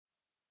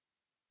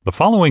The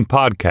following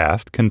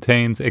podcast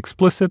contains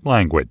explicit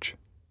language.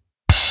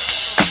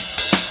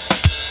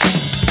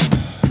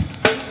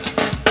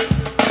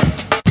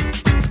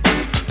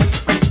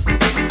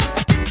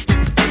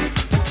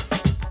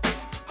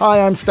 Hi,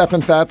 I'm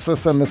Stefan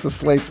Fatsis, and this is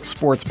Slate's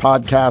sports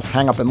podcast,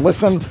 Hang Up and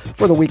Listen,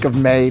 for the week of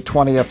May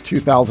 20th,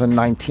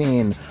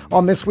 2019.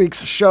 On this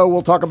week's show,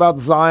 we'll talk about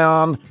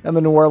Zion and the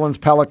New Orleans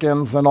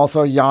Pelicans, and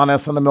also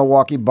Giannis and the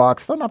Milwaukee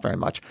Bucks, though not very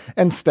much,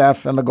 and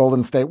Steph and the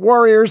Golden State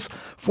Warriors.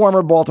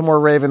 Former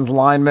Baltimore Ravens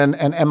lineman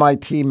and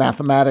MIT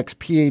mathematics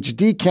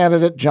PhD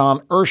candidate John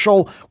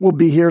Urschel will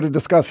be here to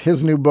discuss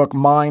his new book,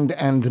 Mind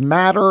and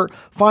Matter.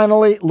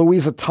 Finally,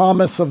 Louisa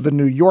Thomas of The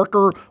New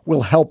Yorker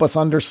will help us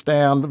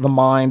understand the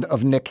mind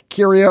of Nick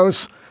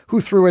Kyrgios, who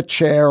threw a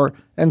chair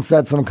and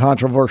said some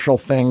controversial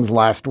things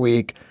last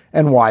week,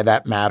 and why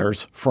that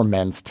matters for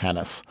men's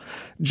tennis.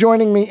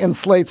 Joining me in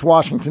Slate's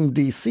Washington,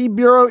 D.C.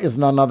 bureau is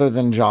none other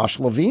than Josh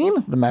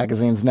Levine, the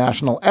magazine's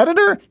national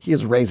editor. He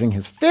is raising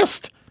his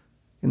fist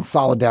in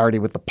solidarity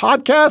with the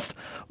podcast.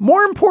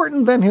 More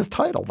important than his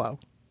title, though,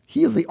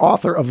 he is the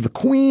author of The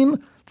Queen,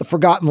 The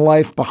Forgotten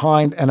Life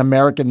Behind an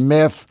American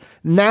Myth,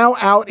 now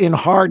out in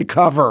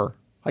hardcover.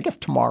 I guess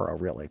tomorrow,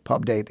 really.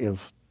 Pub date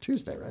is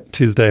Tuesday, right?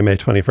 Tuesday, May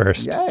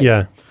 21st. Yay.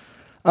 Yeah.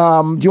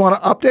 Do you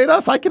want to update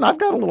us? I've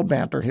got a little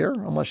banter here,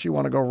 unless you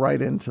want to go right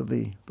into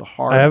the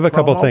hard I have a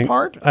couple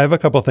part. I have a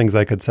couple things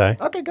I could say.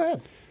 Okay, go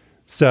ahead.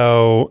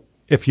 So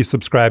if you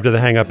subscribe to the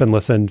Hang Up and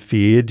Listen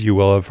feed, you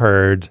will have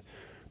heard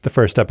the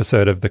first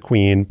episode of the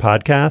Queen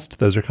podcast.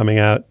 Those are coming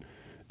out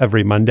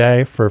every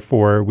Monday for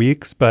 4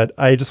 weeks. But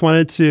I just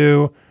wanted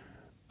to,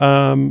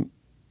 I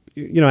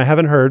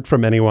haven't heard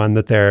from anyone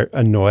that they're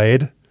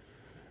annoyed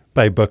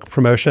by book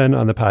promotion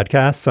on the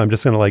podcast. So I'm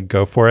just going to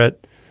go for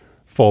it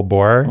full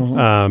bore.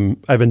 Mm-hmm.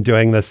 I've been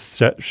doing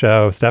this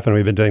show, Stefan,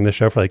 we've been doing this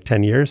show for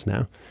 10 years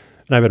now.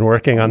 And I've been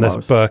working on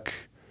this book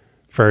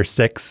for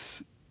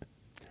 6.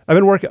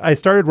 I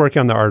started working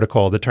on the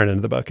article that turned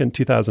into the book in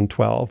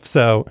 2012.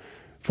 So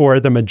for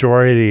the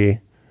majority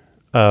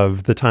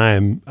of the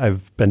time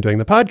I've been doing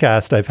the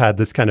podcast, I've had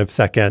this kind of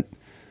second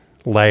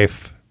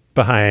life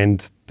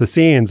behind the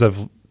scenes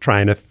of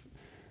trying to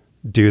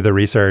do the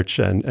research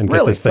and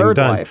get this thing done. Really, third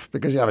life,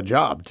 because you have a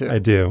job, too. I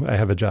do. I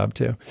have a job,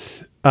 too.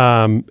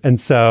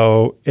 And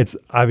so it's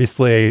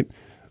obviously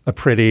a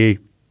pretty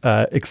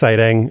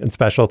exciting and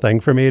special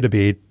thing for me to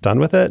be done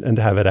with it and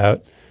to have it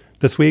out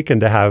this week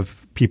and to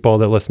have people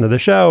that listen to the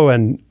show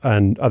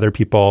and other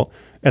people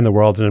in the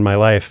world and in my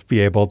life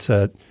be able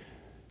to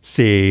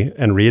see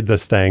and read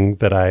this thing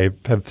that I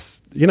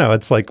have,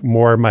 it's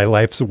more my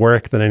life's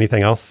work than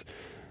anything else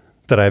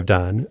that I've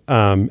done.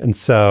 And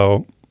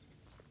so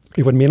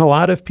it would mean a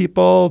lot if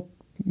people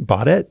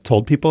bought it,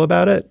 told people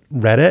about it,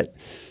 read it,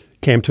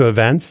 came to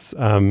events.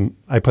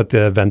 I put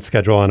the event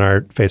schedule on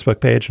our Facebook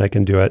page, and I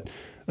can do it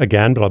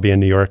again, but I'll be in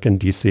New York and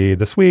DC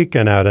this week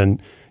and out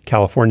in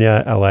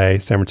California, LA,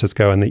 San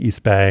Francisco, and the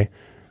East Bay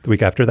the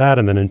week after that,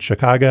 and then in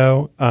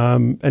Chicago.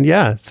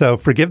 So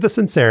forgive the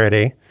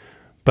sincerity,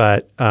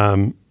 but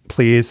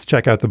please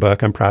check out the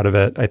book. I'm proud of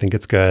it. I think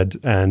it's good.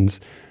 And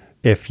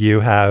if you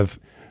have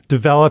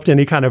developed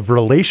any kind of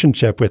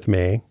relationship with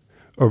me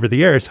over the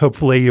years,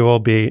 hopefully you will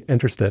be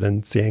interested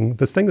in seeing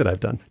this thing that I've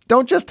done.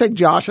 Don't just take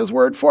Josh's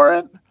word for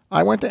it.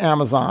 I went to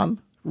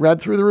Amazon, read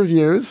through the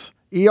reviews.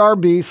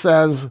 ERB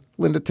says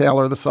Linda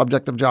Taylor, the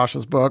subject of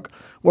Josh's book,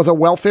 was a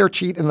welfare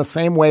cheat in the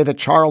same way that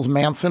Charles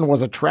Manson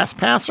was a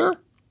trespasser.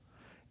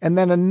 And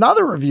then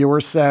another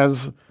reviewer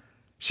says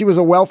she was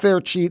a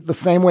welfare cheat the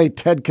same way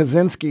Ted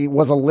Kaczynski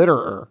was a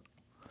litterer.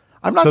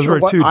 I'm not sure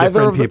what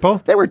either of them.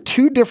 People? They were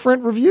two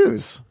different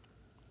reviews.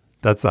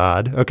 That's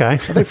odd. Okay.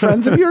 Are they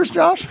friends of yours,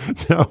 Josh?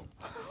 No.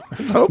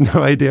 Let's hope.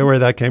 No idea where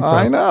that came from.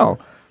 I know.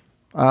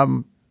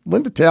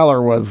 Linda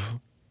Taylor was,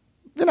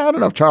 I don't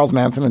know if Charles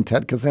Manson and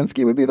Ted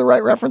Kaczynski would be the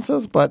right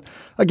references, but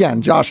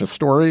again, Josh's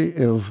story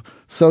is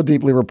so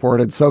deeply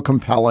reported, so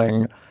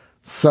compelling,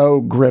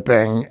 so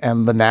gripping,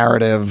 and the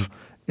narrative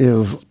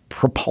is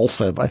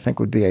propulsive, I think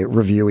would be a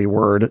reviewy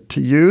word to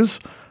use.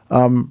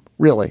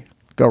 Really,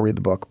 go read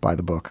the book, buy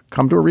the book,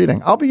 come to a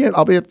reading. I'll be at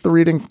the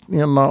reading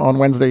on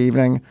Wednesday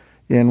evening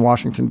in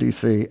Washington,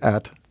 D.C.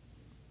 at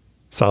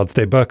Solid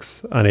State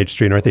Books on H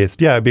Street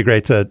Northeast. Yeah, it'd be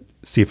great to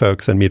see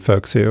folks and meet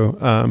folks who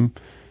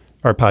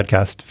are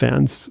podcast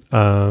fans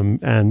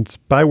and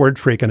buy Word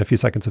Freak and A Few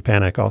Seconds of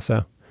Panic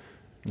also.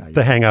 No,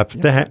 the Hang Up,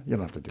 you don't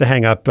have to do the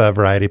Hang Up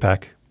variety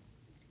pack.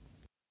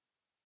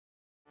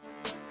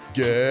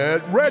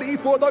 Get ready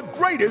for the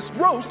greatest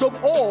roast of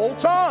all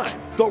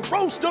time, the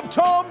Roast of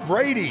Tom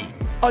Brady,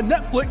 a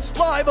Netflix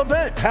live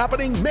event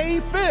happening May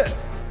 5th.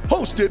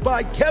 Hosted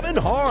by Kevin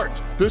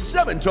Hart, the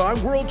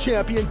 7-time world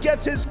champion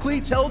gets his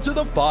cleats held to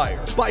the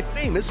fire by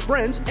famous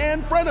friends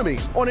and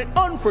frenemies on an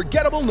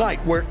unforgettable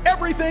night where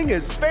everything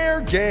is fair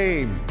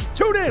game.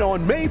 Tune in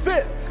on May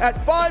 5th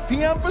at 5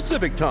 p.m.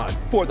 Pacific time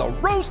for the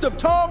Roast of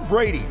Tom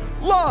Brady,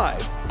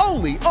 live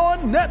only on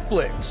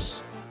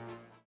Netflix.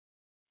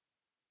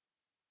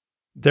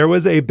 There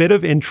was a bit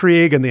of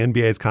intrigue in the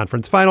NBA's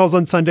conference finals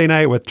on Sunday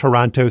night with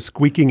Toronto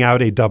squeaking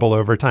out a double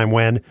overtime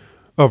win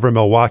over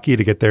Milwaukee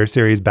to get their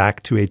series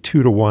back to a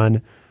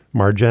 2-1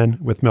 margin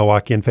with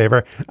Milwaukee in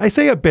favor. I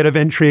say a bit of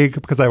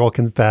intrigue because I will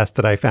confess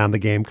that I found the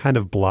game kind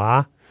of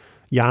blah.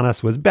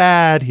 Giannis was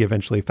bad. He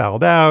eventually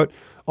fouled out.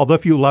 Although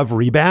if you love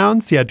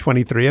rebounds, he had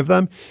 23 of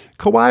them.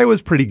 Kawhi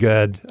was pretty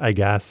good, I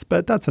guess,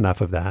 but that's enough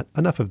of that.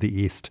 Enough of the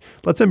East.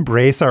 Let's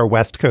embrace our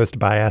West Coast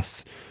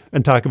bias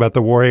and talk about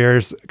the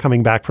Warriors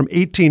coming back from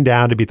 18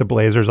 down to beat the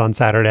Blazers on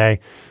Saturday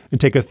and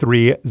take a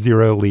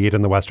 3-0 lead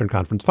in the Western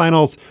Conference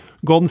Finals.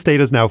 Golden State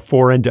is now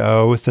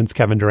 4-0 since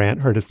Kevin Durant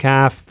hurt his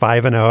calf,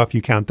 5-0 if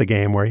you count the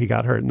game where he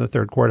got hurt in the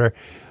third quarter.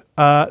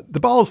 The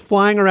ball is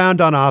flying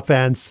around on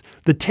offense.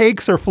 The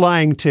takes are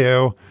flying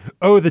too.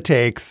 Oh, the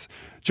takes.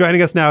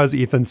 Joining us now is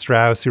Ethan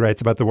Strauss, who writes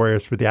about the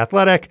Warriors for The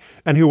Athletic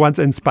and who once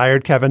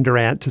inspired Kevin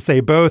Durant to say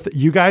both,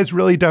 "You guys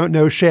really don't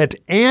know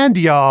shit," and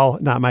 "y'all,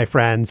 not my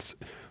friends."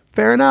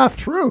 Fair enough.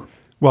 True.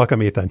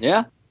 Welcome, Ethan.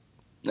 Yeah,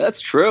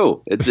 that's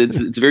true. It's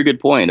a very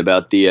good point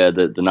about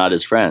the not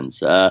his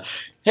friends.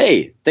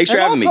 Hey, thanks for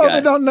having me, guys. Also,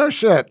 they don't know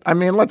shit. I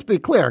mean, let's be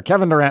clear.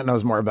 Kevin Durant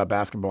knows more about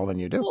basketball than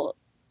you do. Well,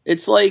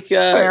 it's like,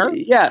 Fair.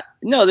 yeah,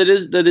 no, that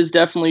is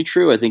definitely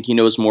true. I think he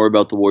knows more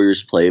about the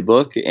Warriors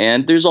playbook,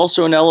 and there's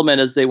also an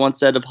element, as they once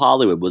said of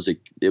Hollywood,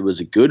 it was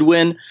a good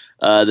win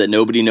that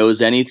nobody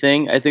knows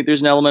anything. I think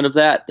there's an element of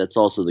that. That's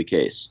also the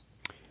case.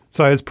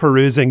 So I was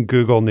perusing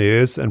Google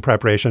News in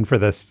preparation for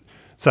this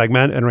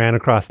segment and ran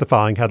across the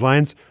following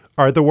headlines.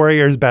 Are the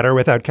Warriors better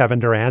without Kevin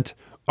Durant?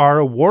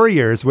 Are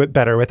Warriors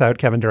better without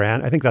Kevin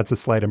Durant? I think that's a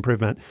slight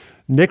improvement.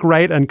 Nick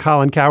Wright and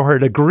Colin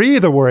Cowherd agree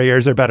the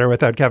Warriors are better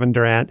without Kevin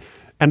Durant.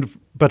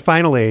 But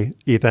finally,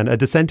 Ethan, a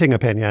dissenting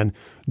opinion.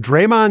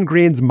 Draymond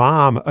Green's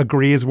mom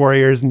agrees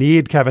Warriors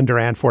need Kevin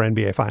Durant for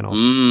NBA Finals.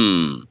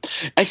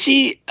 I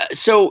see.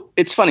 So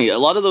it's funny. A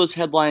lot of those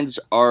headlines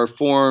are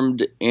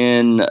formed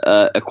in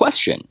a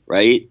question,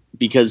 right?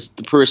 Because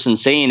the person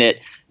saying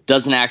it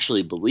doesn't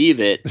actually believe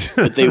it,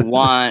 but they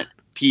want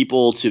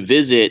people to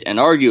visit and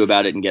argue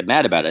about it and get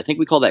mad about it. I think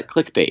we call that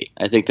clickbait.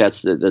 I think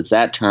that's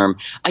that term.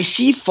 I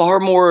see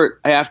far more,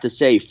 I have to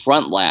say,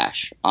 front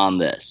lash on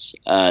this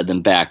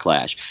than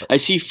backlash. I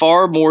see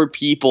far more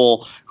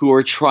people who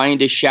are trying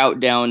to shout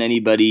down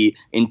anybody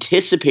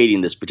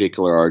anticipating this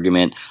particular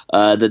argument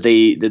that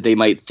they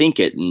might think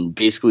it, and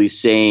basically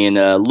saying,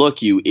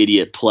 look, you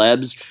idiot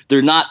plebs,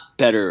 they're not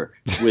better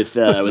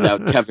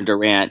without Kevin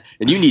Durant,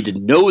 and you need to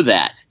know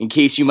that in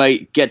case you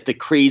might get the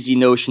crazy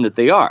notion that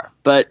they are.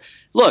 But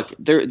look,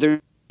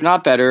 they're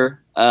not better,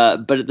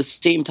 but at the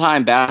same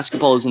time,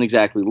 basketball isn't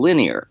exactly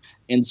linear.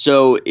 And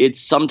so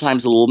it's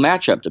sometimes a little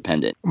matchup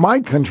dependent. My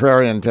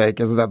contrarian take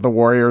is that the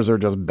Warriors are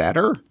just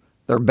better.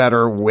 They're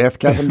better with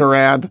Kevin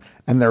Durant,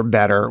 and they're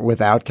better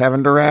without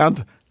Kevin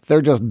Durant.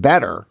 They're just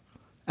better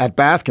at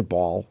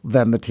basketball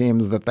than the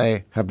teams that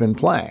they have been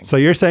playing. So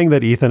you're saying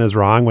that Ethan is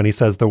wrong when he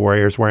says the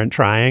Warriors weren't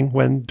trying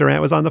when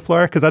Durant was on the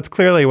floor? Because that's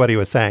clearly what he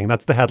was saying.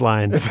 That's the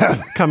headline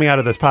coming out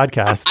of this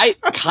podcast. I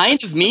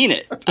kind of mean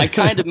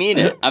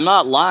it. I'm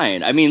not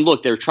lying. I mean,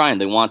 look, they're trying.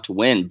 They want to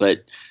win.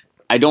 But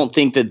I don't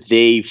think that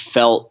they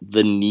felt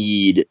the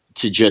need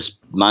to just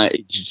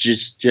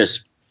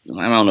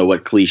I don't know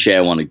what cliche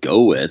I want to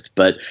go with,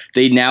 but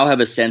they now have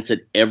a sense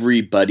that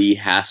everybody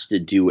has to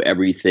do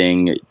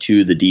everything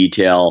to the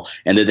detail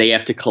and that they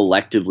have to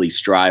collectively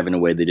strive in a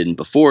way they didn't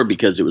before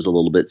because it was a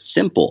little bit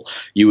simple.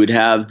 You would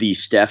have the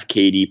Steph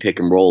KD pick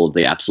and roll if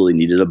they absolutely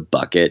needed a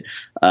bucket.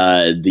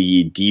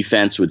 The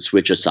defense would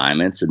switch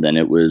assignments, and then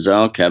it was,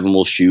 Kevin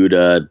will shoot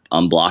a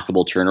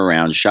unblockable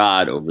turnaround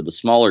shot over the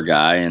smaller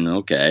guy. And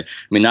okay,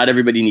 I mean, not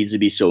everybody needs to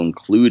be so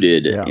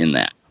included in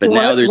that. But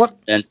now there's a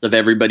sense of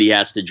everybody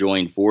has to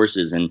join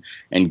forces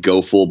and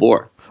go full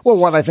bore. Well,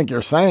 what I think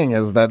you're saying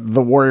is that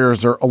the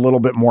Warriors are a little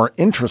bit more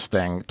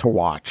interesting to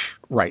watch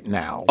right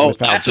now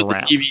without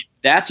Durant.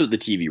 That's what the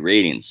TV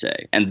ratings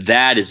say. And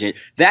that is it.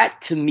 That,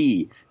 to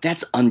me,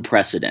 that's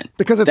unprecedented.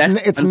 Because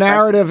it's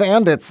narrative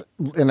and it's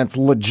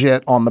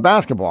legit on the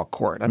basketball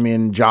court. I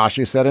mean, Josh,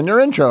 you said in your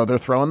intro, they're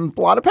throwing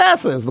a lot of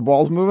passes. The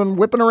ball's moving,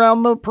 whipping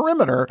around the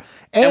perimeter.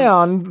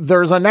 And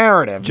there's a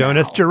narrative.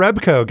 Jonas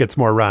Jerebko gets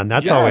more run.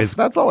 That's always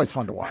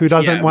fun to watch. Who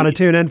doesn't want to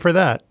tune in for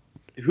that?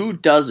 Who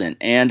doesn't?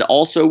 And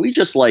also, we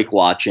just like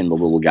watching the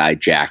little guy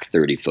jack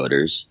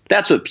 30-footers.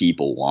 That's what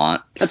people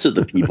want. That's what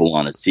the people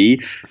want to see.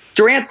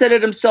 Durant said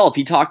it himself.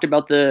 He talked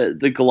about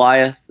the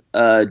Goliath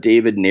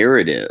David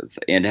narrative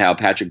and how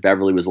Patrick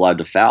Beverley was allowed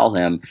to foul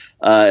him.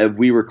 If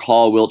we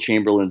recall Wilt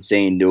Chamberlain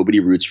saying nobody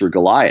roots for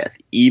Goliath.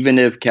 Even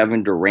if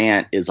Kevin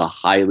Durant is a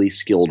highly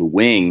skilled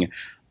wing,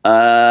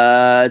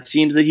 it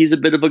seems that he's a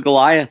bit of a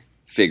Goliath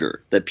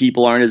figure, that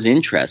people aren't as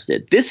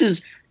interested. This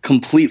is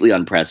completely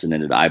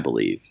unprecedented, I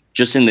believe,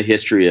 just in the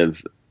history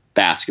of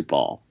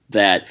basketball,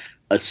 that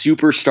a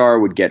superstar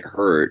would get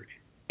hurt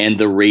and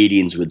the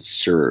ratings would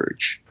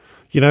surge.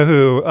 You know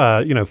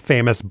who,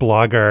 famous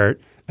blogger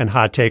and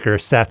hot taker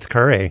Seth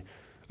Curry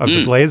of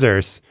the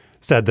Blazers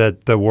said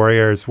that the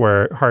Warriors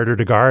were harder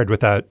to guard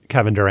without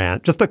Kevin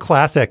Durant. Just a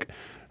classic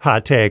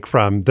hot take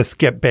from the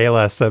Skip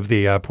Bayless of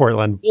the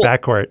Portland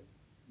backcourt.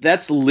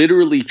 that's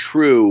literally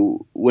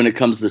true when it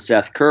comes to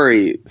Seth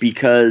Curry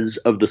because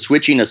of the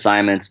switching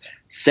assignments.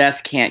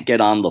 Seth can't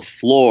get on the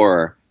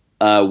floor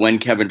when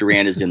Kevin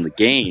Durant is in the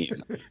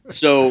game.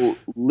 So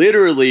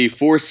literally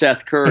for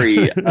Seth Curry,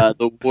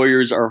 the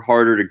Warriors are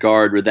harder to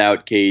guard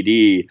without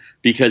KD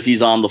because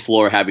he's on the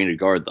floor having to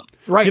guard them.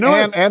 Right,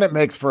 and it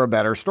makes for a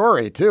better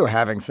story, too,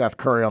 having Seth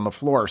Curry on the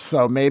floor.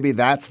 So maybe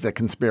that's the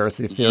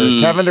conspiracy theory.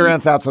 Kevin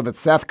Durant's out so that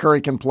Seth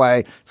Curry can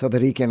play, so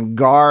that he can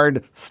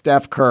guard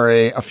Steph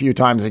Curry a few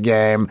times a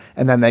game,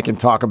 and then they can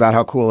talk about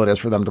how cool it is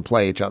for them to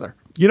play each other.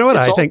 You know what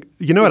I think?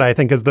 You know what I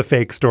think is the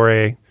fake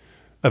story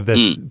of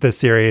this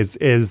series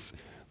is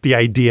the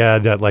idea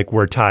that like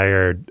we're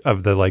tired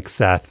of the like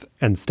Seth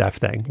and Steph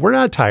thing. We're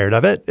not tired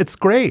of it. It's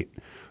great.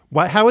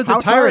 How is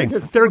it tiring?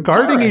 They're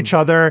guarding each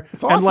other,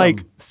 awesome. And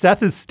like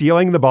Seth is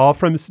stealing the ball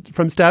from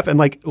Steph, and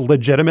like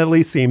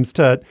legitimately seems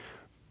to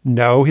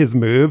know his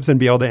moves and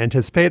be able to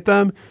anticipate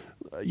them.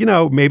 You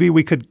know, maybe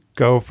we could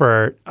go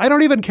for. I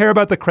don't even care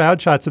about the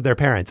crowd shots of their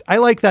parents. I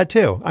like that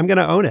too. I'm going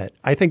to own it.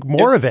 I think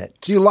more of it.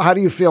 How do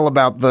you feel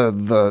about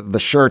the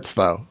shirts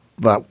though?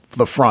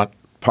 The front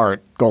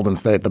part, Golden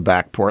State, the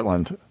back,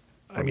 Portland.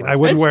 I mean, I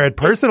wouldn't wear it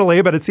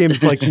personally, but it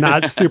seems like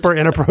not super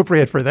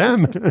inappropriate for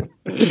them.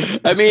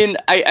 I mean,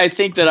 I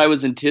think that I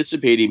was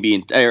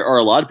anticipating or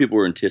a lot of people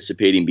were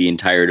anticipating being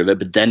tired of it,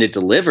 but then it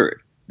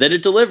delivered. It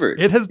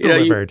has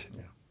delivered.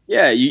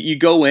 You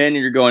go in and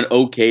you're going,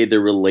 okay, they're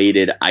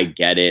related. I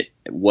get it.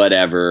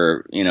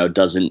 Whatever, it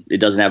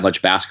doesn't have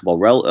much basketball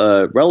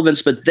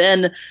relevance. But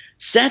then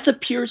Seth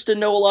appears to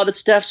know a lot of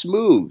Steph's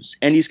moves,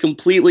 and he's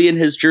completely in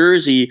his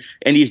jersey,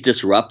 and he's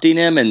disrupting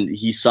him, and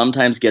he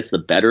sometimes gets the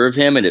better of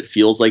him, and it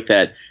feels like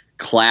that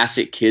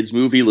classic kids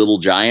movie, Little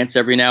Giants,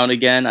 every now and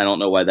again. I don't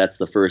know why that's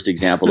the first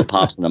example that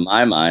pops into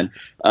my mind.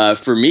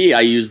 For me,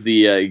 I use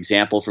the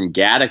example from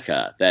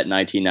Gattaca, that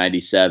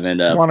 1997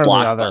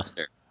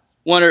 blockbuster.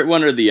 One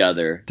or the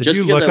other. Did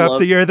you look up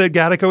the year that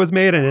Gattaca was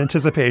made in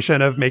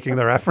anticipation of making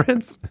the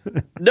reference?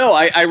 No,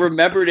 I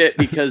remembered it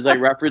because I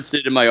referenced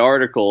it in my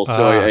article.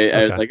 So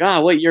I was like,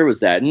 what year was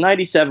that? And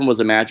 97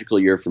 was a magical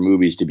year for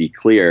movies, to be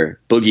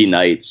clear. Boogie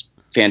Nights,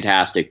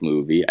 fantastic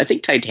movie. I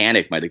think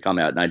Titanic might have come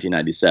out in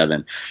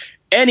 1997.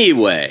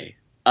 Anyway,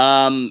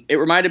 it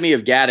reminded me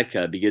of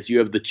Gattaca because you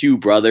have the two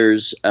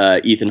brothers.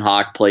 Ethan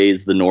Hawke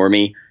plays the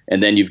normie,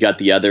 and then you've got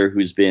the other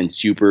who's been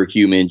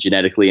superhuman,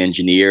 genetically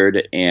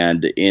engineered.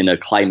 And in a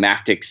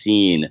climactic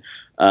scene,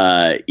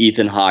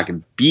 Ethan Hawke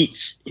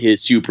beats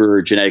his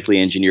super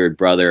genetically engineered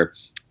brother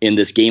in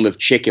this game of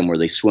chicken where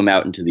they swim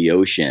out into the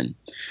ocean.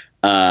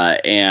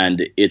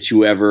 And it's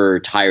whoever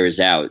tires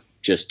out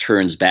just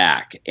turns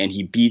back, and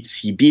he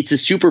beats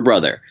his super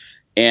brother,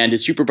 and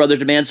his super brother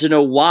demands to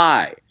know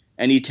why.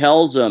 And he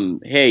tells him,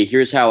 hey,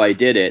 here's how I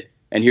did it,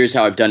 and here's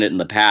how I've done it in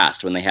the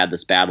past when they had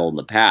this battle in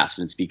the past.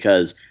 And it's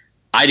because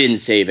I didn't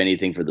save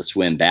anything for the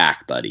swim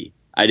back, buddy.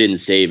 I didn't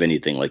save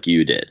anything like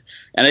you did.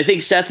 And I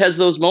think Seth has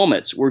those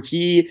moments where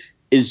he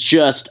is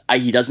just,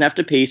 he doesn't have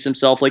to pace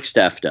himself like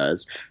Steph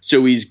does.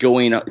 So he's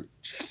going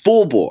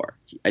full bore.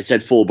 I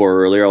said full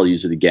bore earlier. I'll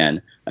use it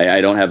again.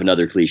 I don't have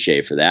another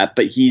cliche for that.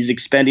 But he's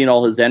expending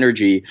all his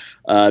energy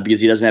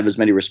because he doesn't have as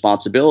many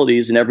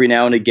responsibilities. And every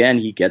now and again,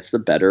 he gets the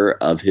better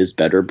of his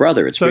better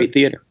brother. It's great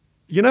theater.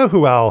 You know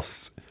who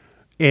else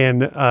in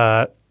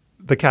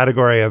the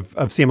category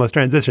of seamless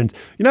transitions,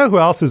 you know who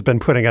else has been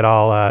putting it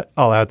all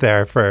out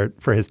there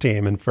for his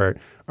team and for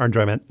our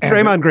enjoyment?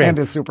 Draymond Green. And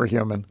is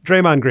superhuman.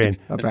 Draymond Green.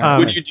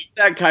 When you do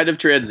that kind of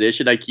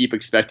transition, I keep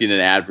expecting an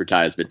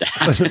advertisement to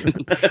happen.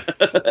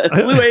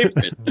 Blue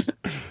Apron.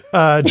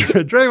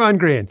 Draymond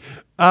Green.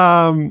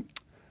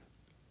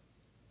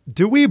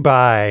 Do we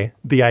buy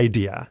the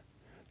idea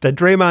that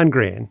Draymond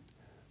Green,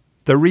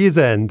 the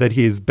reason that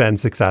he's been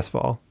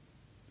successful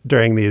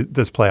during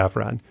this playoff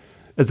run,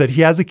 is that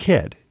he has a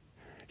kid?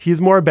 He's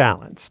more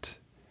balanced.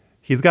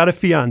 He's got a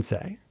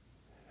fiance.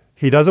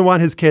 He doesn't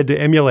want his kid to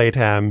emulate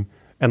him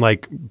and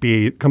like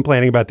be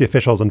complaining about the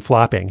officials and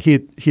flopping. He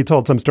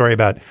told some story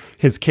about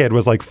his kid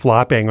was like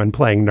flopping when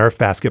playing Nerf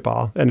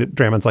basketball. And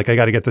Draymond's like, I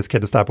got to get this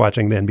kid to stop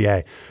watching the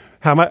NBA.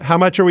 How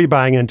much are we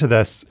buying into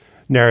this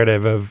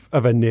narrative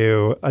of a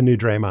new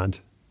Draymond?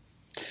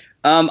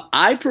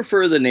 I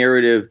prefer the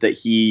narrative that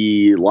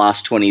he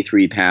lost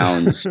 23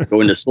 pounds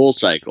going to Soul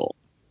Cycle.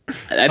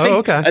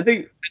 I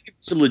think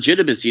some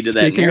legitimacy to that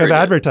narrative. Speaking of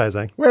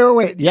advertising.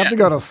 Wait. You have to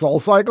go to Soul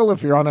Cycle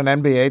if you're on an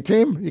NBA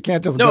team? You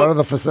can't just go to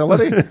the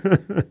facility?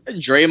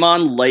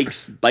 Draymond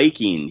likes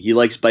biking. He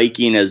likes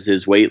biking as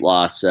his weight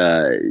loss,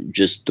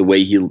 just the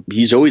way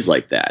he's always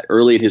like that.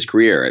 Early in his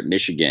career at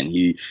Michigan,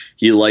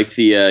 he liked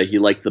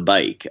the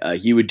bike.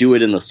 He would do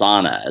it in the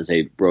sauna, as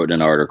I wrote in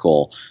an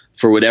article,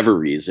 for whatever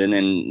reason.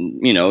 And,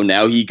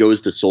 now he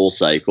goes to Soul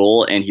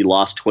Cycle and he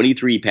lost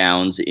 23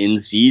 pounds in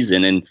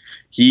season, and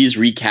he's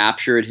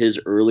recaptured his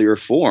earlier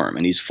form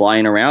and he's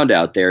flying around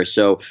out there.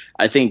 So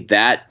I think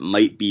that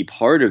might be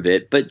part of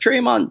it. But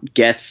Draymond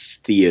gets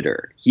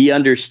theater. He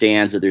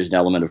understands that there's an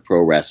element of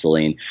pro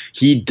wrestling.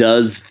 He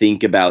does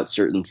think about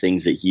certain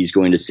things that he's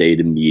going to say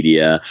to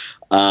media.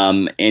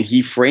 And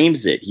he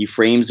frames it. He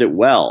frames it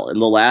well. In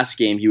the last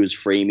game, he was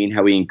framing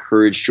how he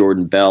encouraged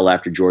Jordan Bell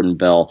after Jordan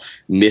Bell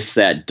missed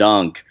that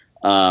dunk,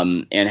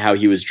 and how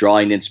he was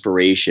drawing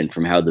inspiration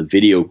from how the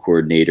video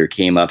coordinator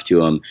came up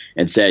to him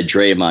and said,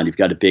 Draymond, you've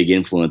got a big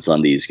influence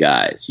on these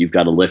guys. You've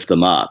got to lift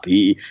them up.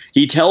 He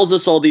tells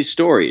us all these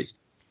stories.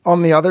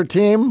 On the other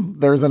team,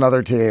 there's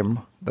another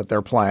team that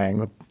they're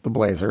playing, the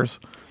Blazers.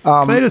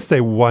 Can I just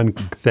say one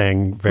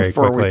thing very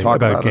quickly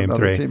about Game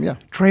 3? Team, yeah.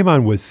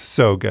 Draymond was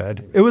so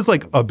good. It was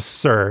like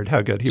absurd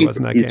how good he was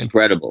in that game.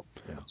 Incredible.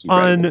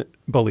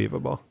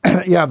 Unbelievable.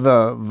 Yeah,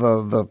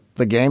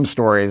 the game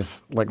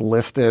stories like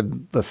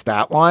listed the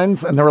stat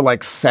lines, and there were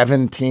like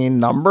 17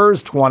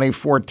 numbers: 20,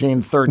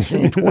 14,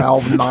 13,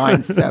 12,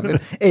 9, 7,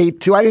 8,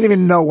 2. I didn't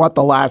even know what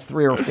the last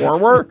 3 or 4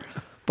 were,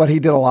 but he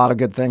did a lot of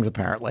good things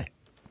apparently.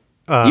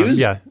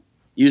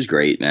 He was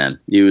great, man.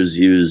 He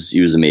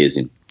was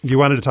amazing. You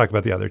wanted to talk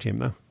about the other team,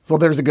 though. So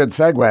there's a good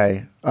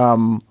segue.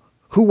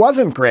 Who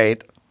wasn't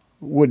great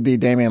would be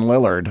Damian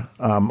Lillard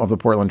of the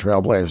Portland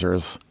Trail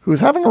Blazers,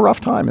 who's having a rough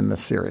time in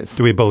this series.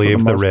 Do we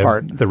believe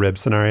the rib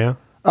scenario?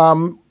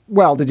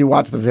 Well, did you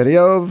watch the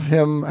video of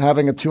him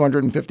having a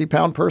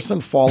 250-pound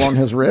person fall on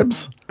his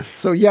ribs?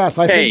 So, yes,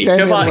 I think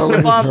Damian Lillard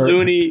is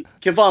hurt.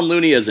 Kevon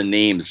Looney is a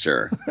name,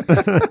 sir.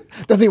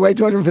 Does he weigh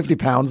 250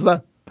 pounds,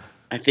 though?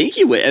 I think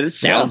he would. It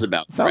sounds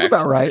about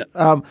right.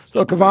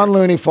 So Kevon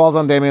Looney falls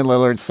on Damian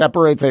Lillard,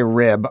 separates a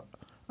rib,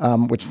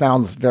 which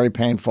sounds very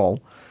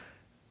painful.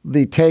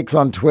 The takes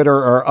on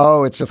Twitter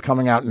are, it's just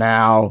coming out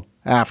now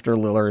after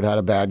Lillard had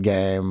a bad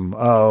game.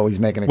 Oh, he's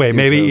making excuses. Wait,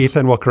 maybe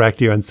Ethan will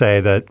correct you and say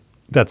that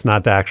that's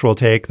not the actual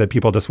take, that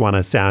people just want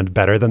to sound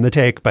better than the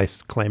take by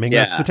claiming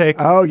that's the take.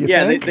 Oh, you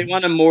think? They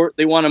want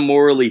to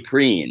morally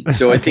preen.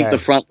 So I think the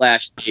front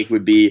lash take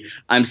would be,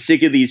 I'm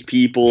sick of these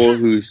people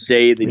who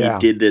say that he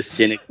did this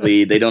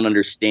cynically. They don't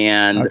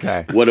understand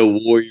what a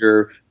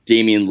warrior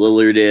Damian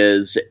Lillard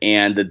is,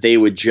 and that they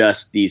would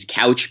just, these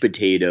couch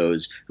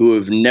potatoes who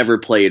have never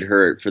played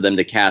hurt, for them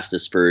to cast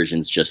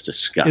aspersions just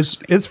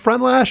disgust me. Is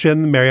front lash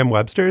in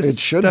Merriam-Webster's? It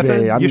should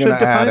Stefan? be. I'm going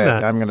to add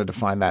it. I'm going to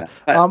define that.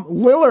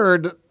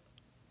 Lillard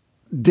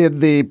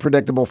did the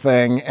predictable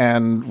thing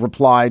and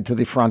replied to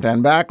the front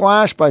end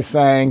backlash by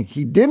saying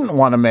he didn't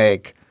want to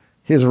make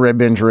his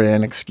rib injury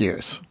an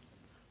excuse,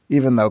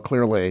 even though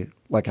clearly,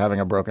 like having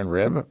a broken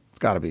rib, it's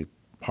got to be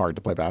hard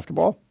to play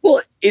basketball.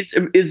 Well,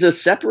 is a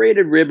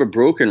separated rib a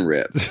broken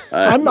rib?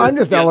 I'm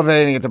just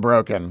elevating it to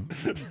broken.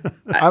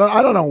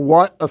 I don't know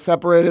what a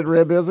separated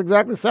rib is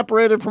exactly.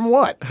 Separated from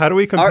what? How do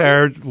we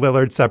compare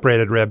Lillard's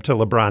separated rib to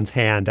LeBron's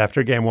hand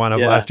after game 1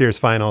 of last year's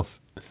finals?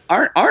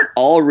 Aren't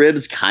all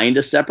ribs kind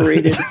of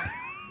separated?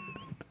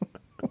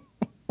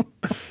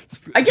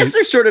 I guess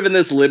they're sort of in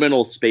this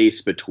liminal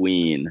space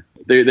between.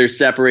 They're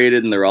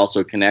separated and they're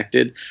also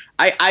connected.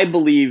 I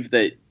believe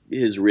that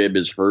his rib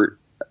is hurt.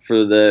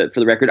 For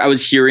the record, I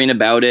was hearing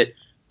about it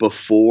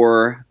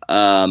before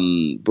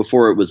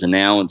it was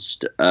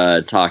announced.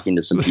 Talking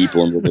to some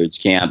people in Lillard's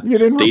camp. You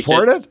didn't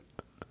report it?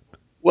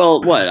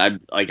 Well, what?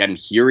 I'm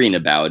hearing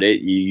about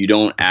it. You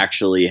don't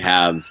actually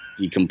have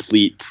the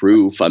complete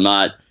proof.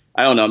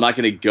 I don't know. I'm not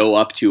going to go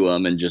up to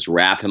him and just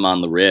rap him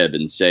on the rib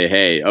and say,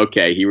 "Hey,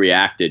 okay, he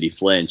reacted. He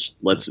flinched.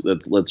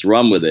 Let's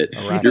run with it."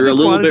 Right. You're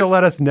just wanted to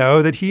let us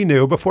know that he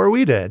knew before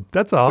we did.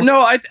 That's all. No,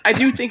 I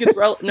do think it's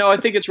I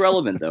think it's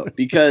relevant though,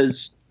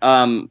 because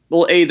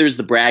there's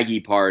the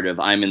braggy part of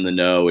I'm in the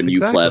know and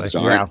you plebs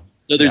aren't. Yeah.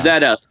 So there's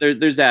that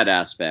there's that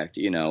aspect,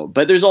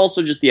 but there's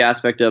also just the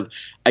aspect of,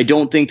 I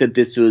don't think that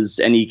this was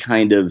any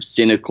kind of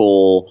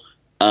cynical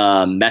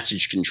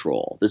message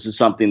control. This is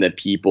something that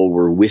people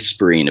were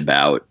whispering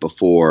about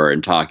before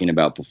and talking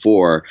about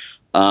before.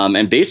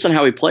 And based on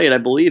how he played, I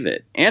believe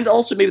it. And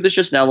also maybe there's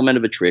just an element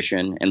of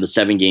attrition and the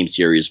 7-game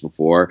series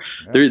before.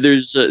 Yeah.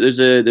 There's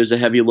a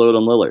heavy load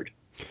on Lillard.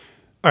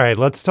 All right,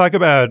 let's talk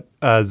about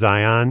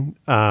Zion.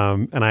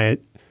 And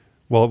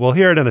we'll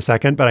hear it in a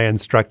second, but I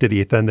instructed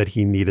Ethan that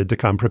he needed to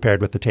come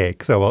prepared with the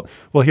take. So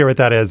we'll hear what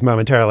that is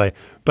momentarily.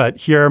 But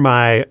here are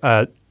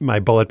my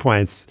bullet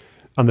points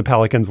on the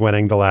Pelicans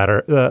winning the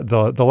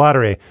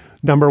lottery.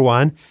 Number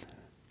 1,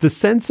 the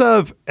sense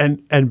of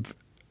I'm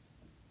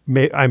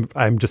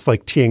just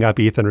like teeing up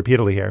Ethan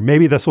repeatedly here.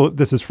 Maybe this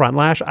is front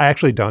lash. I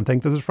actually don't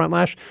think this is front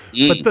lash,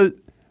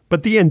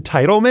 but the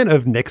entitlement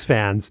of Knicks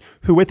fans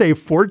who, with a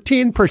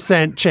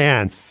 14%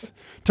 chance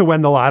to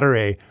win the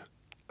lottery,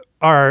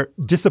 are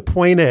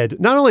disappointed.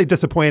 Not only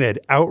disappointed,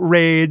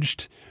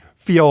 outraged,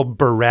 feel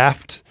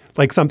bereft,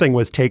 like something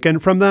was taken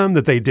from them,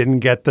 that they didn't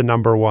get the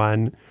number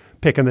 1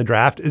 pick in the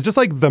draft, is just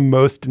like the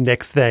most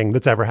Knicks thing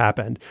that's ever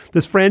happened.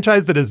 This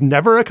franchise that has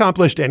never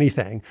accomplished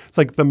anything. It's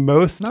like the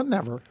most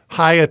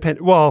high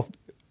opinion. Well,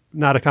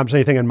 not accomplished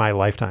anything in my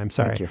lifetime.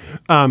 Sorry. Thank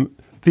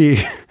you.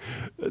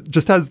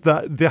 Just has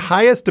the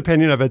highest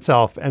opinion of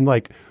itself and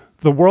like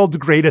the world's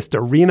greatest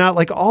arena,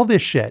 like all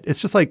this shit. It's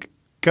just like,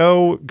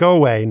 go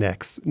away,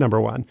 Knicks, number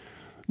 1.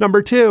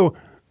 Number 2,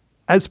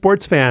 as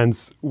sports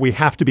fans, we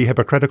have to be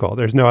hypocritical.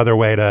 There's no other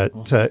way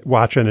to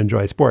watch and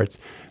enjoy sports.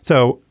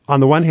 So on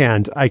the one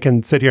hand, I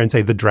can sit here and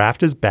say the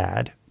draft is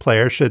bad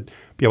players should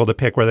be able to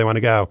pick where they want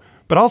to go.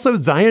 But also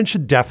Zion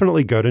should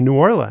definitely go to New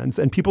Orleans.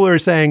 And people are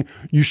saying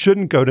you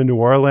shouldn't go to New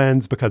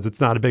Orleans because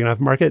it's not a big enough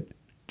market.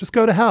 Just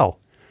go to hell.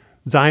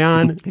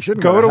 Zion,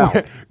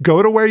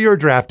 go to where you're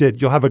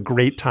drafted. You'll have a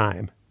great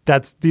time.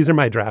 These are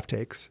my draft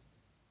takes.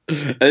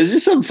 There's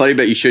just something funny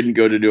about you shouldn't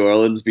go to New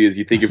Orleans because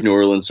you think of New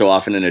Orleans so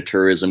often in a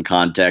tourism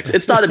context.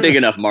 It's not a big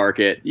enough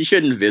market. You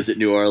shouldn't visit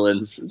New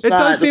Orleans. It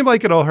does seem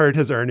like it'll hurt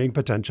his earning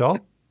potential,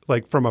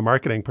 like from a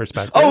marketing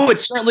perspective. Oh, it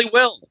certainly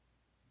will.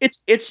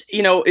 It's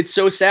it's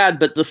so sad,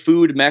 but the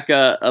food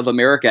mecca of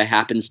America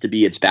happens to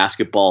be its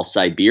basketball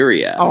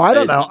Siberia. Oh, I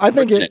don't know. I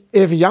think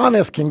if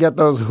Giannis can get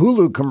those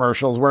Hulu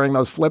commercials wearing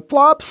those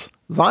flip-flops,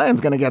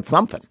 Zion's going to get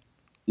something.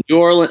 New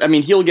Orleans, I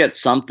mean, he'll get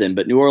something,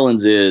 but New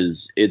Orleans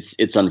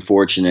it's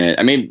unfortunate.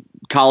 I mean,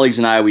 colleagues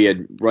and I, we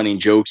had running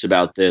jokes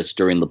about this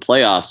during the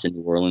playoffs in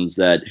New Orleans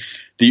that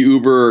the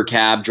Uber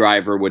cab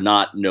driver would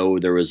not know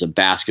there was a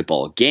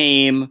basketball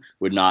game,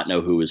 would not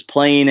know who was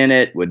playing in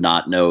it, would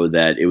not know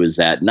that it was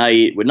that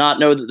night, would not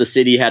know that the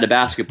city had a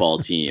basketball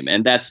team.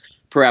 And that's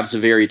perhaps a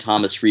very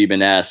Thomas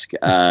Friedman-esque,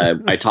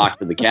 I talked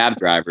to the cab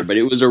driver, but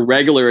it was a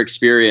regular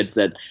experience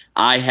that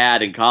I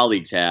had and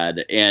colleagues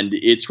had, and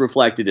it's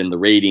reflected in the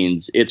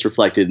ratings, it's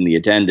reflected in the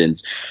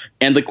attendance.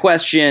 And the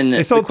question—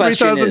 They sold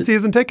 3,000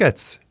 season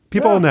tickets.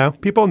 People know.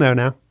 People know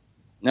now.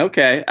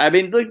 Okay. I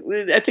mean,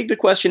 I think the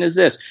question is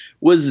this.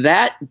 Was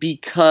that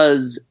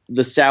because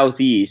the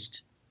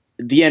Southeast,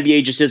 the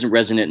NBA just isn't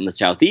resonant in the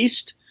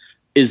Southeast?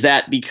 Is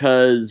that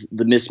because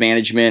the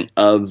mismanagement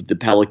of the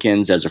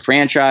Pelicans as a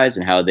franchise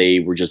and how they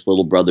were just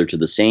little brother to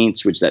the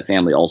Saints, which that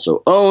family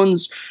also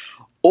owns?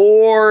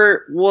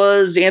 Or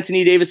was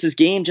Anthony Davis's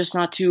game just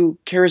not too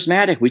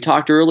charismatic? We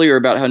talked earlier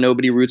about how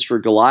nobody roots for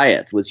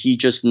Goliath. Was he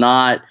just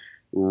not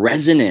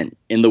resonant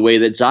in the way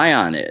that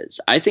Zion is?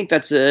 I think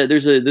there's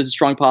a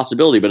strong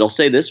possibility, but I'll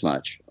say this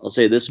much.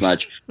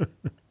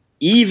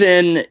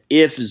 Even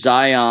if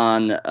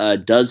Zion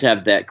does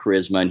have that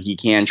charisma and he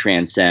can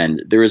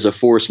transcend, there is a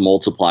force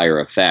multiplier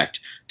effect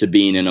to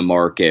being in a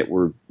market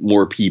where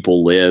more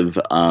people live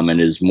and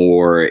is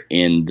more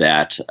in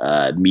that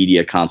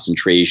media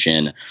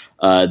concentration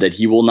that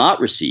he will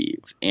not receive.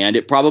 And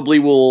it probably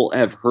will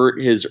have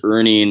hurt his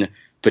earning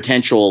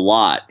potential a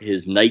lot,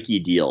 his Nike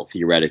deal,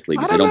 theoretically.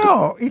 I don't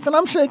know. Ethan,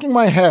 I'm shaking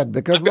my head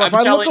because if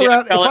I look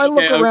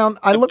around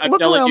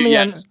the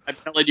end. I'm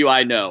telling you,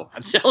 I know.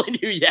 I'm telling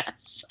you,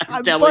 yes.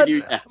 I'm telling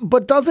you, yes.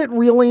 But does it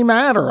really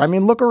matter? I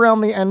mean, look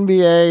around the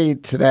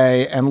NBA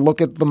today and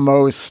look at the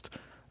most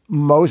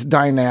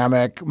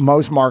dynamic,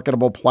 most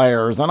marketable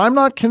players. And I'm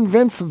not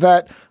convinced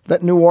that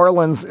New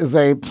Orleans is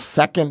a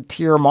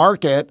second-tier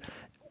market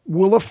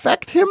will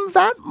affect him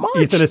that much.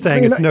 Ethan is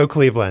saying it's no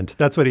Cleveland.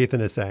 That's what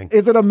Ethan is saying.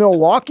 Is it a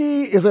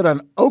Milwaukee? Is it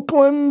an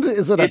Oakland?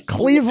 Is it a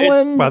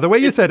Cleveland? Well, the way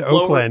you said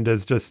Oakland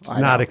is just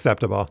not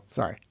acceptable.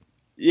 Sorry.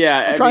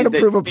 Yeah. I'm trying to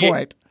prove a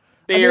point.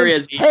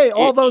 Hey,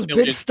 all those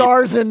big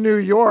stars in New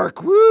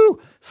York, woo,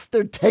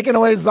 they're taking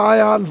away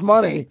Zion's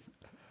money.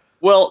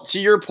 Well, to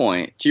your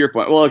point.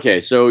 Well, okay,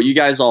 so you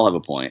guys all have a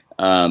point.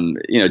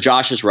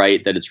 Josh is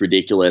right that it's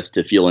ridiculous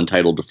to feel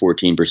entitled to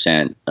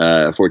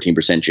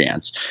 14%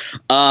 chance.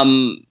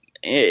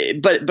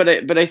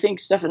 But I think,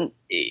 Stefan,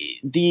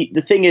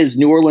 the thing is,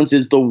 New Orleans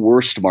is the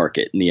worst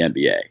market in the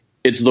NBA.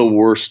 It's the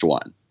worst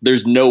one.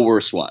 There's no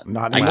worse one.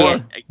 Not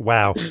anymore.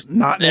 Wow.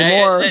 Not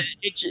anymore.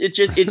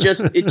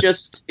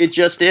 It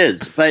just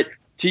is. But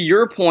to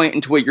your point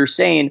and to what you're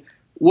saying,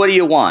 what do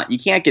you want? You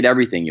can't get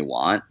everything you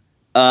want.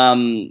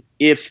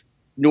 If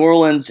New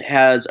Orleans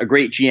has a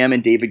great GM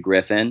in David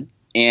Griffin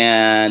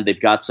and they've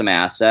got some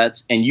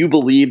assets and you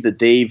believe that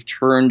they've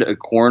turned a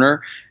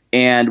corner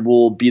and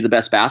will be the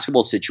best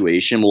basketball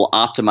situation, will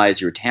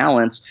optimize your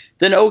talents,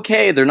 then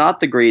okay, they're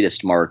not the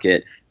greatest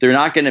market. They're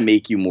not going to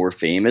make you more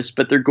famous,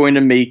 but they're going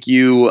to make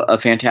you a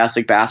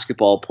fantastic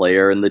basketball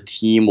player and the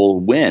team will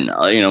win.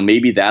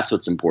 Maybe that's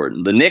what's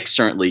important. The Knicks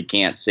certainly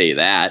can't say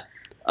that.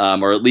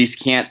 Or at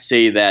least can't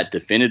say that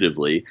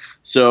definitively.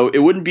 So it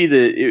wouldn't be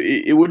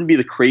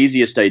the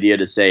craziest idea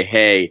to say,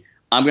 hey,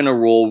 I'm going to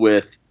roll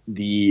with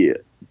the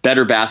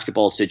better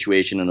basketball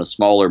situation in a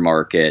smaller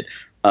market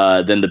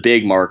than the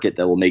big market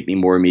that will make me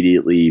more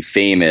immediately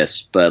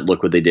famous. But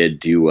look what they did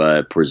to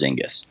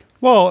Porzingis.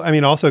 Well, I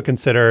mean, also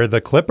consider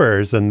the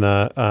Clippers in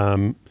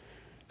the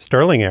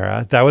Sterling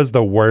era. That was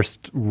the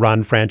worst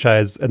run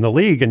franchise in the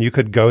league. And you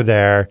could go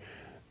there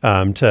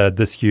to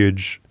this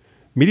huge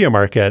media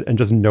market and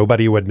just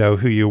nobody would know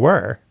who you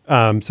were.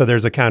 So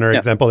there's a counter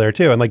example there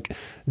too. And like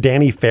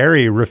Danny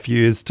Ferry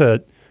refused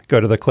to go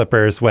to the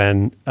Clippers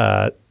when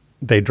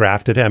they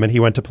drafted him and he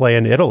went to play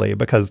in Italy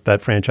because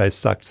that franchise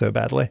sucked so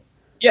badly.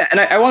 Yeah.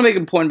 And I want to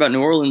make a point about New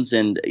Orleans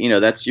and,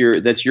 that's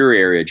your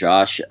area,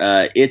 Josh.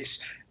 I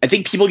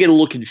think people get a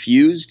little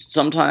confused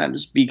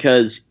sometimes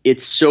because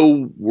it's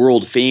so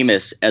world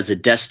famous as a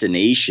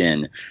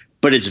destination,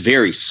 but it's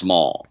very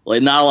small.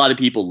 Like not a lot of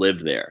people live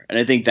there. And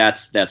I think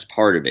that's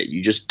part of it.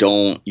 You just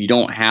don't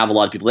have a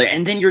lot of people there.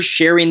 And then you're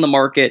sharing the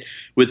market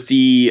with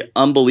the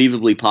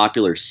unbelievably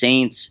popular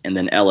Saints and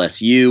then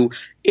LSU.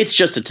 It's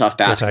just a tough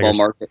basketball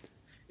market.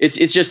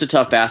 it's just a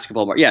tough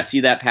basketball market. Yeah, see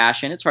that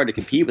passion? It's hard to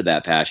compete with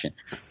that passion.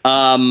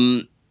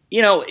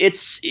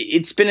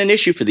 It's been an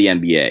issue for the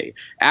NBA.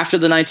 After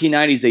the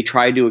 1990s, they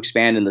tried to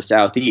expand in the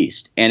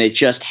Southeast, and it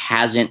just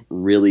hasn't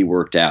really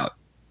worked out.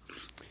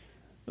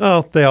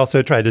 Well, they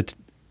also tried to.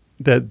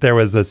 That there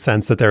was a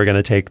sense that they were going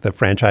to take the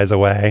franchise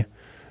away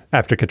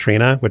after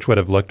Katrina, which would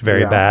have looked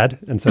very bad,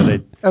 and so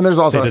they. And there's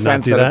also a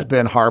sense that that it's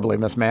been horribly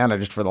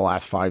mismanaged for the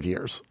last 5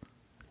 years.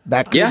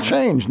 That could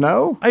change,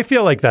 no? I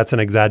feel like that's an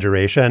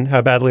exaggeration,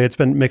 how badly it's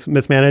been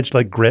mismanaged.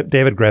 Like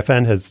David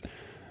Griffin has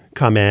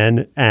come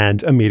in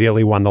and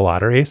immediately won the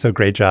lottery. So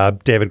great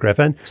job, David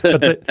Griffin.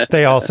 But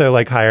they also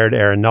like hired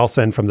Aaron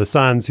Nelson from the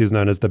Suns, who's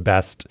known as the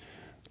best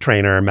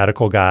trainer,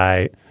 medical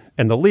guy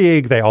in the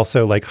league. They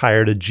also like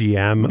hired a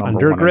GM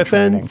under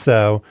Griffin.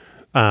 So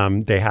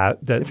they have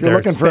that. If you're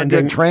looking for a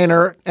good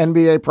trainer,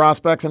 NBA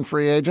prospects and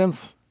free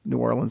agents, New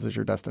Orleans is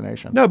your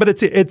destination. No,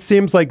 but it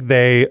seems like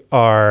they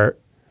are.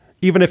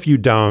 Even if you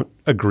don't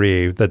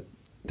agree that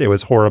it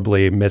was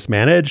horribly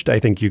mismanaged, I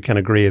think you can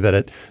agree that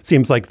it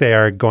seems like they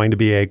are going to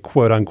be a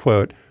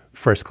quote-unquote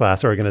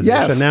first-class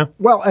organization now.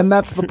 Well, and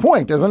that's the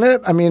point, isn't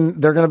it? I mean,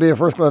 they're going to be a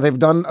first-class. They've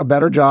done a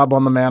better job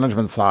on the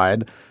management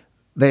side.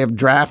 They've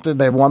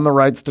won the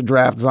rights to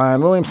draft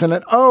Zion Williamson.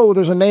 And,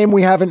 there's a name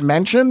we haven't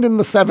mentioned in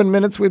the 7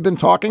 minutes we've been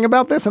talking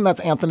about this, and that's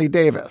Anthony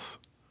Davis.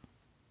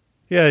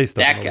 Yeah, he's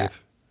still going to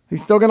leave.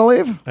 He's still going to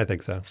leave? I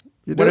think so.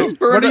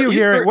 What are you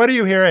hearing? What are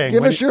you hearing?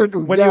 Give us your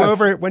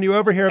when you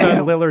overhear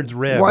about Lillard's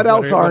rib. What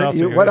else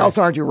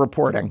aren't you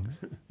reporting,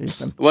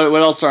 Ethan? What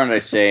else aren't I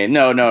saying?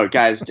 No,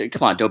 guys,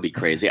 come on, don't be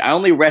crazy. I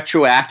only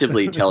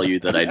retroactively tell you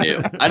that I knew.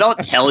 I don't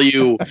tell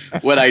you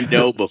what I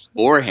know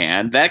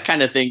beforehand. That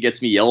kind of thing gets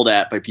me yelled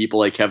at by people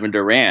like Kevin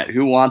Durant.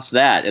 Who wants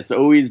that? It's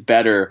always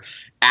better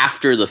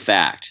after the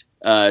fact.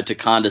 To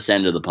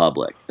condescend to the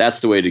public. That's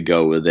the way to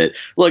go with it.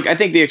 Look, I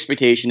think the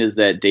expectation is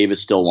that Davis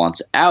still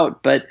wants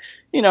out, but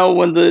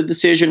when the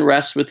decision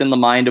rests within the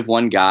mind of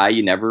one guy,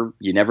 you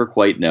never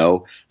quite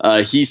know.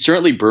 He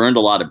certainly burned a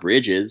lot of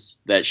bridges.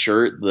 That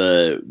shirt,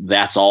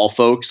 "That's all,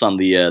 folks" on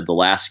the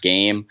last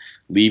game,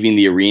 leaving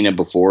the arena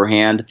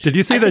beforehand. Did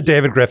you see that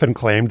David Griffin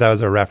claimed that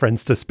was a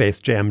reference to Space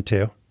Jam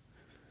 2?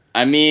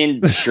 I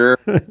mean, sure.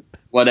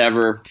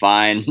 Whatever,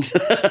 fine.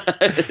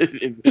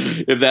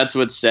 if that's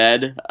what's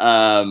said.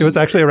 It was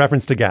actually a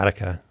reference to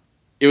Gattaca.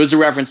 It was a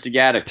reference to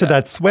Gattaca. To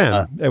that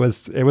swim. It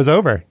was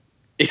over.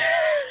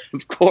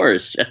 Of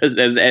course,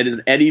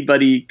 as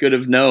anybody could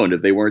have known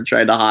if they weren't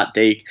trying to hot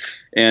take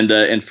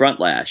and front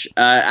lash.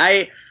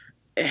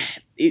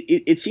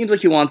 It seems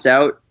like he wants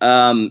out.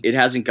 It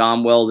hasn't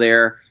gone well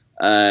there.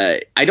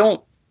 I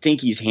don't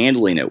think he's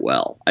handling it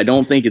well. I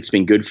don't think it's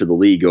been good for the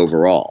league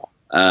overall.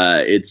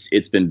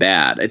 It's been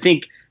bad.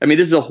 I mean,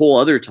 this is a whole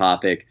other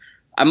topic.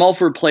 I'm all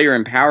for player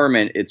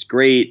empowerment. It's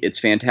great. It's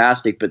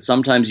fantastic. But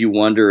sometimes you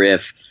wonder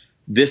if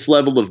this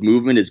level of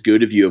movement is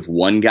good if you have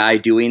one guy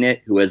doing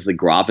it who has the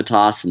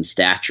gravitas and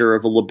stature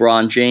of a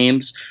LeBron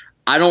James.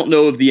 I don't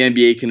know if the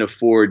NBA can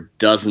afford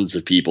dozens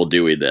of people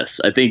doing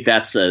this. I think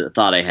that's a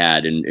thought I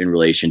had in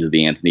relation to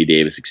the Anthony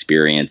Davis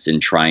experience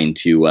and trying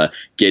to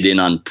get in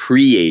on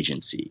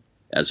pre-agency,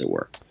 as it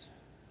were.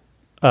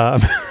 I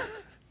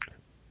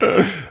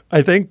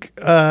think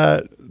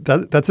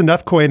that's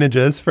enough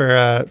coinages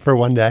for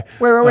one day.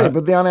 Wait.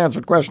 But the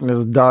unanswered question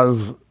is,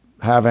 does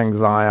having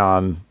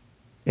Zion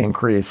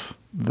increase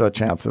the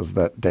chances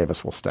that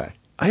Davis will stay?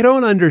 I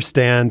don't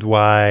understand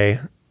why.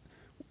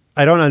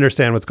 I don't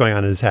understand what's going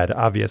on in his head,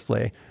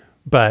 obviously.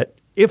 But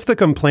if the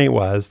complaint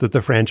was that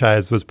the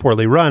franchise was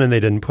poorly run and they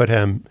didn't put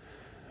him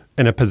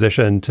in a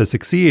position to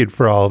succeed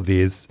for all of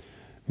these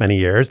many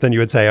years, then you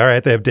would say, all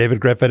right, they have David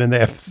Griffin and they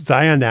have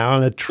Zion now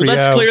on a trio.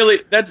 Well,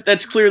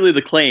 that's clearly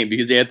the claim,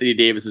 because Anthony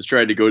Davis is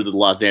trying to go to the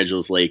Los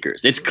Angeles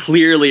Lakers. It's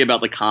clearly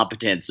about the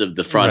competence of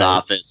the front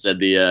office and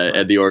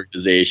the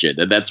organization,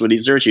 and that's what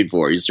he's searching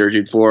for. He's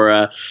searching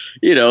for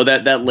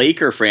that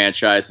Laker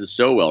franchise is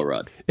so well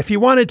run. If he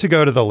wanted to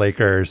go to the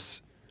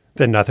Lakers,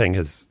 then nothing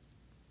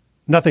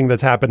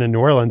that's happened in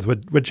New Orleans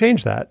would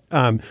change that.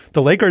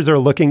 The Lakers are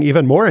looking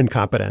even more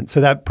incompetent,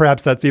 so that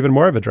perhaps that's even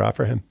more of a draw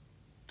for him.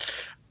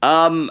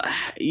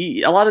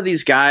 A lot of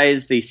these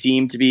guys, they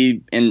seem to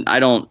be, and I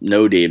don't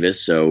know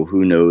Davis, so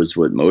who knows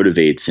what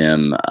motivates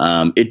him.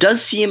 It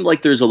does seem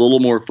like there's a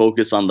little more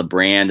focus on the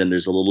brand, and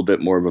there's a little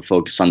bit more of a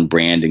focus on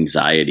brand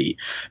anxiety.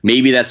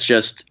 Maybe that's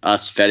just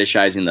us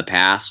fetishizing the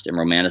past and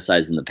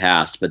romanticizing the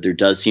past, but there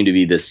does seem to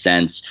be this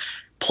sense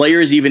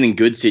players, even in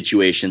good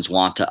situations,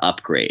 want to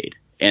upgrade,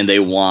 and they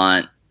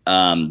want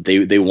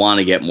they want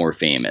to get more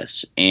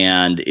famous,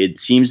 and it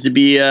seems to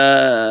be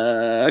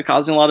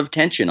causing a lot of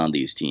tension on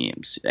these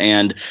teams.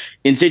 And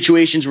in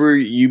situations where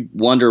you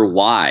wonder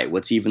why,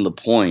 what's even the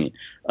point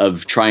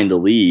of trying to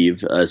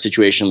leave, a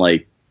situation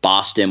like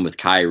Boston with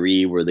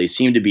Kyrie, where they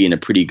seem to be in a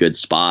pretty good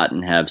spot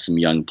and have some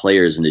young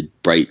players and a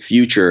bright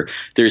future,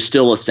 there's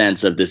still a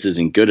sense of this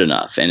isn't good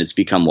enough, and it's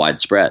become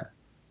widespread.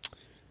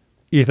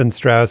 Ethan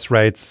Strauss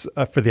writes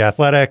for The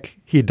Athletic,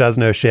 he does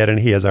know shit and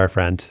he is our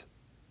friend.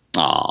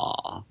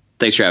 Aw.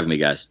 Thanks for having me,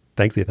 guys.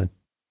 Thanks, Ethan.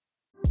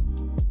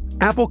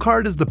 Apple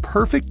Card is the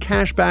perfect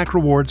cashback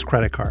rewards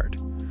credit card.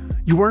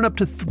 You earn up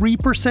to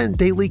 3%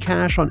 daily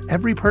cash on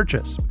every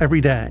purchase,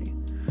 every day.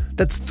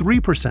 That's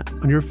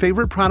 3% on your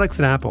favorite products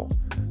at Apple,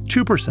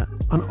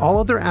 2% on all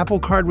other Apple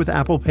Card with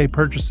Apple Pay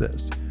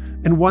purchases,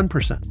 and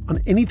 1% on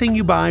anything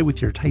you buy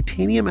with your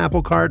titanium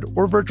Apple Card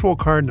or virtual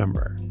card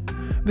number.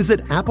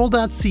 Visit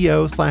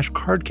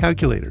apple.co/card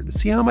calculator to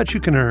see how much you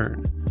can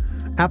earn.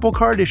 Apple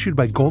Card issued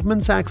by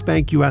Goldman Sachs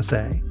Bank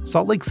USA,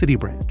 Salt Lake City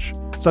branch.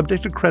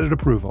 Subject to credit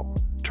approval.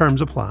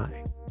 Terms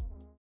apply.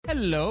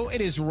 Hello,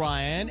 it is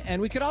Ryan,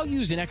 and we could all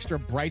use an extra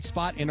bright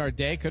spot in our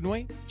day, couldn't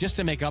we? Just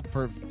to make up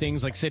for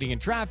things like sitting in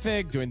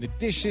traffic, doing the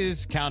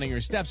dishes, counting your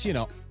steps,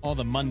 all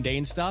the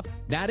mundane stuff.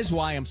 That is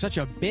why I'm such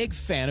a big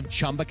fan of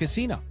Chumba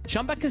Casino.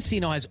 Chumba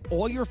Casino has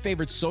all your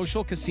favorite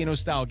social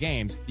casino-style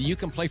games that you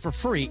can play for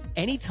free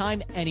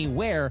anytime,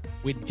 anywhere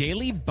with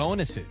daily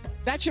bonuses.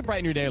 That should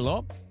brighten your day a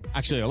little.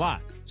 Actually, a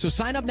lot. So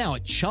sign up now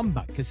at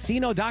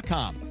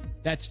ChumbaCasino.com.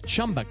 That's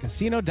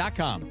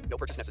ChumbaCasino.com. No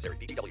purchase necessary.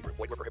 VGW Group.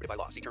 Void where prohibited by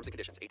law. See terms and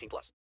conditions.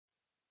 18+.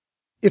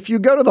 If you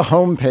go to the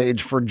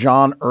homepage for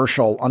John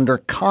Urschel, under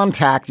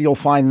Contact, you'll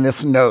find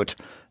this note.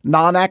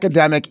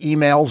 Non-academic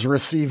emails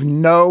receive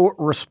no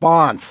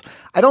response.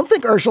 I don't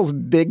think Urschel's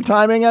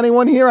big-timing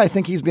anyone here. I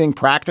think he's being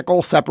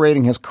practical,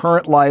 separating his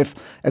current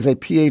life as a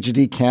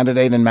PhD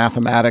candidate in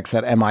mathematics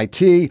at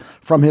MIT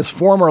from his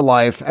former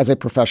life as a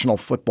professional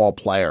football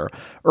player.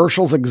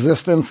 Urschel's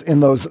existence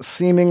in those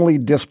seemingly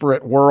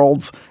disparate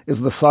worlds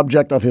is the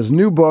subject of his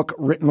new book,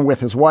 written with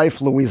his wife,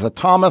 Louisa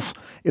Thomas.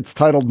 It's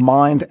titled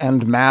Mind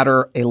and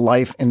Matter, A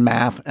Life in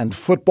Math and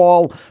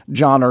Football.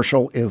 John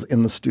Urschel is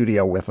in the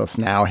studio with us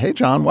now. Hey,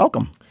 John.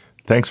 Welcome.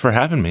 Thanks for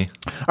having me.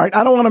 All right.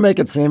 I don't want to make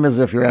it seem as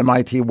if your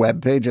MIT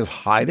webpage is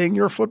hiding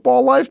your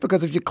football life,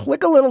 because if you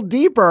click a little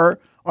deeper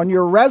on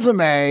your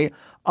resume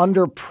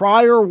under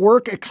prior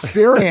work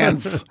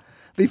experience,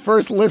 the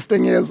first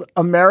listing is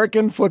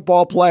American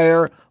football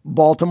player,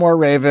 Baltimore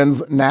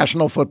Ravens,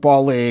 National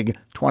Football League,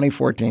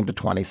 2014 to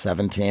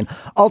 2017.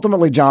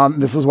 Ultimately, John,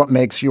 this is what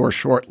makes your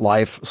short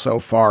life so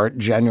far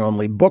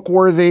genuinely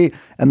book-worthy,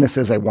 and this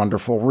is a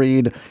wonderful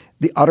read.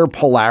 The utter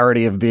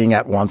polarity of being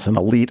at once an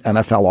elite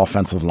NFL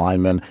offensive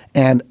lineman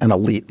and an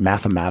elite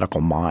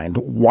mathematical mind.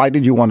 Why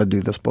did you want to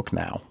do this book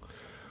now?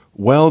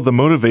 Well, the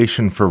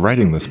motivation for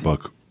writing this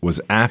book was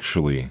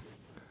actually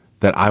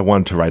that I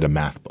wanted to write a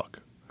math book.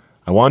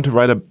 I wanted to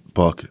write a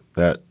book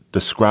that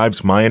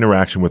describes my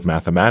interaction with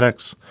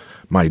mathematics,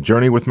 my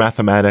journey with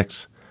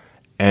mathematics,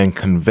 and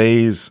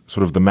conveys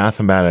sort of the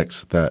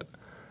mathematics that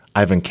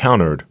I've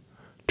encountered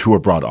to a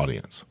broad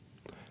audience.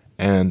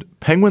 And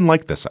Penguin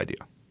liked this idea.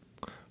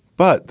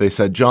 But they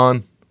said,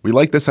 John, we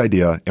like this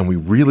idea and we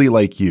really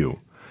like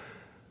you,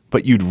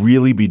 but you'd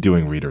really be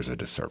doing readers a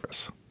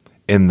disservice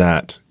in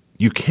that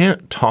you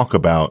can't talk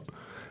about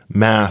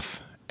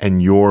math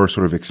and your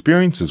sort of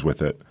experiences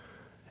with it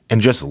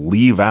and just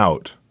leave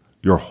out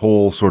your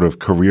whole sort of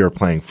career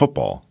playing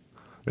football.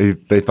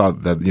 They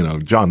thought that,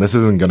 John, this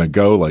isn't going to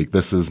go, like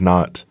this is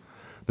not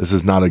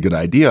a good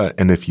idea.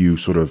 And if you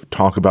sort of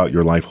talk about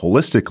your life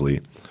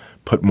holistically,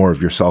 put more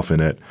of yourself in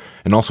it,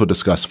 and also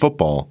discuss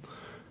football,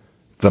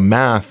 the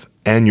math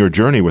and your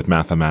journey with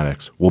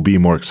mathematics will be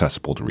more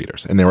accessible to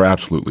readers. And they were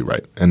absolutely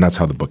right. And that's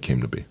how the book came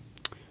to be.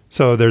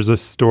 So there's a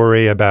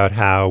story about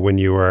how when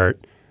you were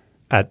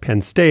at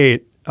Penn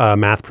State, a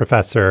math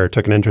professor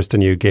took an interest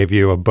in you, gave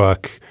you a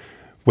book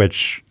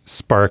which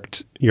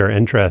sparked your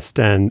interest.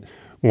 And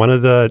one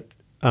of the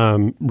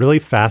really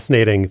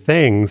fascinating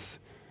things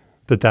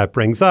that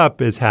brings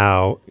up is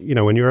how,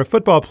 when you're a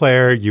football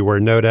player, you were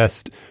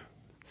noticed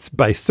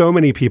by so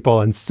many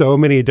people in so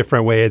many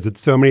different ways at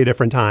so many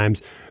different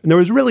times. And there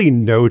was really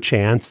no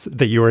chance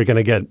that you were going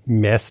to get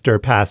missed or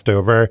passed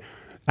over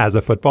as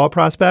a football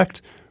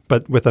prospect.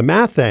 But with a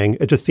math thing,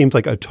 it just seems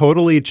like a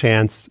totally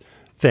chance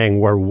thing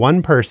where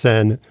one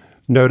person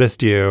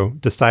noticed you,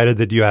 decided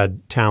that you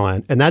had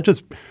talent. And that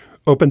just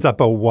opens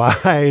up a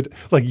wide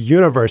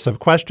universe of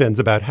questions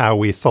about how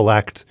we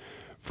select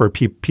for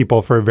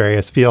people for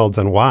various fields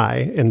and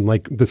why in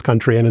this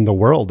country and in the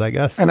world, I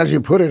guess. And as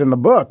you put it in the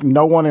book,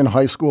 no one in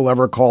high school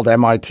ever called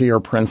MIT or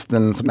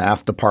Princeton's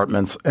math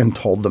departments and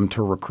told them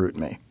to recruit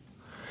me.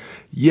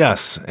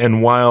 Yes.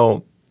 And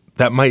while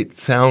that might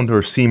sound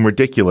or seem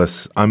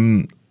ridiculous,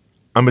 I'm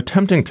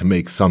attempting to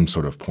make some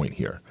sort of point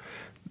here.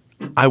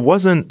 I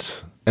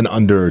wasn't an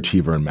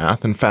underachiever in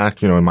math. In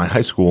fact, in my high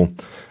school,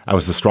 I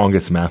was the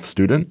strongest math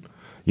student.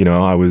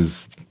 I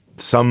was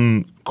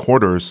some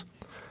quarters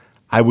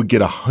I would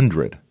get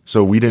 100.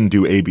 So we didn't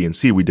do A, B, and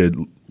C. We did,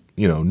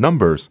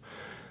 numbers.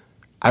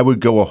 I would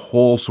go a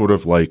whole sort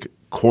of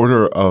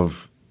quarter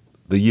of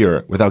the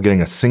year without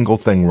getting a single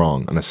thing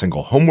wrong on a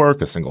single homework,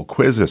 a single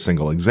quiz, a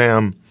single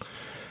exam.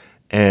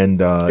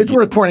 And it's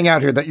worth pointing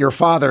out here that your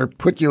father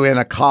put you in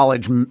a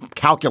college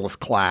calculus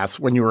class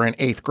when you were in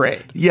 8th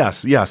grade.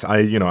 Yes.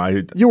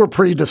 You were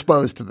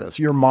predisposed to this.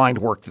 Your mind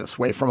worked this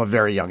way from a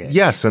very young age.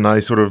 Yes, and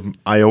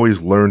I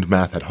always learned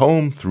math at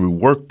home through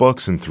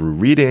workbooks and through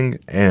reading,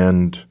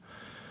 and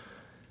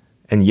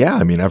And yeah,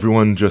 I mean,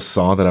 everyone just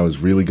saw that I was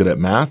really good at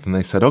math, and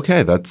they said,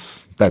 okay,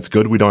 that's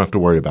good. We don't have to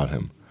worry about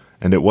him.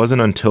 And it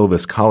wasn't until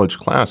this college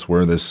class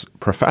where this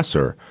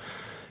professor,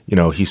 he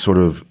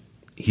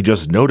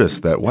just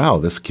noticed that, wow,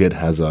 this kid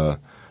has a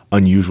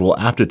unusual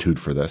aptitude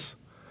for this.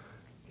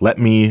 Let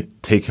me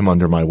take him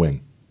under my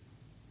wing.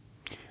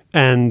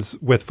 And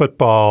with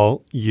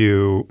football,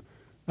 you,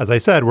 as I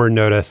said, were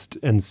noticed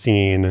and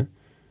seen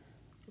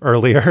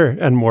earlier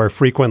and more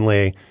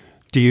frequently.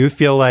 Do you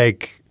feel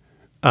like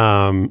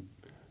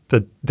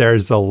that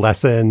there's a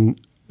lesson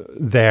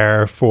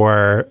there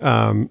for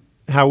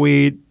how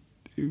we,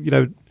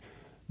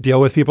 deal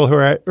with people who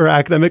are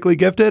academically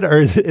gifted,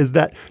 or does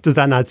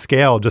that not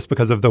scale just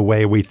because of the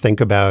way we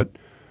think about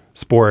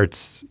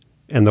sports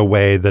and the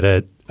way that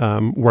it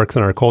works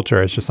in our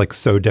culture? It's just like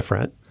so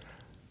different.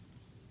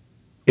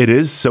 It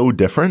is so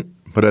different,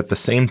 but at the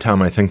same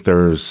time, I think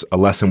there's a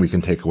lesson we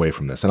can take away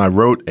from this. And I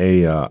wrote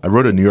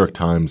a New York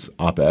Times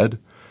op-ed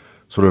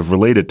sort of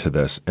related to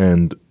this,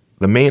 and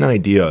the main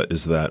idea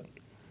is that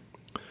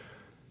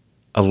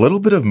a little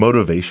bit of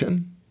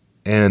motivation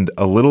and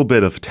a little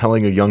bit of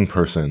telling a young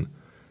person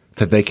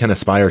that they can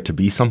aspire to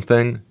be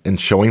something and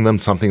showing them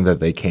something that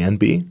they can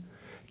be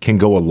can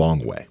go a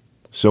long way.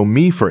 So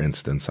me, for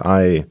instance,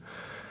 I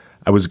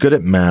was good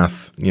at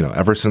math,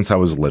 ever since I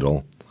was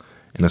little.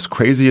 And as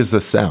crazy as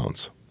this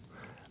sounds,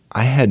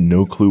 I had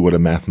no clue what a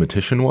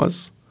mathematician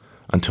was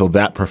until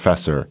that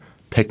professor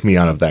picked me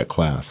out of that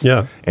class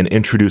and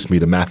introduced me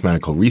to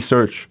mathematical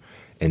research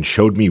and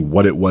showed me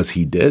what it was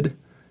he did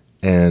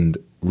and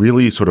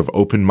really sort of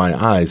opened my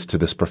eyes to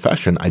this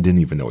profession I didn't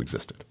even know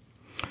existed.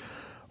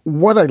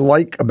 What I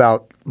like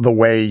about the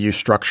way you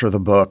structure the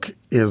book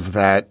is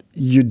that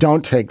you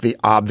don't take the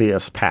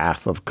obvious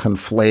path of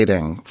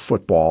conflating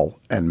football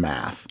and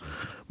math.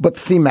 But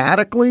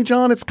thematically,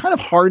 John, it's kind of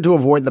hard to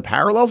avoid the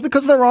parallels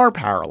because there are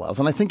parallels.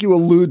 And I think you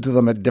allude to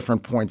them at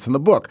different points in the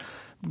book.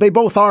 They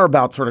both are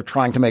about sort of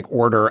trying to make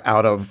order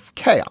out of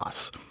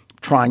chaos,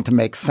 trying to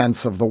make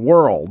sense of the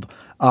world.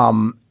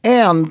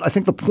 And I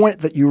think the point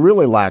that you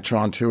really latch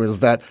onto is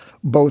that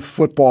both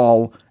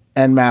football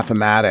and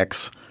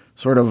mathematics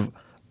sort of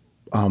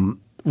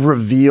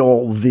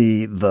reveal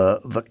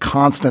the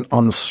constant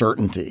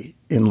uncertainty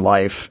in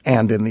life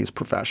and in these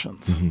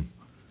professions.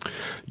 Mm-hmm.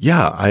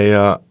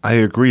 Yeah, I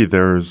agree.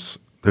 There's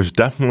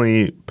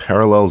definitely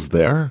parallels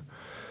there.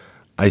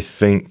 I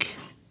think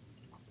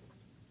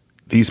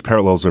these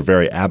parallels are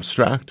very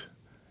abstract,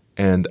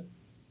 and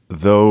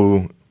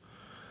though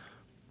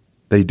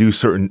they do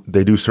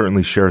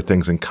certainly share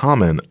things in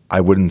common, I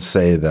wouldn't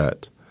say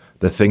that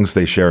the things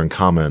they share in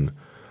common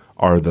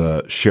are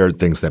the shared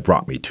things that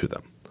brought me to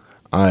them.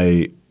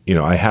 I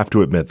have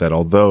to admit that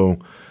although,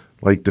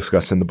 like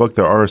discussed in the book,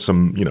 there are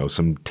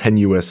some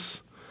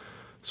tenuous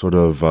sort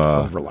of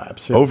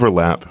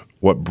overlap.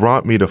 What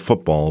brought me to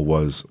football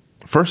was,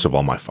 first of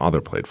all, my father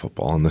played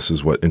football, and this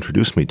is what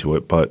introduced me to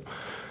it, but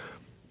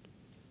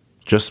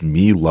just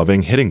me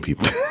loving hitting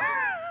people,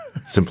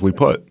 simply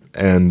put.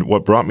 And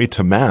what brought me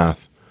to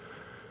math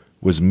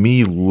was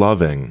me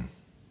loving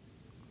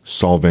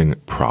solving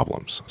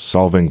problems,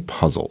 solving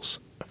puzzles,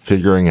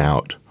 figuring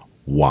out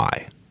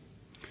why.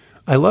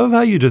 I love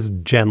how you just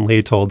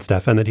gently told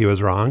Stefan that he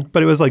was wrong,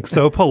 but it was like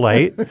so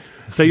polite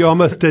that you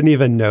almost didn't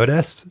even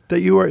notice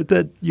that you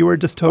were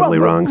just totally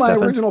wrong, my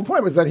Stefan. original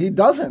point was that he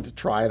doesn't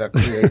try to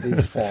create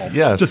these false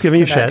just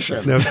giving you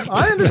shit. No.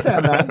 I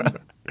understand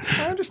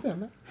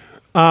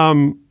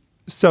that.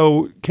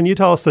 So can you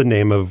tell us the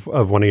name of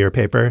one of your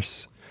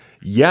papers?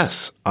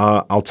 Yes.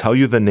 I'll tell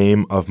you the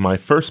name of my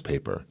first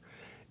paper,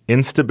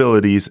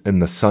 Instabilities in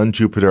the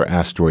Sun-Jupiter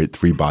Asteroid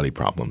Three-Body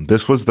Problem.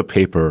 This was the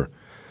paper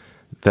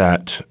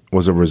that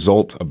was a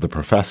result of the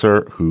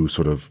professor who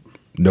sort of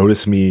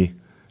noticed me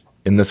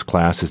in this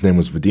class. His name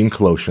was Vadim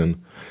Koloshin.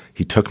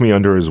 He took me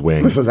under his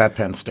wing. This is at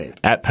Penn State.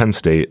 At Penn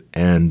State,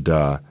 and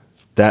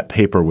that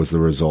paper was the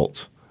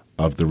result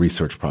of the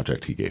research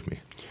project he gave me.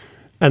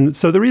 And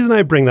so the reason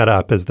I bring that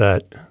up is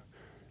that,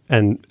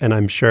 and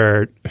I'm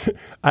sure,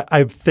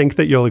 I think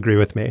that you'll agree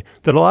with me,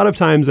 that a lot of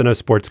times in a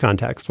sports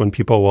context, when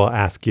people will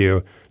ask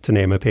you to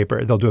name a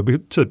paper, they'll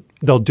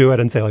do it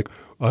and say like,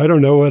 I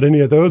don't know what any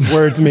of those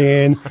words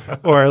mean,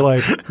 or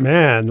like,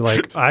 man,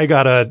 like I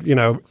got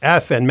a,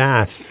 F in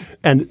math.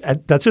 And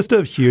that's just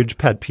a huge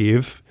pet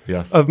peeve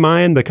of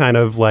mine, the kind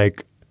of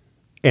like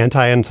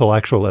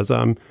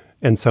anti-intellectualism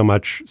in so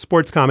much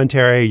sports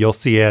commentary. You'll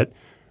see it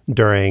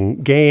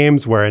during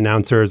games where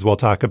announcers will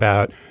talk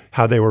about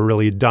how they were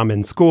really dumb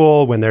in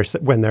school when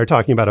they're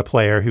talking about a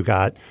player who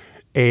got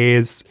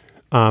A's.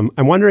 I'm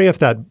wondering if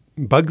that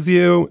bugs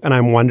you, and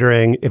I'm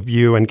wondering if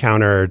you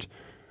encountered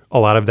a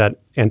lot of that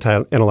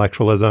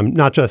anti-intellectualism,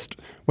 not just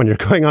when you're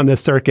going on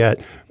this circuit,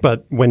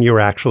 but when you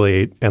were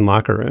actually in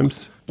locker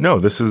rooms. No,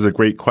 this is a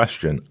great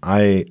question.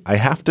 I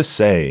have to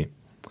say,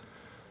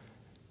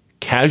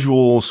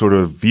 casual sort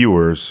of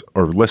viewers,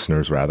 or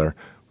listeners rather,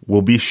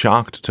 will be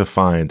shocked to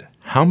find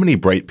how many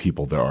bright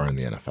people there are in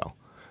the NFL.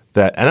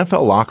 That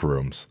NFL locker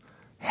rooms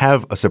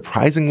have a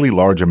surprisingly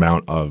large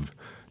amount of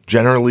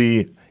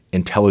generally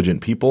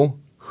intelligent people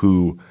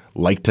who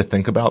like to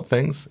think about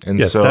things. And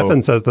Yeah, so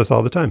Stefan says this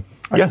all the time.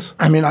 yes.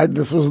 I mean,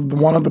 this was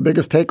one of the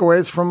biggest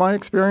takeaways from my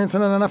experience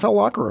in an NFL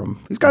locker room.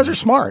 These guys are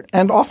smart,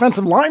 and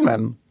offensive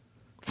linemen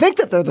think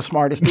that they're the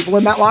smartest people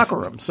in that locker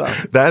room. So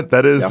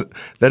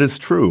that is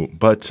true.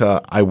 But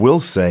I will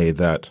say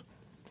that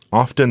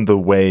often the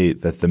way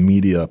that the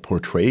media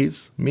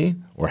portrays me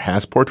or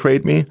has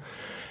portrayed me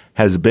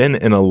has been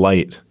in a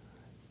light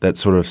that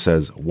sort of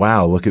says,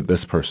 wow, look at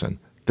this person.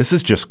 This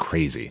is just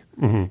crazy.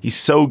 He's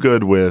so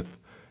good with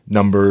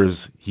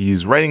numbers.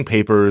 He's writing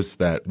papers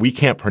that we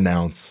can't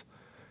pronounce.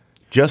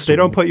 They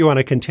don't put you on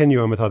a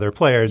continuum with other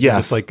players.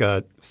 Yes. It's like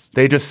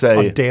they just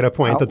say a data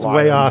point that's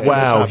outlier way off.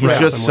 wow, he's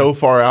just so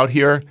far out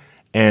here.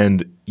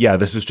 And yeah,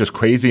 this is just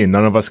crazy and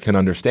none of us can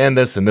understand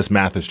this. And this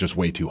math is just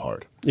way too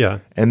hard. Yeah.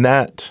 And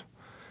that,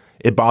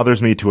 it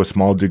bothers me to a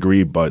small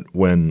degree. But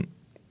when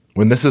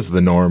this is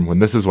the norm, when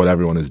this is what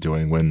everyone is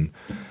doing, when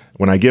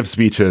I give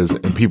speeches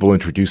and people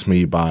introduce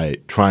me by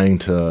trying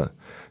to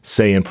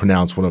say and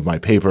pronounce one of my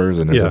papers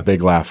and there's a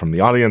big laugh from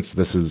the audience,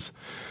 this is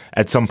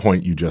at some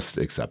point you just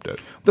accept it.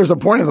 there's a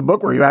point in the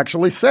book where you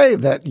actually say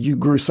that you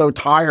grew so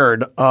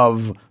tired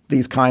of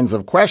these kinds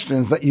of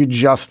questions that you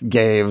just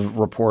gave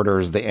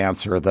reporters the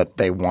answer that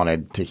they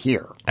wanted to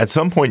hear. At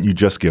some point you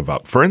just give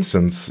up. For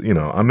instance,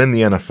 I'm in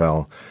the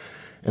NFL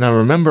and I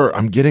remember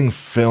I'm getting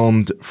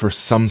filmed for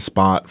some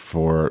spot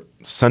for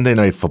Sunday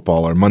Night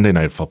Football or Monday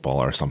Night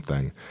Football or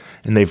something.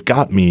 And they've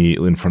got me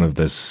in front of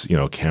this,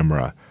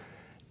 camera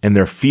and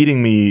they're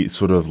feeding me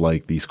sort of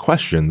like these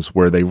questions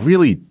where they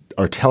really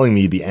are telling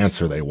me the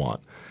answer they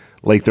want.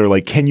 Like they're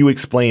like, can you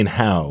explain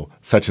how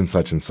such and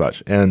such and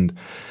such? And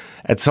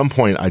at some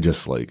point I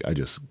just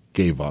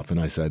gave up and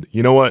I said,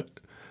 you know what?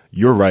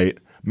 You're right.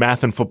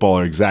 Math and football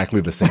are exactly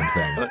the same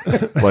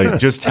thing. Like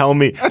just tell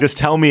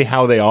me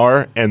how they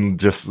are and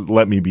just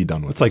let me be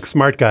done with it. It's like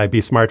smart guy, be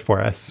smart for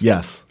us.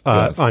 Yes.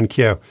 On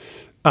cue.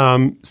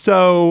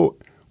 So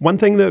one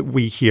thing that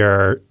we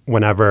hear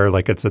whenever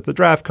it's at the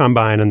draft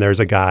combine and there's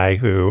a guy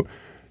who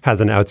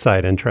has an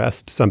outside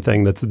interest,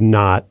 something that's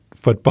not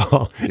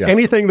football. Yes.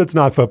 Anything that's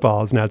not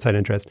football is an outside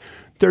interest.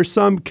 There's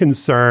some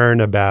concern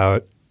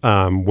about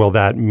will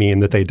that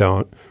mean that they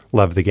don't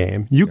love the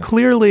game?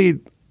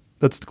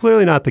 That's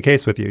clearly not the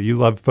case with you. You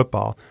love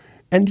football.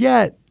 And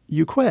yet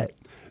you quit.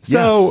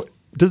 So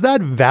does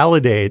that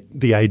validate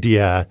the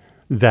idea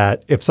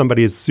that if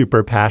somebody is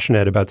super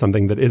passionate about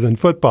something that isn't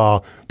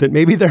football, that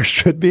maybe there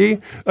should be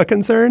a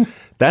concern?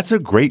 That's a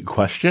great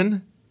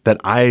question that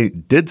I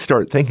did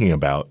start thinking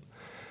about.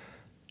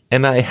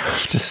 And I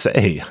have to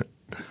say,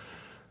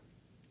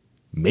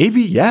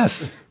 maybe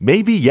yes.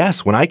 Maybe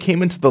yes. When I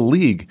came into the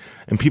league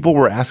and people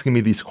were asking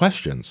me these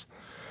questions,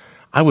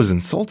 I was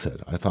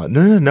insulted. I thought,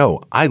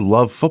 no. I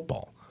love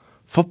football.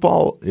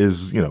 Football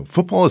is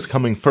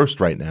coming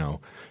first right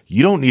now.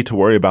 You don't need to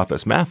worry about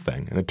this math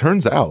thing. And it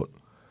turns out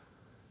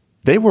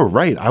they were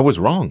right. I was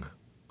wrong.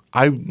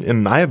 I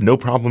have no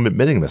problem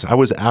admitting this. I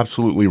was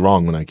absolutely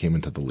wrong when I came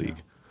into the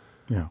league.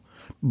 Yeah.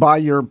 By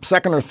your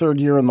second or third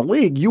year in the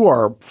league, you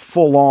are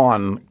full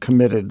on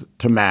committed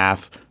to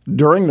math.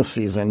 During the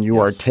season, you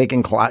are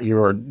taking class.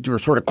 You're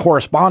sort of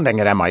corresponding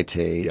at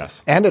MIT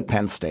and at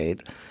Penn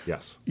State.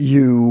 Yes.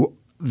 You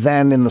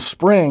then in the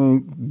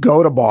spring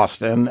go to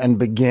Boston and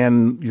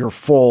begin your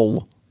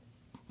full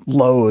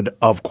load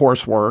of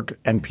coursework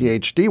and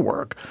PhD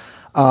work.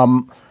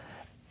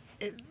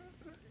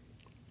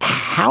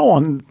 How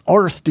on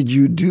earth did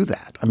you do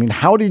that? I mean,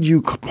 how did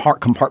you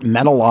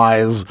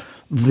compartmentalize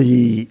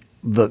the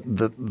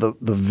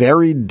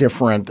very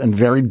different and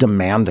very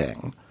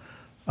demanding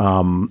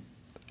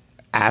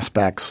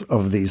aspects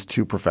of these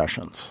two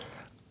professions?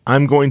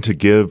 I'm going to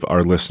give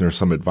our listeners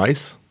some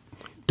advice.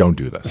 Don't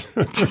do this.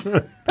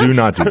 Do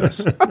not do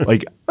this.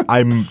 Like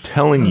I'm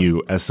telling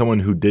you as someone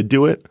who did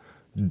do it,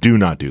 do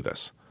not do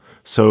this.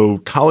 So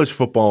college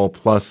football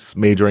plus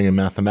majoring in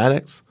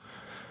mathematics,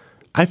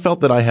 I felt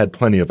that I had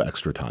plenty of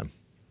extra time.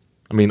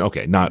 I mean,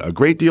 okay, not a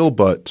great deal,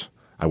 but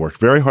I worked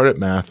very hard at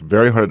math,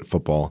 very hard at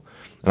football,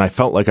 and I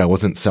felt like I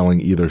wasn't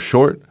selling either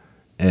short,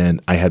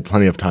 and I had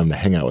plenty of time to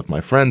hang out with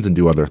my friends and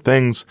do other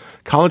things.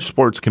 College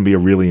sports can be a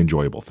really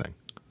enjoyable thing.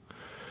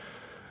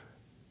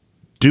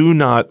 Do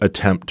not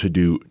attempt to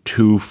do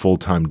 2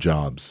 full-time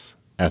jobs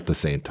at the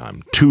same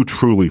time, 2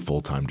 truly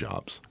full-time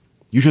jobs.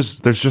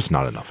 There's just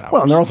not enough hours.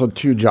 Well, and there are also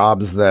 2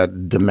 jobs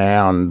that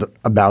demand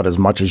about as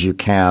much as you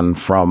can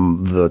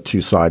from the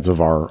 2 sides of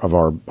our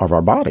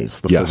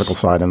bodies, the physical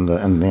side and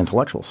the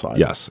intellectual side.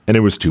 Yes, and it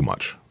was too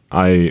much.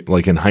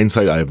 In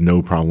hindsight, I have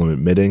no problem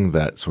admitting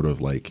that sort of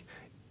like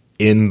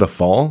in the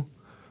fall,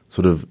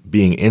 sort of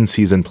being in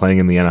season playing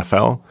in the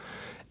NFL,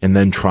 and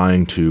then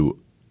trying to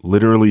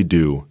literally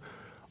do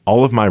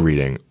all of my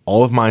reading,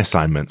 all of my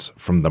assignments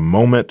from the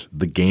moment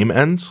the game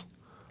ends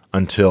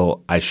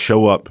until I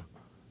show up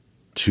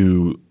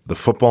to the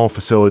football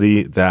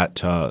facility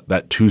that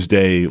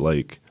Tuesday,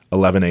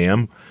 11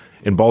 a.m.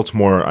 In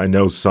Baltimore, I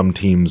know some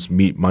teams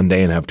meet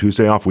Monday and have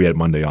Tuesday off. We had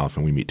Monday off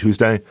and we meet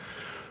Tuesday.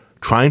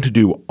 Trying to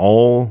do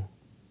all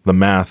the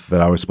math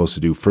that I was supposed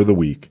to do for the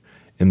week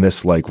in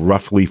this like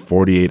roughly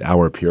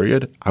 48-hour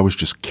period, I was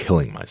just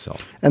killing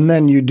myself. And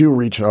then you do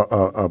reach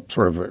a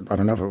sort of, I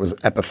don't know if it was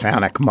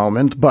epiphanic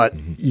moment, but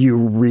you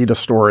read a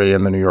story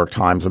in the New York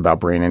Times about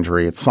brain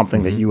injury. It's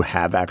something that you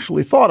have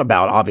actually thought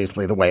about,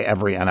 obviously, the way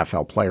every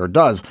NFL player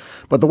does.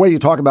 But the way you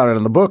talk about it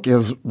in the book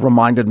is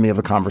reminded me of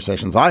the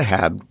conversations I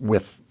had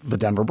with the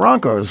Denver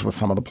Broncos, with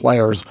some of the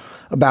players,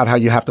 about how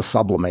you have to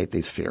sublimate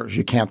these fears.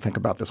 You can't think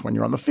about this when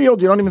you're on the field.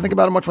 You don't even think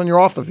about it much when you're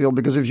off the field,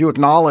 because if you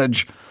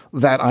acknowledge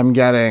that I'm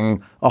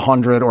getting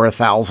 100 or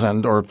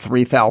 1,000 or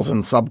 3,000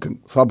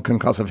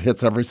 subconcussive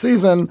hits every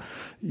season,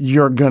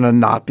 you're going to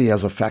not be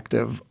as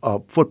effective a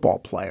football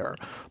player.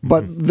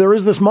 But there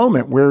is this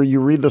moment where you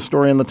read the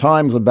story in the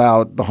Times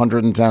about the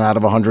 110 out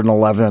of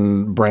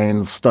 111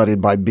 brains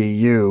studied by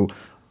BU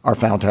are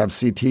found to have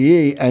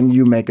CTE, and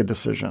you make a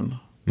decision.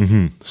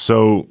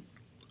 So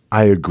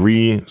I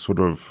agree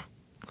sort of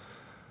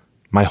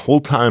my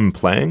whole time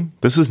playing.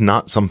 This is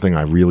not something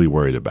I really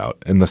worried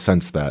about, in the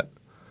sense that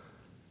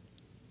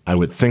I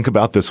would think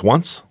about this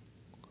once.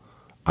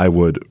 I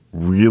would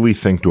really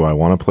think, do I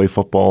want to play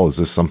football? Is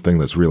this something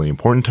that's really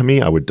important to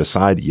me? I would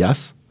decide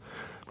yes.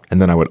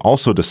 And then I would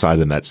also decide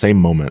in that same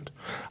moment,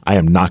 I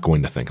am not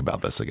going to think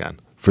about this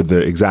again, for the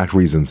exact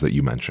reasons that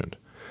you mentioned.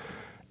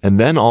 And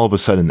then all of a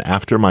sudden,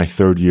 after my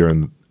third year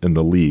in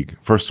the league,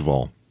 first of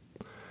all,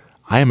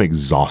 I am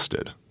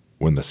exhausted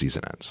when the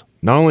season ends.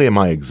 Not only am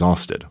I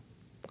exhausted,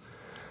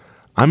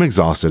 I'm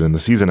exhausted and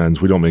the season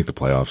ends. We don't make the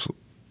playoffs.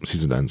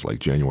 Season ends like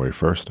January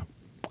 1st.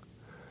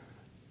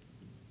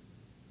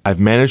 I've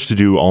managed to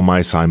do all my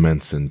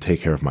assignments and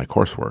take care of my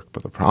coursework,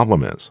 but the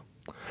problem is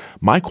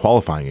my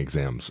qualifying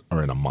exams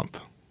are in a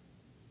month.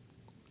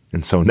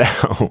 And so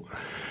now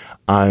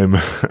I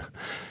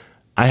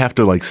have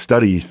to like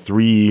study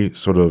 3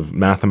 sort of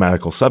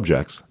mathematical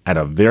subjects at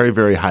a very,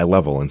 very high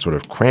level and sort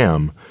of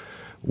cram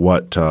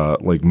what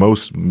like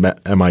most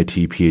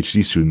MIT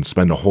PhD students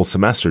spend a whole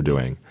semester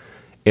doing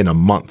in a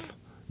month,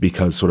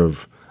 because sort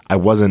of I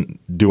wasn't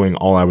doing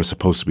all I was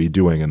supposed to be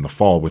doing in the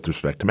fall with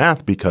respect to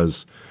math,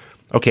 because,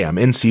 okay, I'm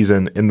in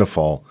season in the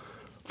fall.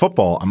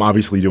 Football, I'm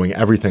obviously doing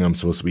everything I'm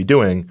supposed to be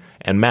doing,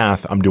 and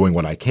math, I'm doing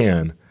what I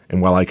can.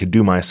 And while I could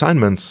do my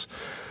assignments,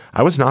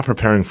 I was not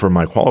preparing for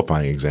my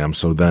qualifying exam.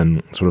 So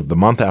then sort of the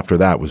month after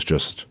that was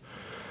just,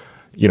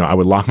 I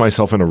would lock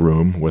myself in a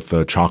room with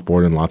a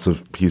chalkboard and lots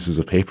of pieces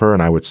of paper,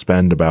 and I would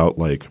spend about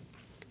like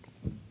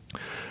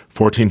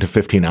 14 to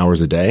 15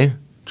 hours a day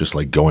just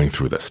like going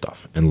through this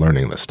stuff and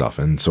learning this stuff.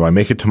 And so I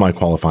make it to my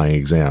qualifying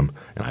exam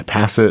and I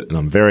pass it and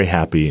I'm very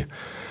happy,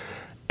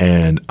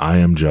 and I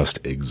am just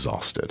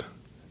exhausted.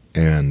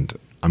 And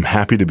I'm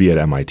happy to be at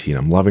MIT and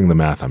I'm loving the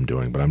math I'm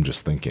doing, but I'm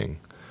just thinking,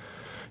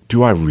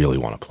 do I really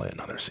want to play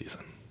another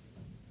season?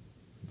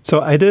 So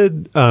I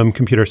did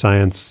computer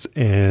science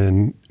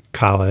in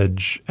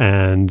college,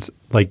 and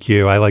like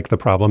you, I like the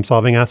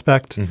problem-solving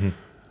aspect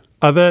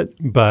of it,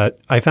 but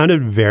I found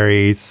it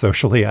very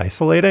socially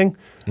isolating.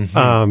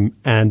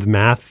 And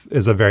math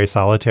is a very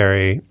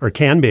solitary, or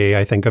can be,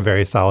 I think, a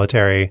very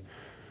solitary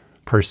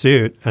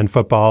pursuit, and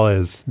football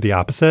is the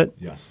opposite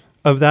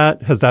of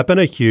that. Has that been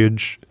a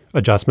huge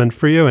adjustment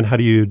for you, and how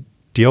do you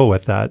deal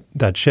with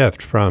that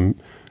shift from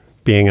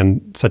being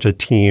in such a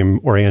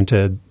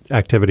team-oriented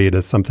activity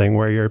to something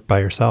where you're by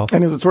yourself?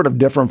 And is it sort of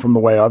different from the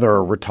way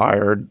other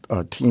retired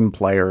team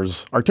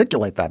players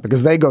articulate that?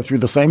 Because they go through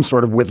the same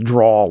sort of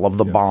withdrawal of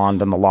the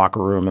bond and the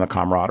locker room and the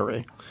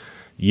camaraderie.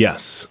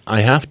 Yes.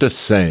 I have to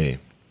say,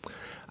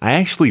 I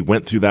actually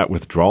went through that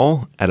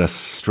withdrawal at a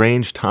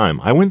strange time.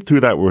 I went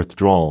through that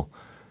withdrawal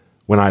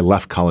when I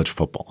left college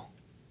football,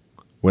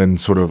 when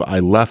sort of I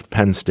left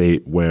Penn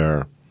State,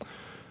 where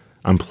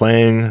I'm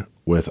playing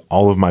with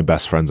all of my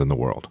best friends in the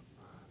world.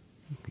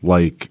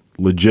 Like,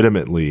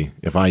 legitimately,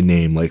 if I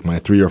name like my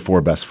 3 or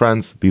 4 best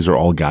friends, these are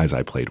all guys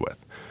I played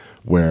with,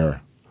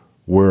 where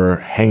we're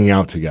hanging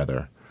out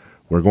together,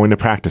 we're going to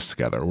practice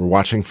together, we're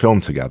watching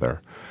film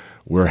together,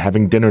 we're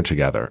having dinner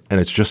together, and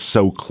it's just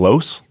so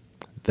close.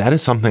 That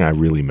is something I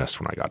really missed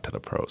when I got to the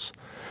pros.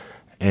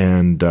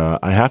 And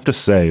I have to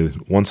say,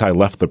 once I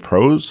left the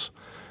pros,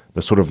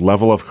 the sort of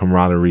level of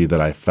camaraderie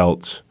that I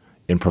felt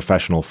in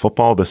professional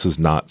football, this is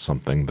not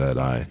something that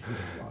I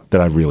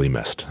really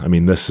missed. I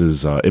mean, this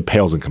is it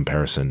pales in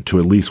comparison to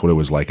at least what it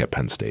was like at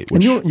Penn State.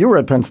 And you were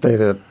at Penn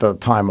State at the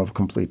time of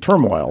complete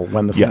turmoil,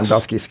 when the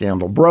Sandusky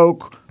scandal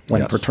broke,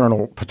 when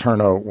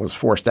Paterno was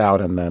forced out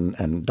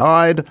and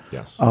died.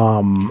 Yes.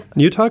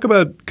 You talk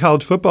about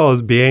college football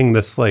as being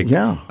this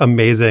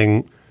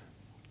amazing,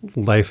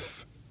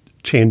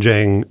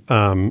 life-changing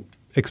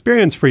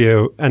experience for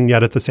you, and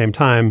yet at the same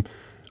time,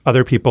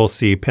 other people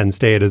see Penn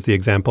State as the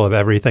example of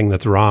everything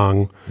that's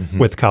wrong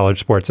with college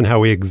sports, and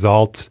how we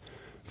exalt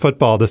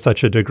football to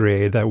such a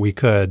degree that we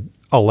could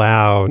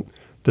allow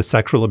the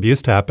sexual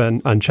abuse to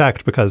happen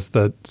unchecked because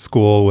the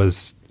school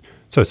was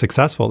so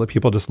successful that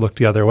people just looked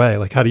the other way.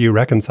 Like, how do you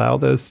reconcile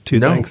those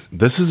two things?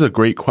 This is a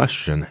great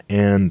question.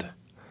 And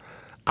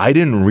I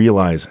didn't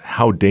realize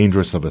how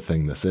dangerous of a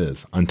thing this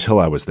is until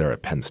I was there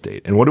at Penn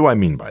State. And what do I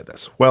mean by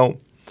this? Well,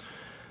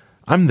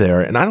 I'm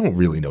there, and I don't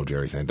really know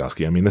Jerry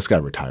Sandusky. I mean, this guy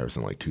retires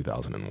in like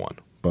 2001.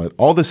 But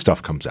all this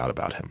stuff comes out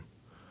about him,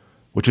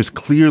 which is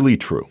clearly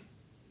true.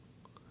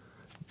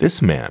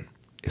 This man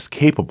is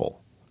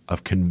capable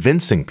of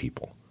convincing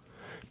people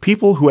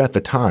who at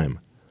the time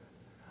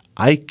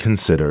I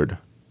considered,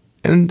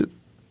 and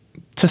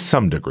to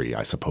some degree,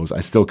 I suppose,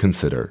 I still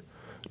consider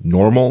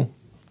normal,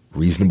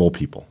 reasonable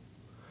people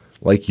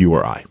like you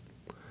or I.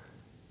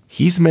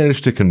 He's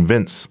managed to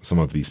convince some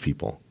of these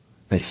people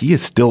that he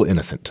is still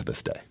innocent to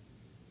this day.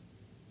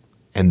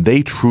 And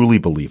they truly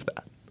believe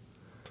that.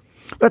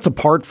 That's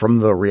apart from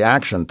the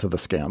reaction to the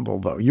scandal,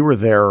 though. You were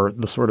there,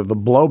 the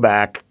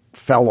blowback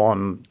fell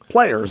on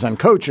players and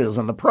coaches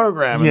and the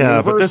program and the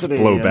university.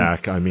 Yeah, but this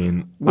blowback, I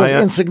mean, was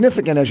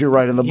insignificant, as you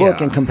write in the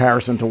book, in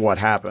comparison to what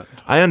happened.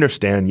 I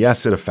understand.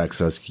 Yes, it affects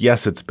us.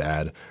 Yes, it's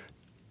bad.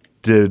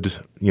 Were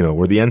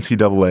the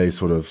NCAA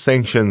sort of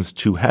sanctions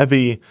too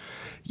heavy?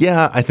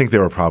 Yeah, I think they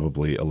were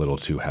probably a little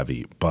too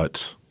heavy.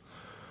 But,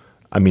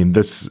 I mean,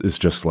 this is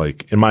just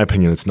like, in my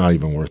opinion, it's not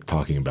even worth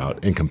talking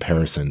about in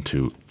comparison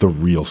to the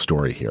real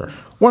story here.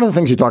 One of the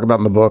things you talk about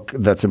in the book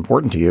that's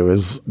important to you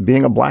is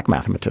being a black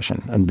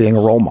mathematician and being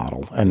a role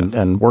model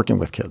and working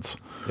with kids.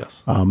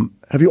 Yes.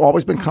 Have you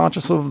always been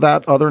conscious of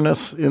that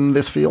otherness in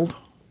this field?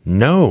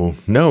 No,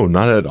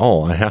 not at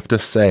all. I have to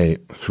say,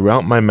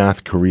 throughout my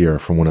math career,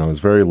 from when I was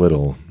very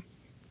little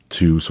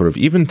to sort of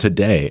even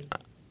today,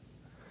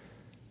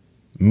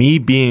 me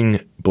being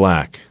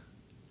black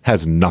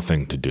has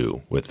nothing to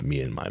do with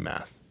me and my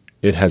math.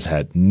 It has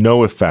had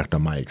no effect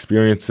on my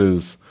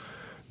experiences,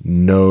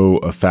 no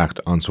effect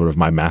on sort of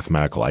my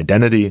mathematical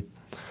identity.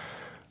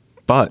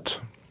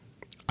 But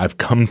I've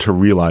come to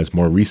realize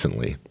more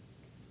recently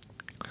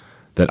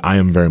that I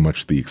am very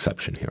much the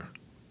exception here,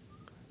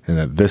 and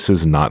that this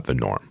is not the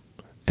norm,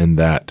 and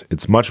that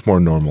it's much more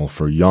normal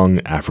for young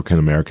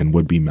African-American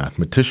would-be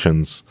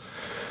mathematicians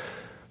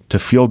to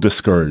feel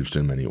discouraged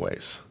in many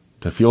ways,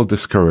 to feel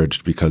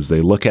discouraged because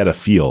they look at a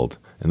field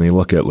and they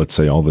look at, let's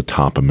say, all the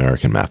top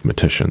American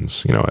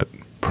mathematicians, at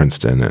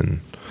Princeton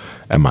and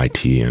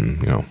MIT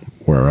and,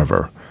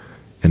 wherever,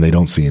 and they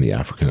don't see any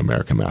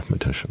African-American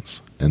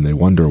mathematicians, and they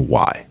wonder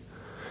why.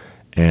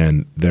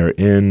 And they're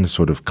in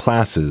sort of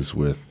classes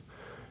with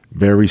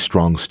very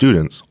strong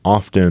students,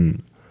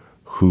 often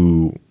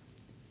who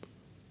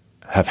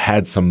have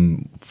had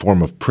some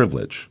form of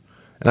privilege.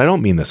 And I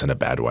don't mean this in a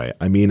bad way.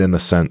 I mean in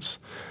the sense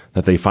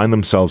that they find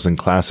themselves in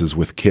classes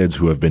with kids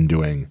who have been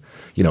doing,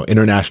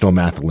 International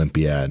Math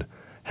Olympiad,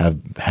 have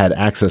had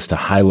access to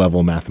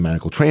high-level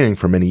mathematical training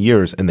for many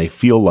years, and they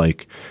feel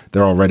like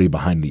they're already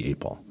behind the eight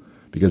ball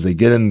because they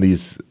get in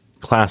these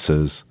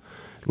classes,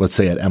 let's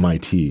say at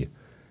MIT,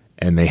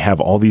 and they have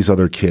all these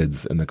other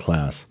kids in the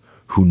class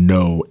who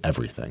know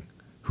everything,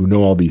 who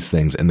know all these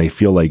things, and they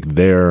feel like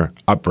their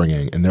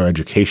upbringing and their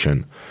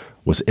education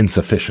was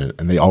insufficient,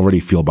 and they already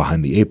feel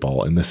behind the eight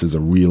ball. And this is a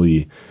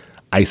really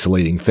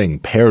isolating thing,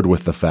 paired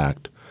with the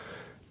fact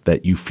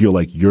that you feel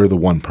like you're the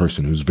one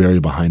person who's very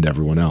behind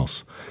everyone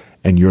else,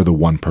 and you're the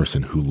one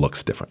person who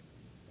looks different.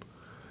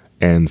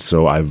 And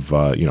so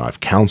I've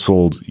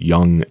counseled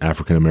young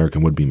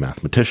African-American would-be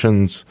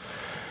mathematicians,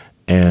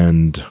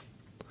 and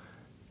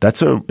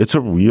it's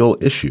a real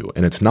issue.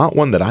 And it's not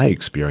one that I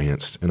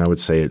experienced, and I would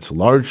say it's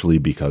largely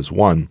because,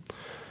 one,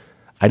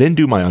 I didn't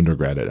do my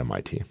undergrad at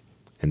MIT,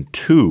 and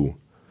two,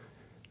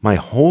 my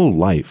whole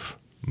life,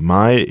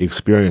 my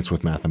experience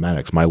with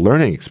mathematics, my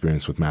learning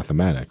experience with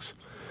mathematics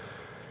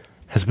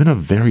has been a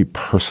very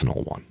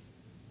personal one.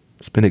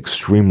 It's been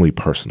extremely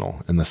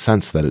personal in the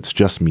sense that it's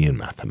just me and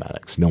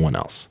mathematics, no one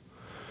else.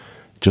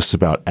 Just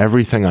about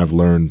everything I've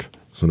learned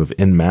sort of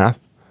in math,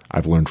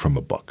 I've learned from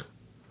a book.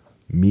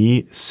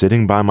 Me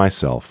sitting by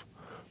myself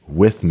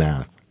with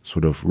math,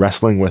 sort of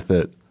wrestling with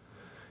it,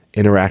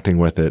 interacting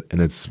with it, and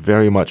it's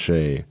very much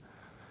a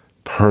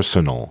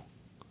personal,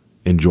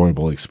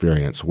 enjoyable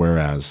experience,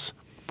 whereas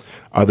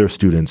other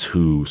students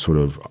who sort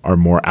of are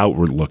more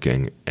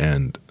outward-looking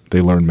and they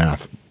learn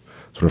math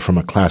sort of from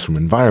a classroom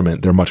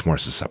environment, they're much more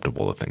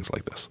susceptible to things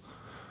like this.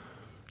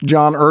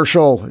 John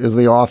Urschel is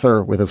the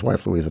author, with his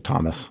wife Louisa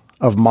Thomas,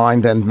 of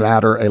Mind and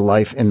Matter, A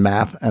Life in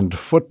Math and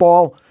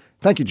Football.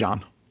 Thank you,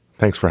 John.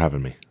 Thanks for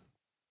having me.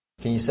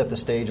 Can you set the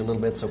stage a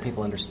little bit so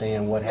people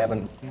understand what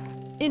happened?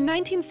 In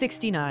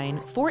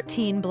 1969,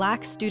 14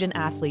 black student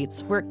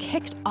athletes were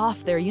kicked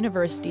off their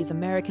university's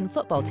American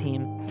football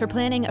team for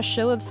planning a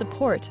show of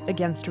support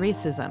against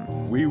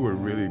racism. We were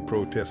really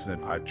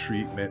protesting our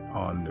treatment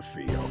on the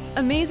field.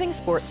 Amazing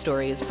Sports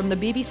Stories from the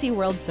BBC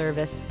World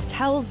Service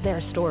tells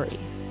their story.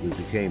 We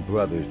became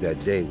brothers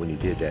that day when you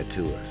did that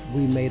to us.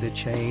 We made a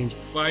change.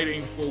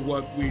 Fighting for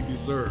what we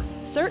deserve.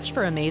 Search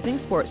for Amazing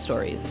Sports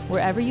Stories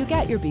wherever you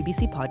get your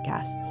BBC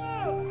podcasts.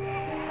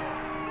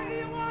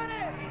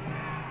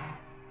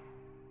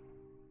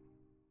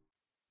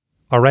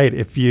 All right.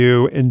 If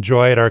you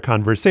enjoyed our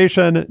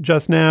conversation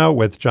just now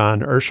with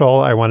John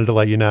Urschel, I wanted to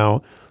let you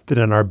know that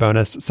in our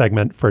bonus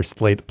segment for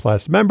Slate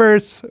Plus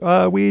members,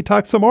 we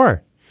talked some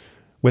more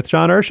with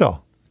John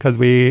Urschel because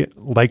we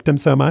liked him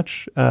so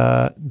much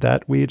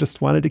that we just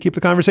wanted to keep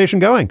the conversation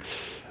going.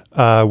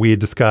 We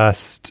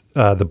discussed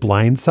The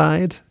Blind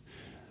Side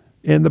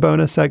in the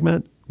bonus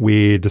segment.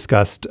 We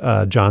discussed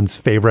John's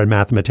favorite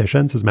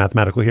mathematicians, his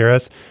mathematical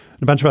heroes,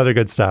 and a bunch of other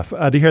good stuff.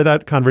 To hear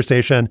that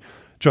conversation,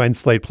 join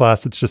Slate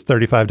Plus. It's just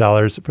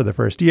 $35 for the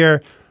first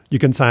year. You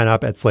can sign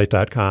up at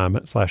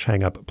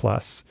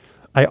slate.com/hangupplus.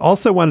 I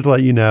also wanted to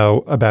let you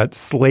know about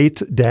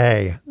Slate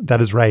Day. That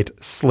is right,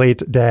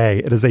 Slate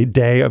Day. It is a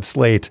day of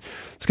Slate.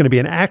 It's going to be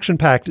an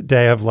action-packed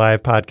day of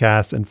live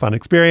podcasts and fun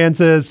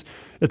experiences.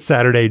 It's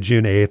Saturday,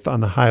 June 8th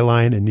on the High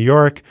Line in New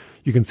York.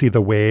 You can see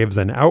the Waves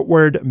and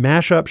Outward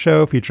mashup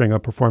show featuring a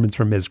performance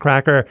from Ms.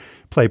 Cracker,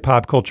 play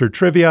pop culture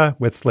trivia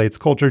with Slate's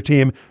culture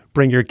team,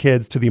 bring your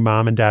kids to the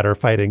Mom and Dad Are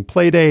Fighting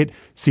playdate,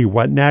 see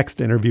What Next,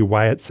 interview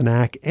Wyatt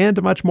Cenac,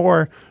 and much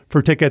more.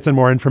 For tickets and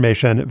more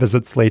information,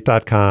 visit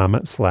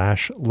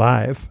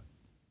slate.com/live.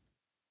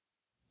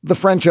 The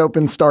French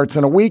Open starts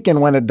in a week, and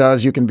when it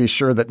does, you can be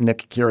sure that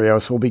Nick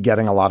Kyrgios will be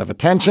getting a lot of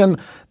attention.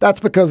 That's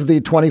because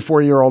the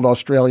 24-year-old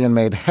Australian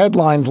made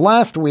headlines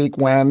last week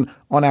when,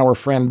 on our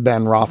friend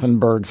Ben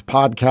Rothenberg's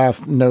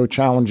podcast, No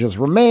Challenges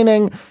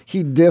Remaining,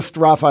 he dissed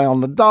Rafael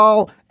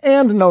Nadal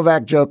and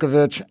Novak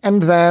Djokovic,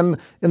 and then,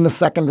 in the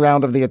second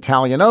round of the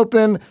Italian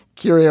Open,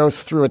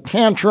 Kyrgios threw a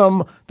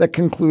tantrum that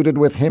concluded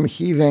with him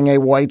heaving a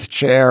white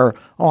chair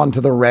onto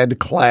the red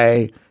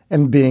clay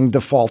and being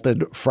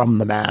defaulted from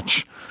the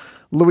match.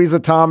 Louisa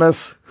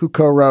Thomas, who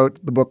co-wrote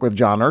the book with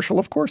John Urschel,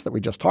 of course, that we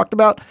just talked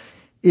about,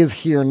 is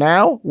here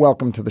now.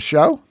 Welcome to the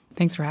show.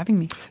 Thanks for having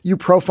me. You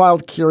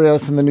profiled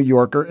Kyrgios in The New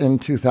Yorker in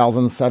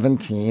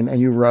 2017, and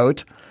you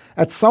wrote,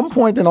 "At some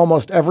point in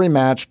almost every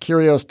match,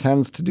 Kyrgios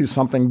tends to do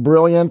something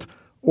brilliant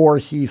or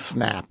he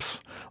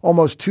snaps."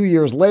 Almost 2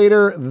 years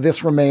later,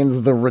 this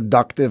remains the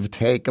reductive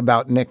take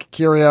about Nick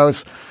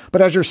Kyrgios.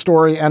 But as your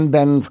story and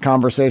Ben's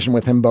conversation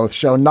with him both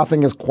show,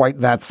 nothing is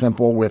quite that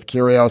simple with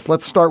Kyrgios.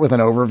 Let's start with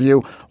an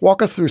overview.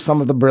 Walk us through some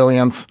of the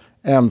brilliance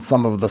and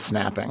some of the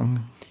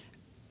snapping.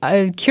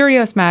 A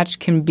Kyrgios match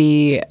can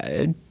be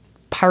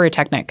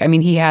pyrotechnic. I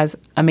mean, he has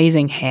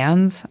amazing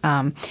hands.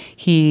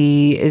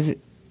 He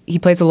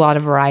plays a lot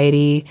of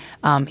variety.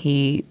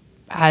 He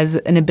has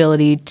an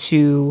ability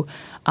to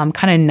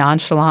kind of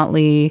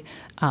nonchalantly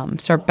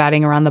start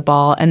batting around the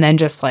ball and then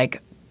just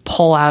like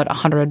pull out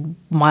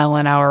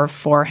 100-mile-an-hour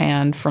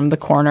forehand from the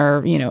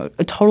corner,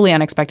 totally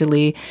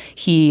unexpectedly.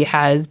 He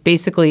has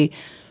basically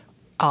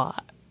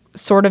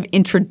sort of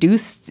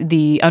introduced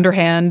the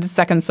underhand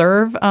second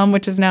serve,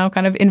 which is now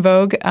kind of in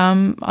vogue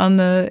on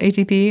the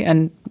ATP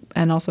and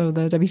also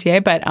the WTA.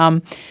 But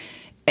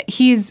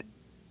he's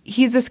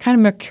this kind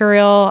of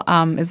mercurial,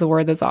 is the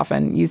word that's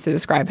often used to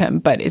describe him,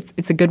 but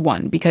it's a good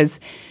one because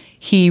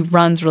he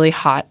runs really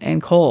hot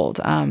and cold,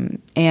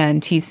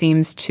 and he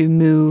seems to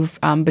move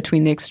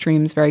between the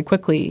extremes very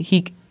quickly.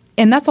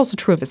 And that's also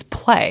true of his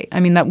play. I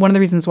mean, that one of the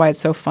reasons why it's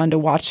so fun to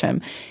watch him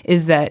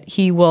is that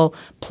he will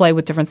play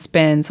with different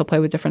spins. He'll play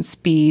with different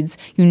speeds.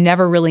 You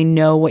never really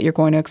know what you're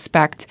going to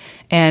expect.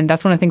 And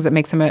that's one of the things that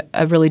makes him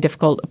a really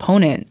difficult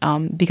opponent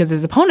because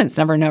his opponents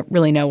never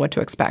really know what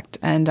to expect.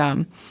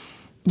 And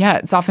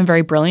it's often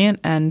very brilliant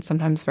and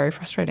sometimes very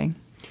frustrating.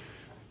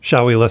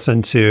 Shall we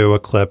listen to a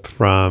clip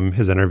from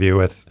his interview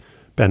with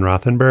Ben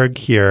Rothenberg?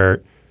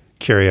 Here,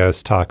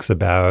 Kyrgios talks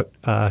about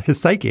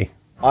his psyche.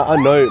 I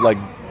know, like,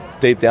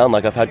 deep down,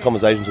 like, I've had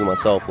conversations with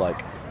myself,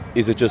 like,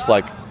 is it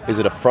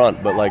a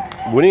front? But, like,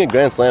 winning a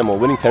Grand Slam or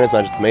winning tennis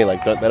matches to me,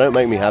 like, they don't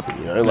make me happy,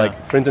 you know? Yeah.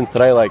 Like, for instance,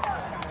 today, like,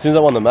 as soon as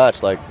I won the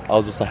match, like, I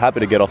was just like,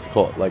 happy to get off the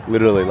court. Like,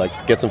 literally, like,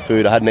 get some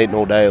food. I hadn't eaten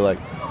all day, like.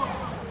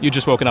 You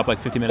just woken up, like,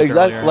 50 minutes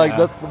earlier. Exactly, like,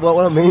 that's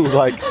what I mean is,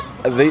 like,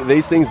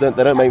 these things, they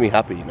don't make me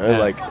happy, you know? Yeah.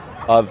 Like,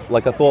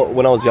 I thought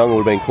when I was young it would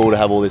have been cool to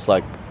have all this,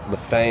 like, the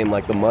fame,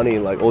 like, the money,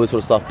 like, all this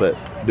sort of stuff, but,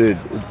 dude,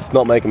 it's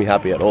not making me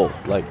happy at all.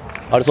 Like,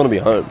 I just want to be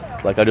home.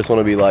 Like, I just want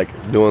to be, like,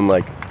 doing,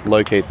 like,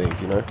 low-key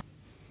things, you know?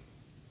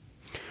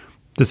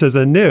 This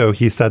isn't new.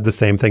 He said the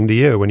same thing to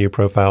you when you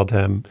profiled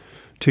him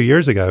 2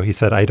 years ago. He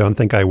said, I don't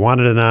think I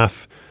wanted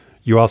enough.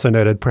 You also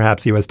noted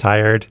perhaps he was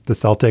tired. The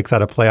Celtics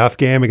had a playoff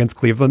game against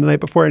Cleveland the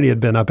night before, and he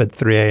had been up at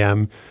 3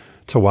 a.m.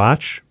 to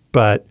watch.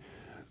 But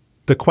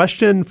the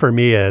question for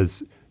me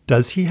is,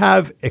 does he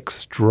have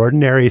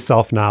extraordinary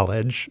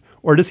self-knowledge,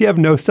 or does he have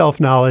no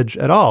self-knowledge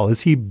at all?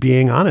 Is he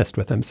being honest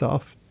with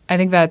himself? I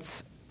think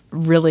that's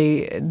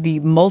really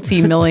the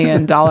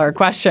multi-million dollar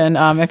question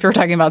if you're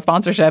talking about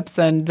sponsorships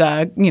and,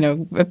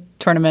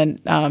 tournament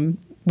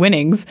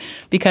winnings,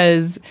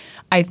 because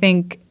I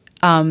think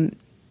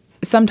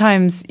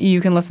sometimes you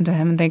can listen to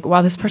him and think,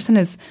 wow, this person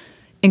is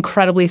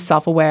incredibly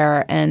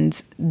self-aware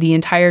and the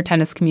entire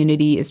tennis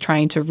community is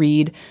trying to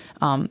read,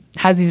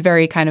 has these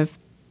very kind of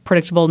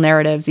predictable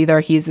narratives. Either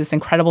he's this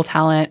incredible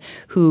talent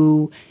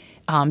who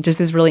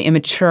just is really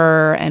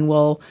immature and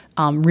will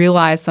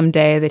realize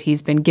someday that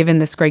he's been given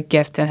this great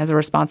gift and has a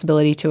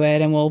responsibility to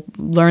it and will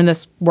learn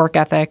this work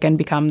ethic and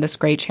become this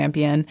great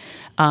champion.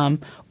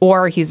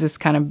 Or he's this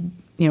kind of,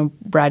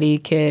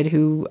 bratty kid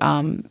who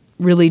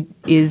really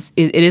is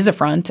a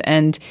front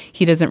and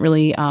he doesn't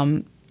really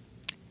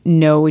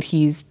know what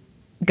he's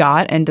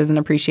got and doesn't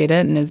appreciate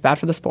it and is bad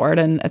for the sport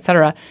and et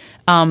cetera.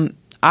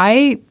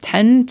 I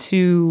tend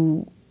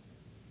to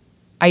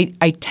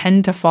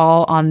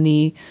fall on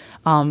the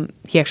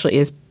he actually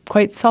is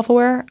quite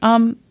self-aware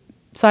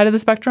side of the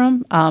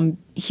spectrum.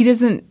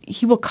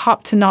 He will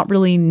cop to not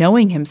really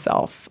knowing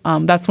himself.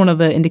 That's one of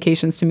the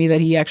indications to me that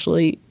he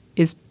actually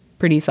is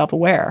pretty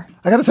self-aware.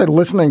 I got to say,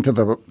 listening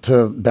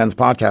to Ben's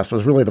podcast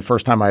was really the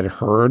first time I'd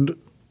heard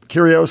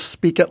Kyrgios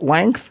speak at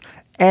length,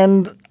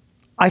 and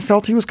I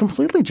felt he was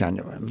completely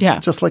genuine. Yeah.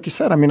 Just like you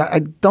said. I mean, I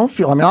don't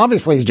feel – I mean,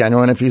 obviously he's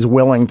genuine if he's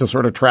willing to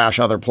sort of trash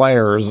other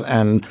players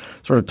and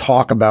sort of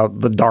talk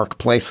about the dark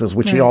places,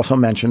 which he also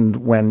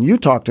mentioned when you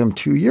talked to him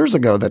 2 years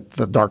ago, that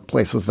the dark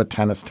places that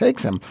tennis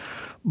takes him.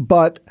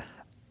 But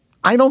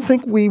I don't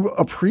think we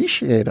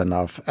appreciate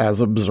enough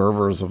as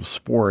observers of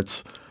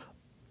sports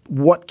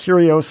what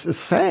Kyrgios is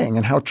saying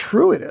and how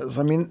true it is.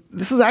 I mean,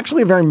 this is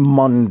actually a very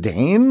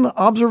mundane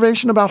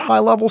observation about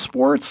high-level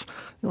sports.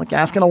 Like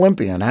ask an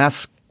Olympian,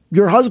 ask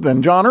your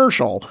husband, John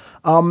Urschel.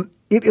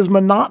 It is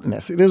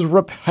monotonous. It is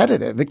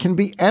repetitive. It can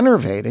be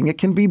enervating. It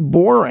can be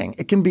boring.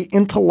 It can be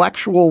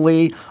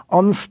intellectually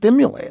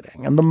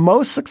unstimulating. And the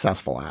most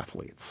successful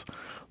athletes,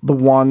 the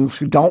ones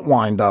who don't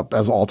wind up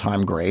as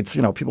all-time greats,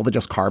 people that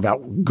just carve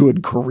out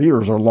good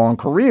careers or long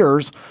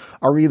careers,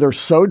 are either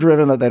so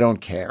driven that they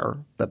don't care,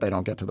 that they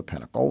don't get to the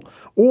pinnacle,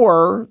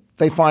 or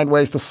they find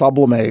ways to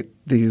sublimate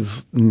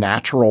these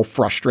natural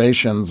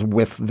frustrations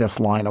with this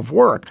line of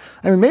work.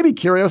 I mean, maybe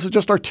Kyrgios is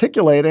just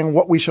articulating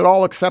what we should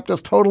all accept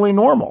as totally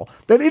normal,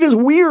 that it is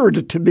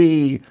weird to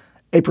be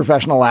a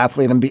professional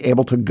athlete and be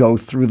able to go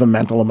through the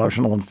mental,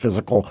 emotional, and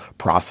physical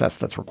process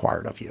that's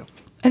required of you.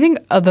 I think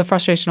the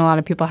frustration a lot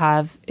of people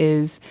have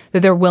is that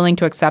they're willing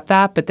to accept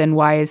that, but then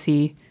why is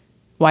he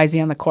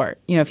on the court?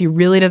 If he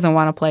really doesn't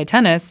want to play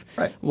tennis,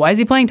 right, why is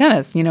he playing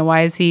tennis?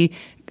 Why is he,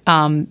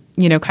 kind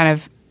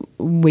of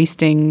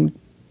wasting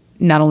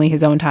not only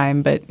his own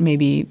time, but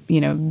maybe,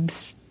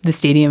 the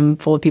stadium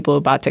full of people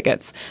who bought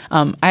tickets.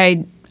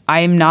 I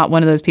am not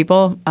one of those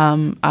people.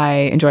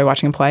 I enjoy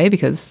watching him play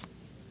because,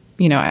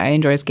 I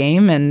enjoy his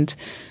game and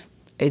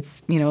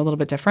it's, a little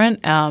bit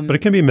different. But it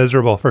can be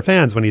miserable for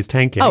fans when he's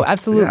tanking. Oh,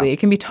 absolutely. Yeah. It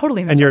can be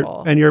totally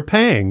miserable. And you're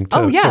paying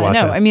to watch it.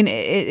 I mean,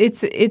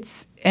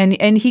 it's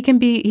and he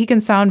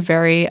can sound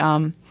very,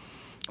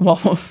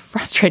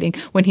 frustrating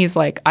when he's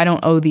like, I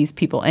don't owe these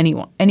people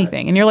anything.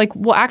 Right. And you're like,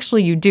 well,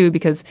 actually you do,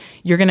 because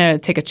you're going to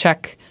take a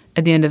check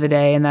at the end of the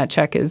day. And that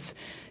check is,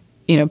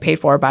 paid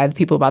for by the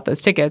people who bought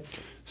those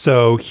tickets.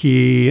 So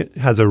he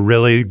has a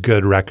really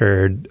good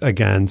record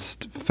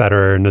against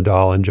Federer,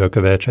 Nadal, and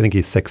Djokovic. I think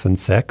he's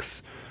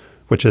 6-6,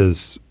 which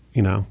is,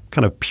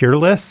 kind of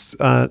peerless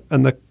on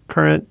the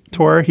current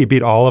tour. He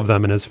beat all of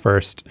them in his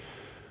first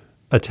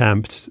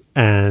attempt.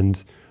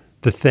 And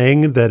the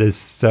thing that is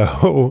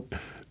so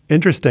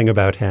interesting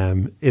about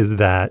him is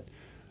that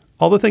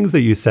all the things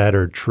that you said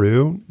are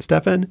true,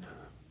 Stefan,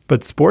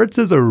 but sports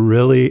is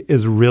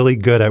really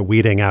good at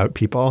weeding out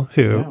people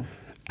who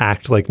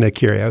act like Nick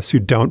Kyrgios, who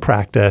don't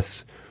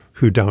practice,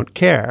 who don't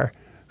care,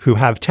 who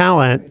have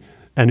talent,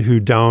 and who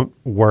don't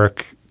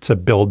work to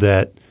build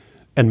it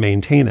and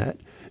maintain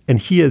it. And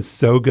he is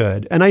so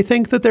good. And I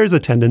think that there's a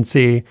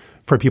tendency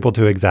for people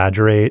to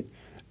exaggerate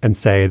and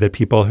say that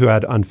people who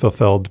had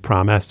unfulfilled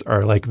promise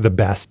are like the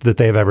best that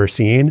they've ever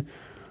seen.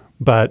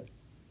 But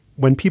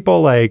when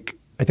people like,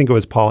 I think it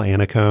was Paul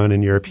Annacone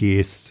in your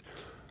piece,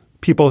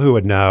 people who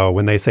would know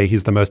when they say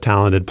he's the most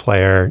talented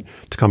player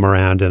to come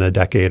around in a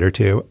decade or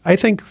two, I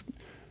think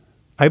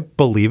I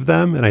believe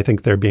them, and I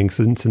think they're being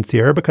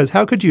sincere, because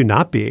how could you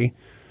not be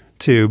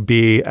to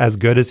be as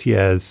good as he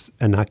is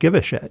and not give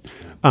a shit?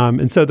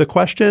 And so the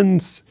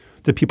questions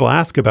that people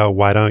ask about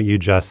why don't you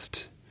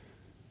just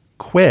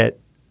quit,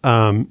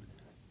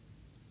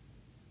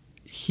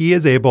 he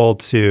is able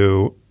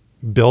to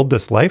build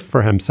this life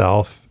for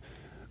himself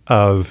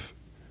of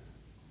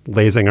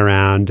lazing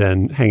around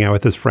and hanging out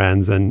with his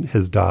friends and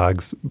his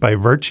dogs by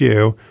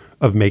virtue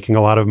of making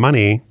a lot of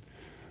money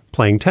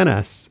playing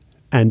tennis.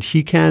 And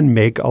he can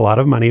make a lot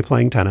of money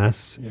playing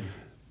tennis,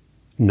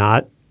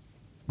 not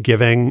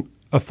giving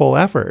a full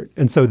effort.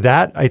 And so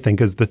that, I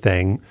think, is the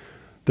thing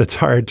that's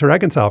hard to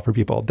reconcile for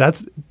people.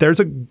 There's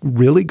a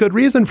really good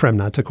reason for him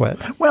not to quit.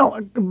 Well,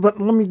 but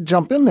let me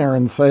jump in there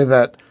and say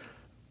that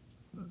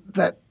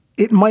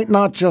it might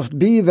not just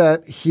be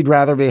that he'd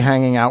rather be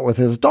hanging out with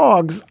his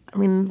dogs. I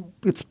mean,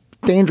 it's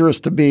dangerous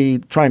to be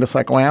trying to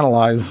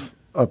psychoanalyze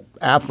an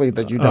athlete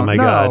that you don't know. Oh my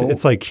God.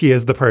 It's like he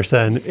is the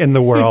person in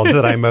the world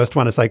that I most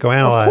want to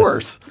psychoanalyze. Of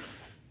course.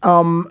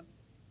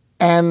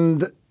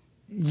 And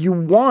you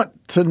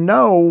want to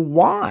know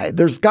why.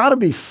 There's got to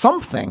be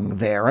something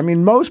there. I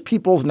mean, most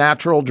people's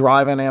natural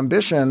drive and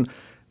ambition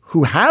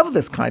who have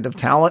this kind of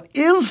talent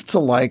is to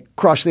like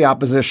crush the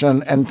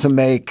opposition and to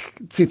make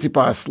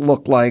Tsitsipas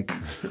look like,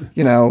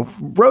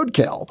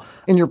 roadkill.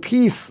 In your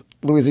piece,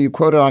 Louisa, you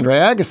quoted Andre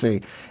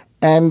Agassi,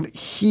 and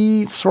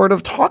he sort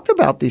of talked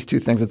about these two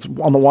things. It's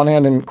on the one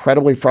hand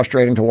incredibly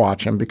frustrating to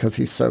watch him because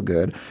he's so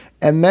good.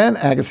 And then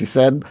Agassi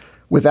said,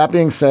 with that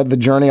being said, the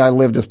journey I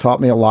lived has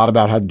taught me a lot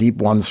about how deep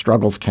one's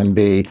struggles can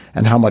be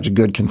and how much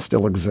good can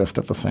still exist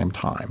at the same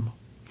time.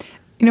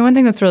 You know, one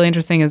thing that's really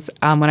interesting is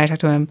when I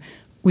talked to him,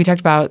 we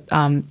talked about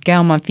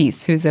Gael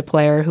Monfils, who's a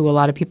player who a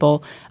lot of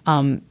people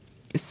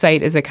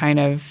cite as a kind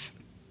of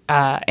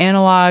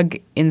analog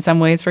in some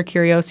ways for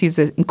Kyrgios. He's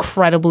an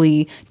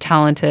incredibly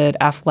talented,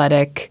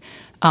 athletic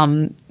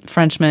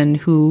Frenchman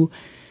who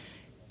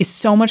is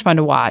so much fun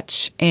to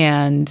watch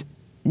and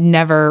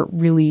never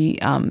really,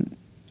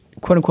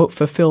 quote unquote,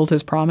 fulfilled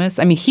his promise.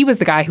 I mean, he was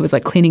the guy who was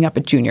like cleaning up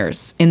at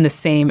juniors in the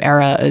same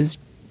era as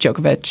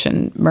Djokovic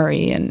and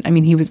Murray. And I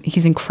mean,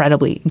 he's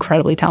incredibly,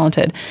 incredibly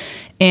talented.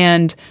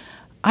 And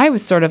I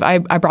was I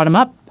brought him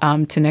up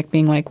to Nick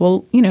being like,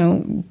 well, you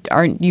know,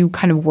 aren't you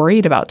kind of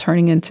worried about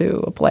turning into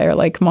a player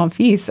like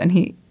Monfils?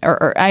 And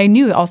or I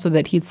knew also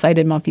that he'd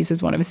cited Monfils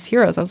as one of his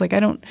heroes. I was like, I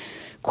don't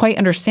quite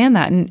understand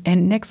that.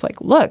 And Nick's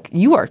like, look,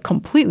 you are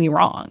completely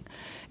wrong.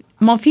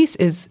 Monfils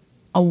is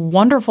a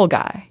wonderful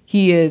guy.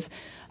 He is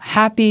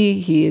happy.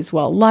 He is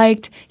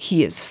well-liked.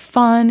 He is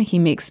fun. He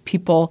makes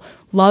people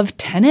love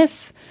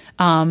tennis.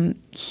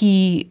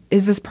 He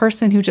is this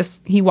person who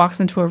he walks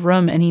into a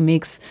room and he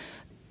makes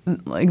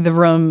like the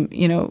room,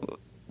 you know,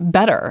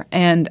 better.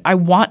 And I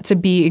want to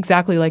be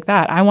exactly like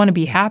that. I want to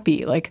be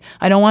happy. Like,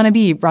 I don't want to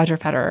be Roger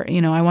Federer.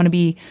 You know, I want to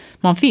be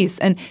Monfils.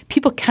 And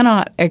people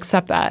cannot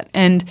accept that.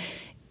 And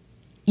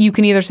you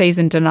can either say he's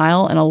in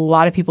denial, and a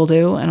lot of people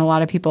do, and a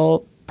lot of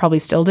people probably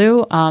still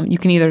do. You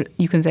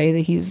can say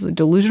that he's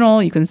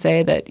delusional. You can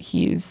say that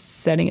he's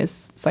setting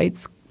his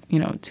sights, you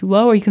know, too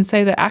low, or you can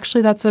say that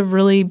actually that's a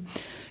really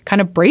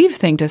kind of brave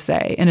thing to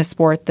say in a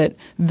sport that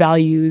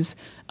values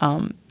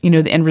you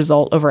know, the end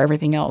result over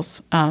everything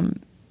else.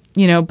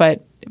 You know,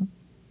 but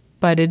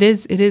it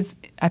is,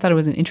 I thought it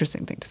was an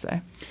interesting thing to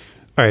say.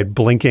 All right,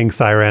 blinking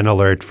siren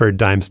alert for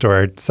dime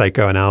store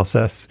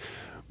psychoanalysis.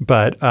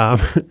 But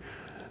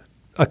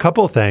a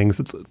couple of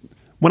things.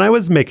 When I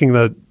was making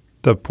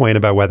the point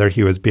about whether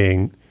he was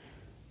being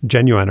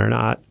genuine or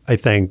not, I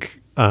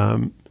think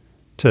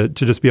to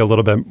just be a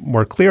little bit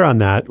more clear on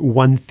that,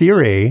 one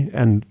theory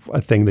and a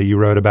thing that you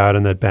wrote about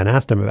and that Ben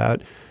asked him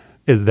about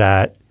is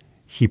that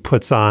he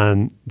puts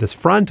on this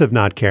front of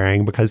not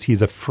caring because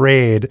he's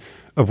afraid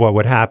of what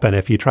would happen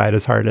if he tried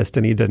his hardest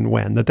and he didn't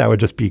win, that would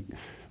just be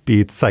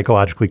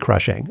psychologically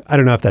crushing. I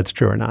don't know if that's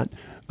true or not,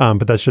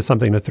 but that's just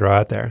something to throw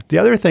out there. The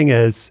other thing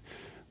is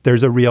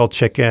there's a real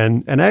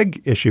chicken and egg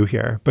issue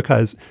here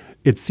because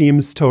it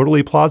seems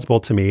totally plausible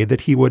to me that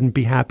he wouldn't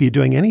be happy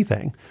doing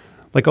anything.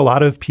 Like a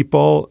lot of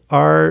people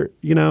are,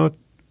 you know,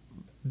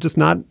 just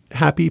not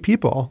happy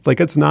people.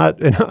 Like it's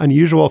not an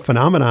unusual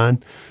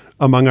phenomenon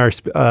among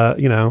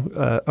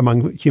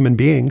among human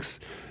beings.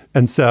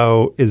 And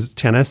so is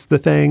tennis the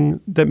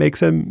thing that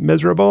makes him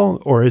miserable,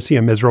 or is he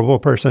a miserable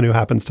person who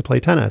happens to play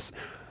tennis?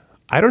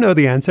 I don't know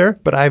the answer,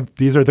 but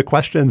these are the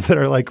questions that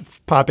are like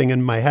popping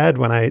in my head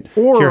when I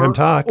hear him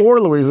talk.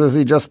 Or, Louise,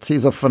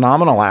 he's a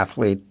phenomenal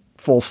athlete,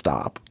 full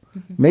stop.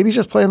 Mm-hmm. Maybe he's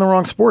just playing the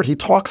wrong sport. He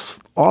talks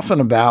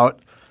often about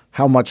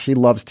how much he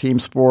loves team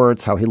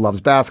sports, how he loves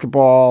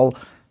basketball,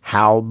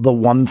 how the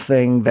one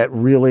thing that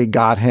really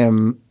got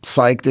him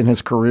psyched in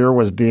his career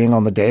was being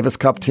on the Davis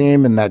Cup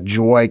team, and that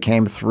joy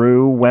came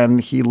through when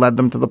he led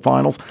them to the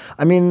finals.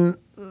 I mean,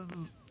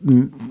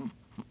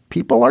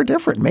 people are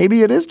different.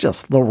 Maybe it is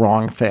just the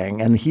wrong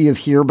thing. And he is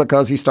here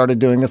because he started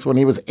doing this when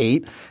he was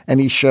 8 and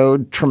he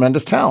showed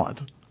tremendous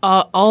talent.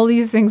 All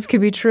these things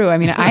could be true. I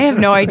mean, I have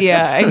no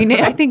idea. I mean,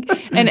 I think,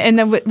 and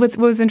then what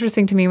was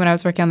interesting to me when I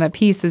was working on that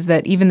piece is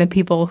that even the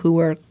people who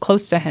were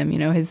close to him, you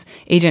know, his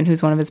agent,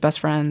 who's one of his best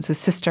friends, his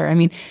sister, I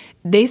mean,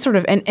 they sort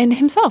of, and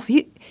himself,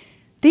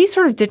 they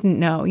sort of didn't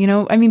know, you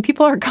know. I mean,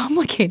 people are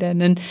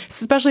complicated, and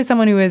especially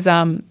someone who is,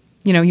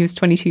 you know, he was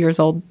 22 years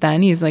old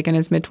then. He's like in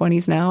his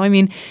mid-20s now. I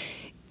mean,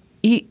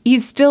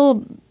 he's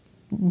still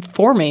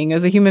forming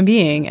as a human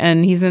being,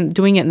 and he's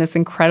doing it in this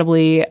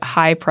incredibly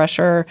high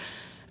pressure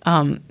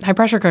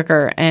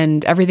cooker,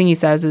 and everything he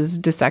says is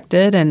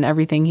dissected and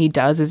everything he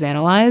does is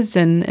analyzed,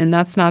 and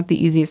that's not the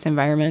easiest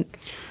environment.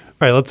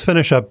 All right, let's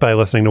finish up by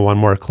listening to one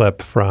more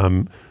clip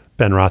from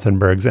Ben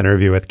Rothenberg's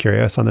interview with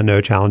Kyrgios on the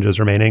No Challenges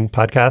Remaining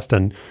podcast,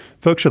 and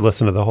folks should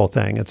listen to the whole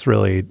thing. It's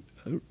really,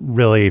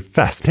 really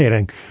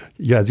fascinating.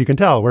 As you can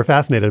tell, we're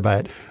fascinated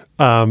by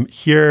it.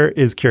 Here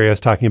is Kyrgios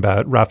talking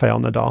about Rafael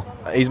Nadal.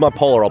 He's my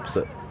polar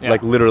opposite,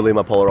 like literally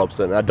my polar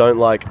opposite, and I don't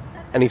like.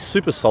 And he's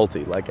super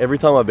salty. Like every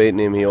time I've beaten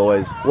him, he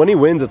always, when he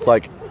wins, it's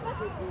like,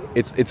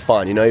 it's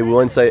fine. You know, he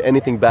won't say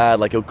anything bad.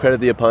 Like he'll credit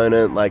the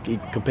opponent. Like he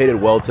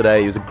competed well today.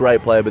 He was a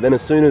great player. But then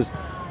as soon as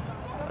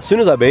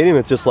I beat him,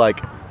 it's just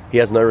like he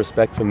has no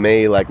respect for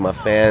me, like my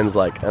fans,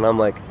 like, and I'm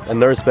like,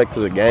 and no respect to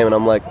the game. And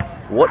I'm like,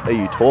 what are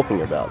you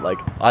talking about? Like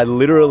I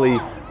literally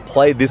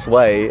played this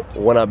way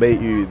when I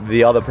beat you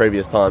the other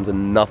previous times,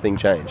 and nothing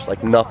changed.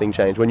 Like nothing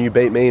changed. When you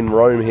beat me in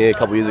Rome here a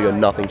couple years ago,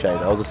 nothing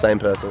changed. I was the same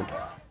person.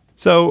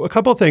 So a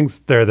couple of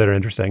things there that are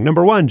interesting.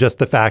 Number one, just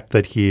the fact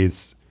that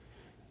he's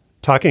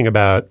talking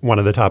about one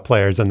of the top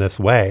players in this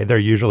way. They're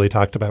usually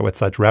talked about with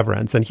such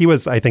reverence. And he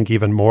was, I think,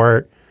 even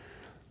more,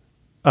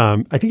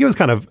 I think he was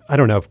kind of, I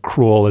don't know if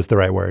cruel is the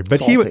right word, but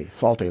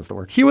salty is the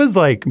word. He was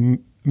like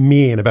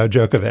mean about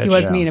Djokovic. He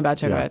was mean about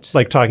Djokovic.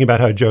 Like talking about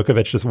how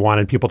Djokovic just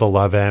wanted people to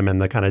love him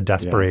and the kind of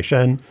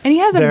desperation. And he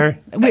has there.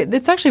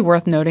 It's actually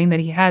worth noting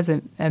that he has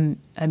a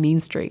mean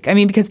streak. I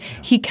mean, because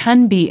he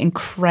can be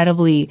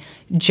incredibly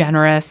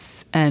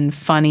generous and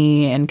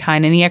funny and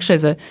kind. And he actually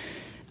has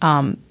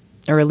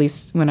or at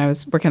least when I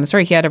was working on the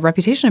story, he had a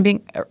reputation of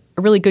being a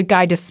really good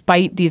guy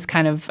despite these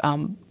kind of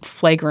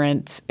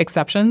flagrant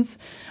exceptions.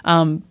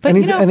 But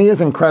and he is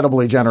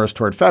incredibly generous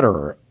toward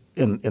Federer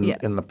in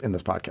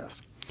this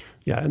podcast.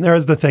 Yeah, and there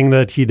was the thing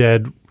that he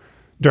did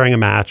during a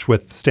match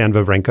with Stan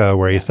Wawrinka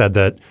where he said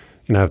that,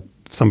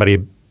 somebody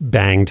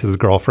banged his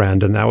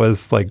girlfriend and that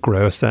was like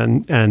gross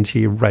and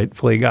he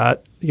rightfully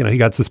got, he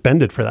got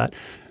suspended for that.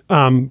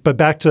 But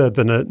back to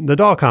the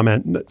Nadal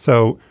comment.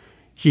 So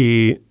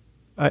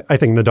I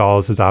think Nadal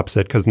is his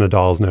opposite because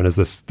Nadal is known as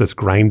this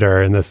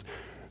grinder and this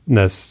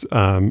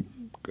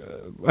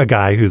a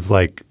guy who's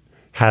like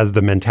has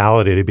the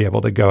mentality to be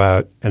able to go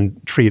out and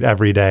treat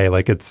every day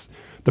like it's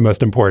the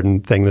most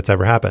important thing that's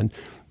ever happened.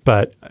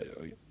 But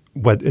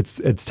what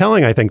it's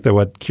telling, I think, that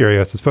what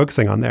Kyrgios is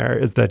focusing on there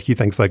is that he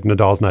thinks like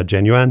Nadal's not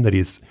genuine, that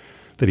he's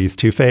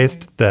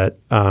two-faced, that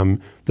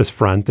this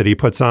front that he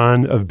puts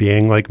on of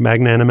being like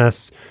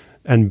magnanimous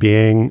and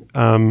being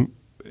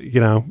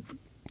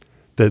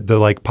the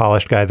like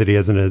polished guy that he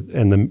is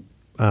in the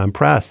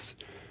press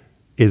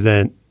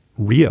isn't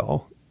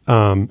real.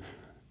 Then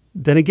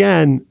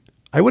again,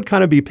 I would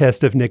kind of be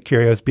pissed if Nick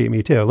Kyrgios beat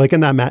me too. Like in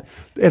that match,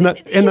 in the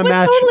match, he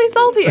was totally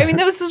salty. I mean,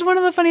 that was just one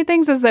of the funny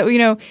things is that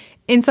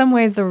in some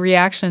ways the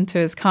reaction to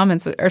his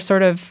comments are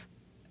sort of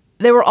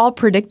they were all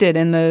predicted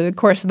in the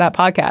course of that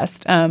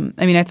podcast.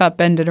 I mean, I thought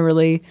Ben did a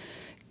really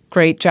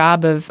great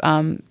job of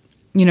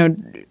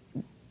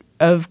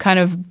of kind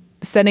of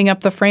setting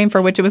up the frame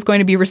for which it was going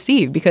to be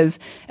received because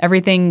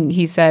everything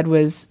he said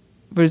was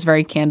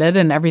very candid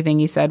and everything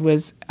he said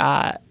was.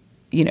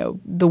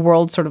 The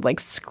world sort of like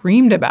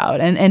screamed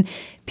about. And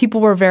people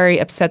were very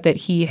upset that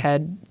he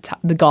had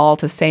the gall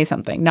to say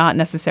something, not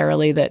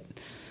necessarily that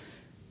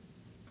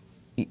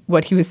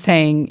what he was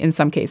saying in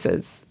some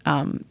cases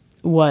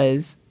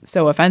was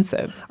so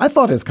offensive. I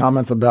thought his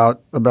comments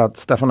about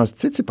Stefanos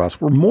Tsitsipas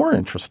were more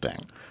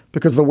interesting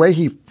because the way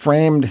he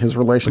framed his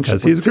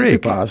relationship with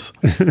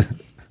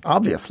Tsitsipas,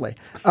 obviously,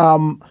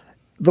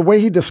 the way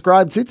he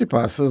described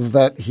Tsitsipas is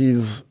that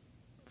he's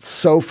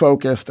so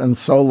focused and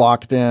so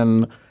locked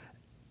in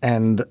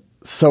and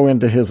so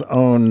into his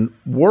own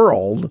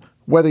world,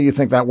 whether you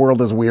think that world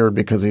is weird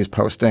because he's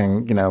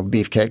posting,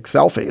 beefcake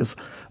selfies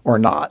or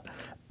not,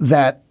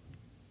 that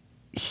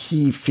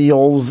he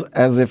feels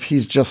as if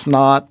he's just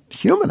not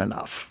human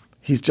enough.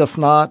 He's just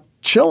not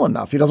chill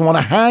enough. He doesn't want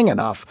to hang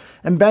enough.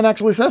 And Ben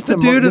actually says to him,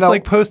 dude is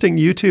like posting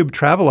YouTube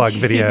travelogue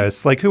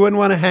videos. Like who wouldn't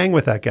want to hang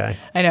with that guy?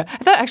 I know. I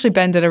thought actually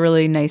Ben did a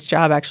really nice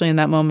job actually in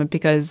that moment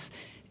because,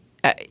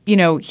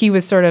 he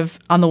was sort of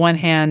on the one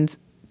hand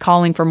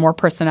calling for more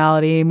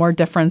personality, more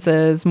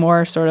differences,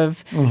 more sort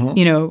of,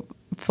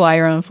 fly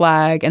your own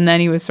flag. And then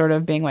he was sort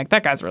of being like,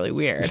 that guy's really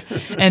weird.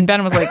 And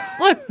Ben was like,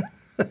 look,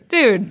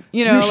 dude,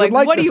 like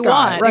what do you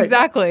want? Right.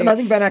 Exactly. And I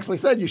think Ben actually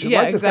said, you should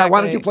like this guy. Why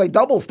don't you play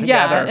doubles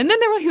together? Yeah. And then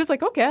he was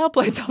like, okay, I'll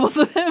play doubles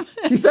with him.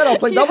 He said, I'll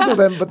play doubles with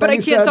him. But then I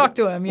can't talk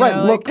to him.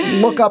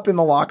 Look up in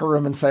the locker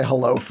room and say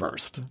hello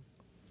first.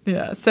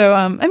 Yeah.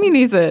 So,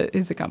 he's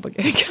a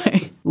complicated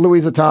guy.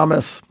 Louisa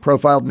Thomas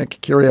profiled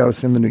Nick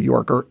Kyrgios in The New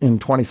Yorker in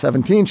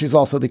 2017. She's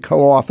also the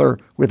co-author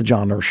with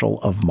John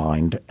Urschel of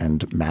Mind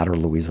and Matter.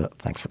 Louisa,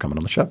 thanks for coming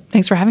on the show.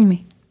 Thanks for having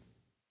me.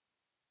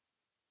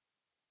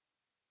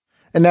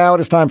 And now it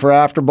is time for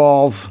After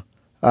Balls.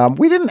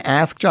 We didn't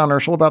ask John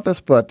Urschel about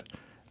this, but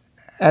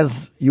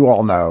as you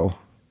all know,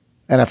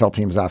 NFL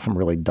teams ask some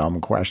really dumb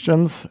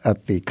questions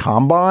at the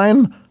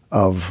combine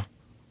of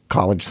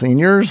college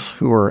seniors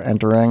who are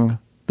entering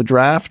the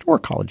draft or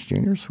college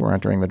juniors who are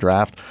entering the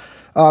draft.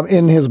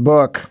 In his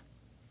book,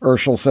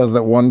 Urschel says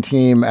that one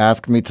team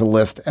asked me to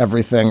list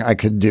everything I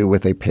could do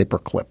with a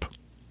paperclip.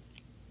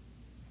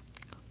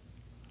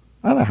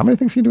 I don't know. How many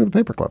things can you do with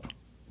a paperclip?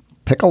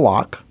 Pick a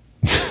lock.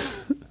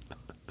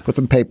 Put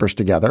some papers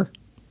together.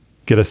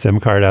 Get a SIM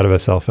card out of a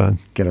cell phone.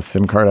 Get a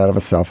SIM card out of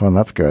a cell phone.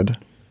 That's good.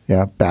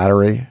 Yeah.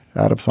 Battery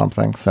out of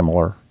something.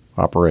 Similar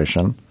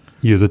operation.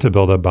 Use it to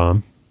build a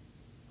bomb.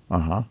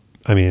 Uh-huh.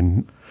 I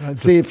mean,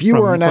 see, if you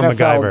were an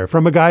NFL...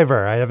 From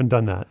MacGyver, I haven't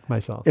done that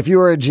myself. If you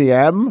were a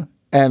GM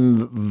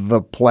and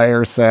the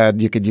player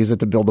said you could use it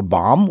to build a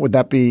bomb, would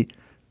that be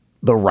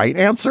the right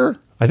answer?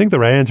 I think the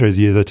right answer is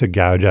use it to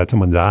gouge out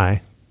someone's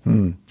eye.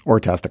 Or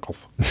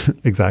testicles.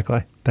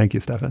 Exactly. Thank you,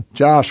 Stefan.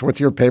 Josh, what's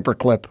your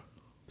paperclip?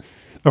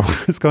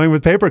 Oh, it's going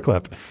with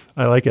paperclip.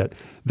 I like it.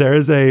 There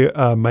is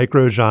a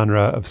micro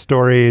genre of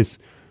stories,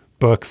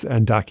 books,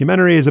 and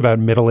documentaries about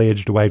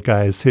middle-aged white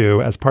guys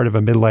who, as part of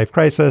a midlife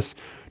crisis,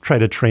 try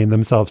to train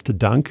themselves to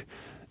dunk.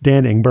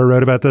 Dan Ingber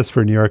wrote about this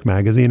for New York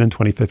Magazine in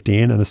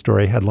 2015 in a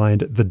story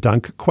headlined The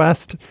Dunk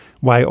Quest,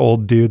 Why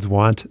Old Dudes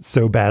Want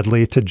So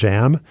Badly to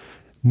Jam,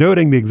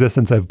 noting the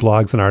existence of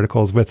blogs and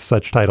articles with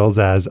such titles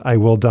as I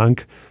Will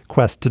Dunk,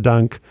 Quest to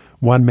Dunk,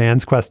 One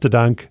Man's Quest to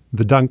Dunk,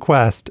 The Dunk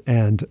Quest,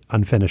 and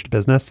Unfinished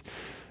Business.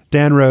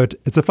 Dan wrote,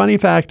 "It's a funny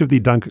fact of the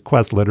Dunk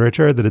Quest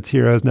literature that its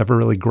heroes never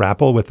really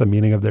grapple with the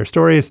meaning of their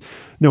stories.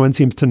 No one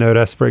seems to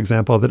notice, for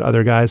example, that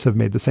other guys have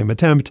made the same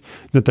attempt,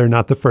 that they're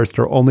not the first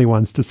or only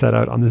ones to set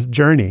out on this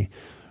journey.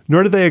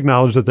 Nor do they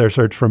acknowledge that their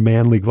search for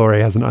manly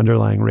glory has an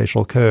underlying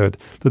racial code,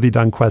 that the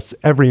Dunk Quest's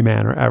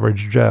everyman or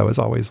average Joe is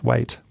always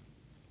white."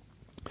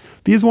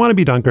 These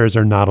wannabe dunkers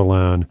are not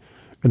alone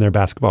in their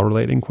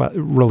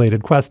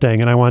basketball-related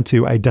questing, and I want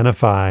to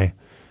identify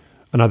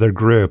another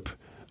group,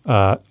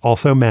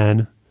 also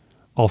men,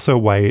 also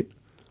white,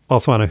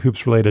 also on a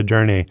hoops-related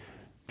journey.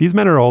 These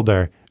men are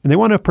older, and they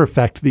want to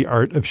perfect the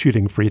art of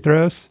shooting free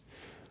throws.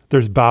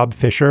 There's Bob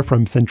Fisher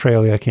from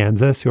Centralia,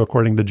 Kansas, who,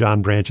 according to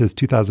John Branch's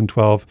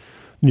 2012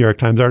 New York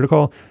Times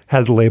article,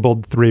 has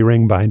labeled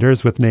 3-ring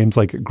binders with names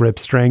like grip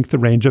strength,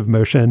 range of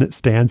motion,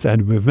 stance,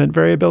 and movement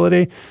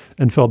variability,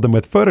 and filled them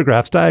with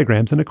photographs,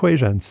 diagrams, and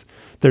equations.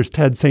 There's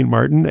Ted St.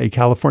 Martin, a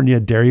California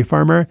dairy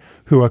farmer,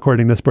 who,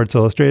 according to Sports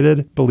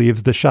Illustrated,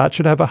 believes the shot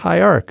should have a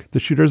high arc.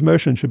 The shooter's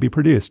motion should be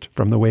produced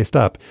from the waist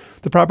up.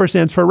 The proper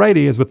stance for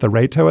righty is with the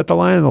right toe at the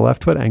line and the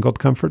left foot angled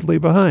comfortably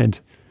behind.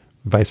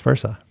 Vice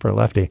versa for a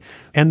lefty.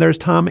 And there's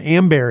Tom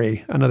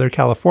Amberry, another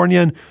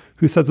Californian,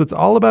 who says it's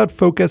all about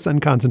focus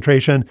and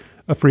concentration.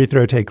 A free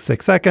throw takes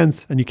 6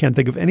 seconds, and you can't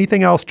think of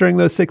anything else during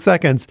those 6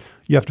 seconds.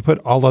 You have to put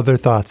all other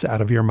thoughts out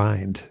of your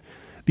mind.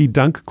 The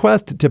dunk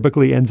quest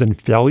typically ends in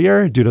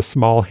failure due to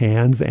small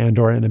hands and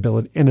or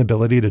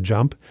inability to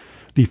jump.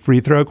 The free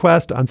throw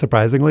quest,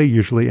 unsurprisingly,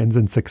 usually ends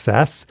in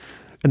success,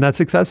 and that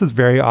success is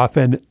very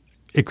often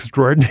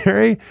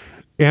extraordinary.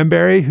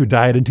 Amberry, who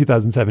died in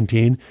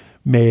 2017,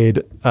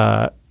 made,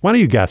 why don't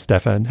you guess,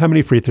 Stefan? How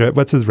many free throws?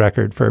 What's his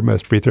record for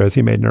most free throws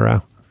he made in a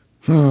row?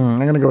 I'm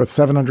going to go with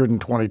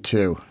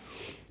 722.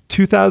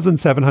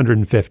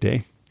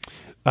 2,750.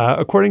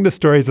 According to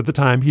stories at the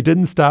time, he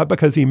didn't stop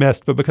because he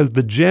missed, but because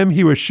the gym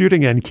he was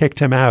shooting in kicked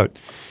him out.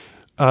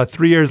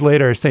 3 years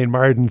later, St.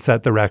 Martin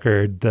set the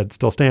record that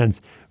still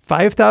stands,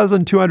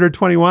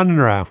 5,221 in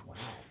a row.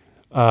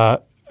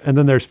 And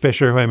then there's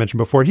Fisher, who I mentioned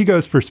before. He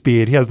goes for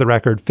speed. He has the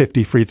record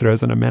 50 free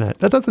throws in a minute.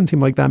 That doesn't seem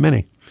like that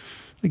many.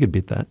 They could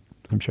beat that,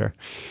 I'm sure.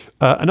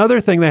 Another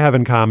thing they have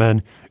in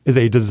common is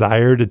a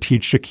desire to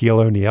teach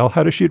Shaquille O'Neal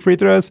how to shoot free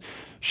throws.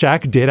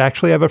 Shaq did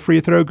actually have a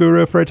free throw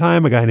guru for a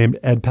time, a guy named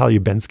Ed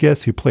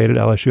Palubinskis, who played at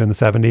LSU in the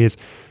 70s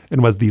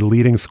and was the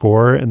leading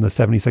scorer in the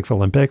 76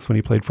 Olympics when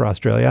he played for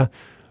Australia.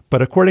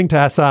 But according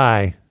to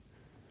SI,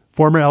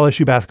 former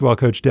LSU basketball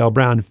coach Dale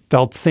Brown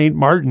felt St.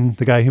 Martin,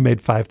 the guy who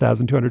made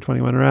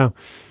 5,221 in a row,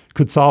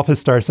 could solve his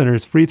Star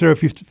Center's free throw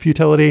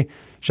futility.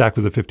 Shaq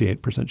was a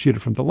 58% shooter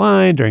from the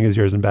line during his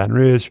years in Baton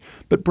Rouge,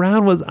 but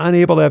Brown was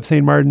unable to have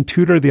St. Martin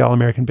tutor the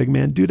All-American big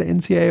man due to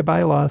NCAA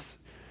bylaws.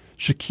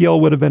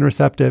 Shaquille would have been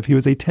receptive. He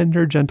was a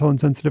tender, gentle, and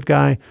sensitive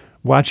guy.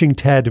 Watching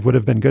Ted would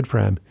have been good for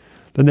him.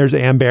 Then there's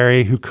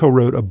Amberry, who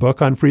co-wrote a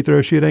book on free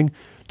throw shooting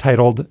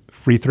titled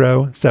Free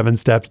Throw, 7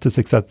 Steps to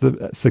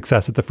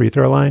Success at the Free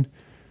Throw Line.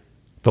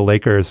 The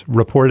Lakers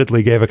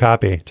reportedly gave a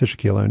copy to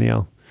Shaquille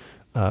O'Neal,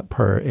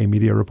 per a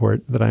media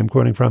report that I'm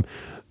quoting from.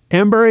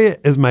 Amberry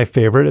is my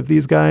favorite of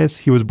these guys.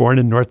 He was born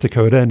in North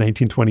Dakota in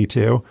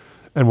 1922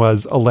 and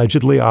was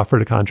allegedly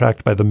offered a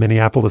contract by the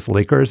Minneapolis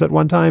Lakers at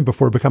one time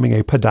before becoming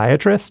a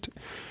podiatrist.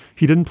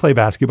 He didn't play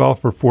basketball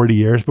for 40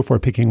 years before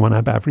picking one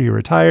up after he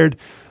retired.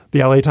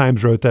 The LA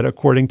Times wrote that,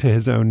 according to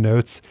his own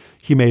notes,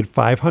 he made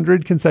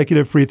 500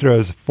 consecutive free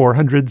throws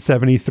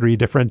 473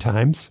 different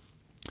times.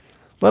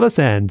 Let us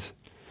end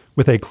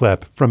with a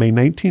clip from a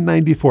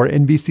 1994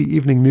 NBC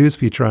Evening News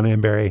feature on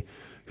Amberry,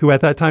 who at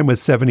that time was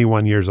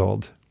 71 years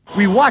old.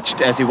 We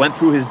watched as he went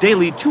through his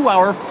daily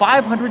 2-hour,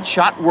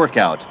 500-shot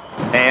workout.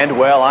 And,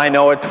 well, I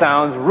know it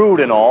sounds rude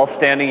and all,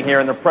 standing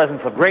here in the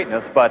presence of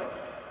greatness, but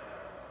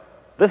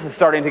this is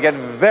starting to get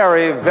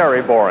very,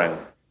 very boring.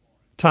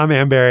 Tom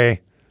Amberry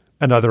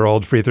and other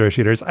old free throw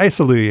shooters, I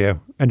salute you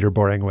and your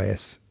boring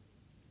ways.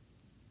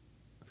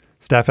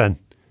 Stefan,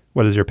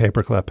 what is your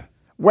paperclip?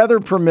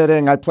 Weather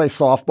permitting, I play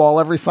softball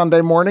every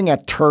Sunday morning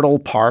at Turtle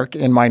Park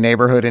in my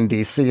neighborhood in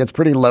D.C. It's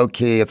pretty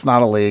low-key. It's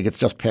not a league. It's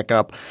just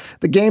pickup.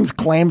 The game's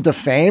claim to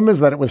fame is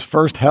that it was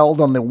first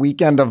held on the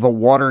weekend of the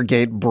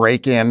Watergate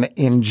break-in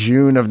in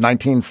June of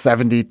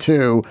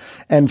 1972,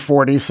 and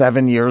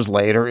 47 years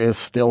later is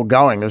still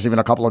going. There's even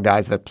a couple of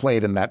guys that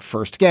played in that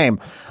first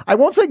game. I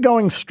won't say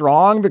going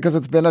strong because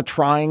it's been a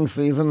trying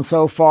season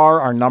so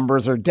far. Our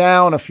numbers are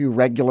down. A few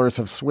regulars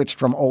have switched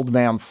from old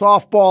man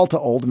softball to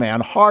old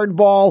man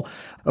hardball.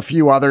 A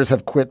few others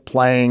have quit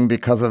playing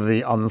because of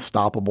the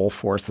unstoppable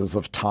forces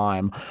of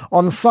time.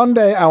 On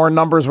Sunday, our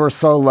numbers were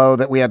so low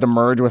that we had to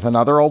merge with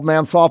another old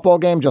man softball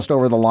game just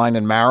over the line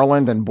in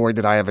Maryland, and boy,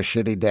 did I have a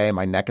shitty day.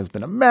 My neck has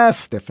been a mess,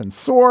 stiff and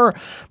sore.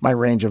 My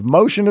range of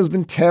motion has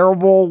been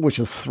terrible, which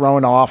has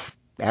thrown off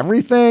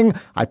everything.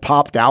 I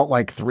popped out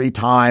like 3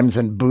 times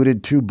and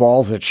booted 2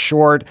 balls at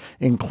short,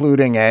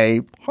 including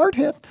a hard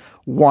hit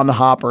one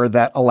hopper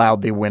that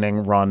allowed the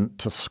winning run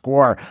to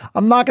score.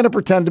 I'm not going to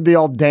pretend to be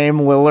all Dame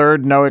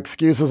Lillard. No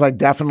excuses. I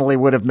definitely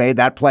would have made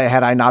that play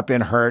had I not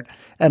been hurt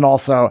and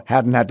also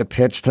hadn't had to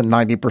pitch to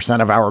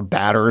 90% of our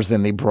batters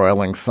in the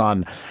broiling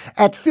sun.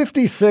 At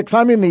 56,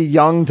 I'm in the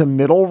young to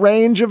middle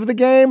range of the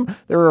game.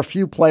 There are a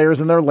few players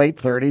in their late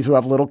 30s who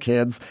have little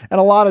kids and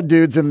a lot of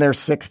dudes in their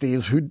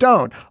 60s who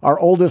don't. Our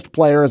oldest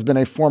player has been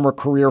a former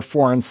career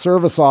Foreign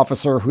Service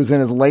officer who's in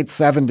his late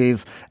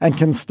 70s and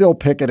can still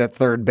pick it at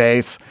third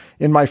base.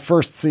 In my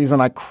first season,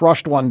 I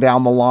crushed one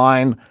down the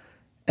line.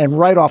 And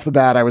right off the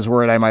bat, I was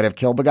worried I might have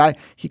killed the guy.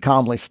 He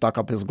calmly stuck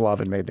up his glove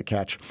and made the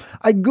catch.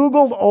 I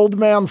Googled old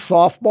man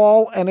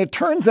softball, and it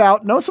turns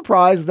out, no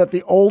surprise, that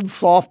the old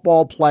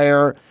softball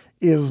player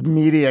is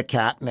media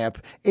catnip.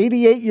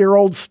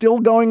 88-year-old still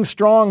going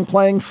strong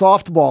playing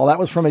softball. That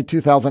was from a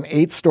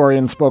 2008 story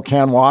in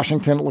Spokane,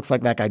 Washington. It looks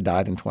like that guy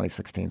died in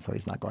 2016, so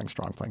he's not going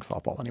strong playing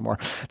softball anymore.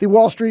 The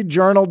Wall Street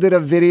Journal did a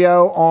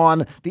video on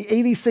the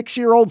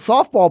 86-year-old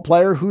softball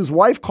player whose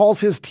wife calls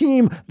his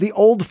team the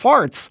Old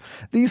Farts.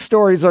 These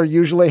stories are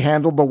usually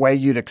handled the way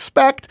you'd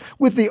expect,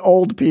 with the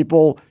old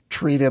people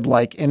treated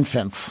like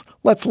infants.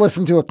 Let's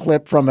listen to a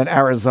clip from an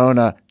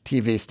Arizona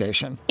TV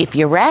station. If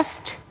you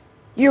rest,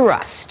 you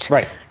rust.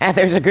 Right. And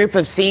there's a group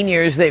of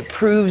seniors that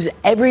proves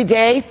every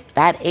day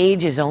that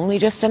age is only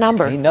just a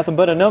number. Ain't nothing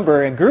but a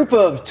number. A group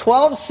of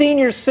 12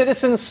 senior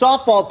citizen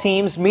softball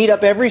teams meet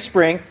up every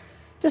spring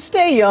to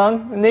stay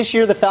young. And this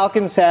year the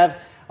Falcons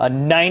have a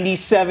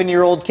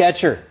 97-year-old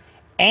catcher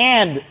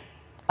and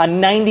a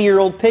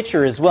 90-year-old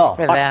pitcher as well.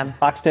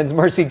 Fox 10's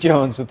Mercy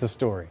Jones with the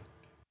story.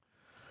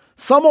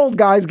 Some old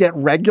guys get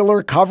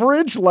regular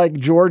coverage, like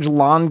George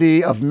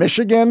Londy of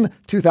Michigan,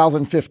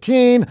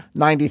 2015,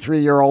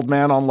 93-year-old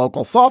man on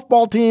local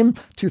softball team,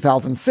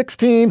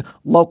 2016,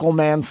 local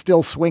man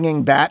still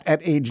swinging bat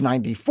at age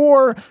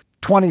 94,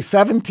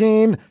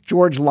 2017,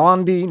 George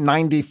Londy,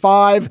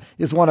 95,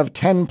 is one of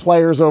 10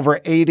 players over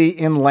 80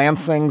 in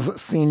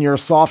Lansing's senior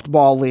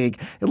softball league.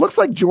 It looks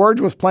like George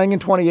was playing in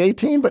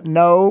 2018, but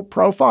no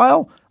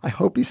profile. I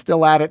hope he's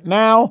still at it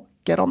now.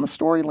 Get on the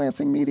story,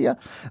 Lansing Media.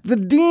 The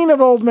dean of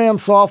old man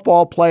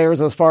softball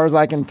players, as far as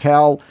I can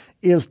tell,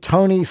 is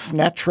Tony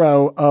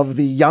Snetro of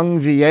the Young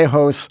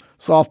Viejos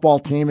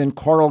softball team in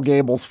Coral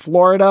Gables,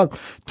 Florida.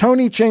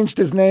 Tony changed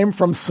his name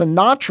from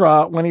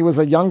Sinatra when he was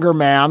a younger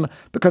man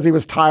because he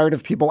was tired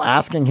of people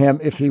asking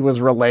him if he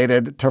was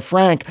related to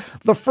Frank.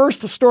 The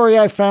first story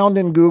I found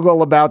in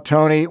Google about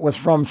Tony was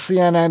from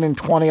CNN in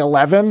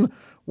 2011,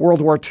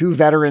 World War II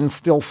veterans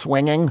still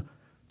swinging.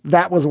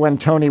 That was when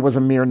Tony was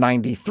a mere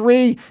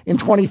 93. In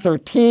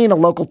 2013, a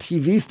local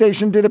TV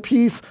station did a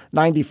piece,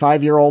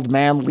 95-year-old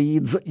man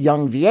leads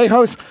Young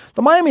Viejos.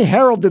 The Miami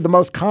Herald did the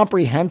most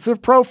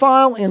comprehensive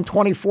profile in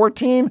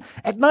 2014.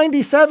 At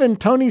 97,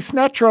 Tony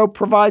Snetro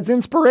provides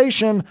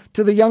inspiration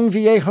to the Young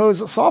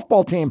Viejos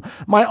softball team.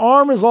 My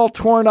arm is all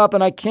torn up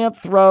and I can't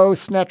throw,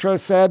 Snetro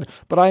said,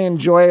 but I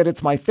enjoy it.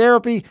 It's my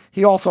therapy.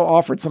 He also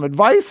offered some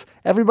advice.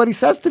 Everybody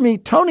says to me,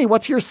 Tony,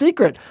 what's your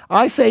secret?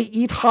 I say,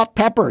 eat hot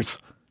peppers.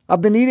 I've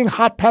been eating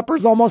hot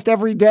peppers almost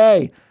every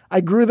day.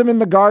 I grew them in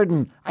the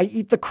garden. I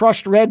eat the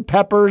crushed red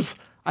peppers.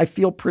 I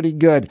feel pretty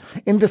good.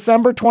 In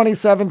December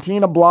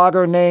 2017, a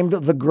blogger named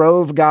The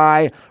Grove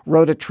Guy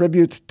wrote a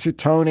tribute to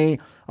Tony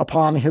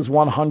upon his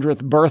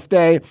 100th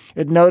birthday.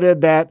 It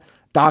noted that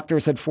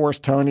doctors had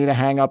forced Tony to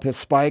hang up his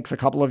spikes a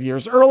couple of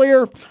years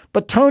earlier,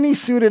 but Tony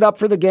suited up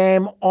for the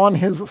game on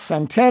his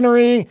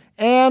centenary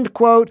and,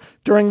 quote,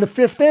 during the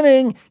fifth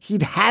inning,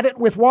 he'd had it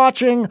with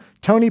watching.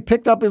 Tony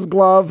picked up his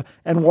glove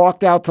and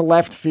walked out to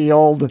left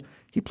field.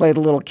 He played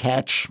a little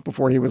catch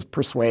before he was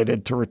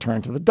persuaded to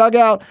return to the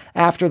dugout.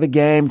 After the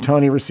game,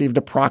 Tony received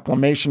a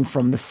proclamation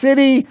from the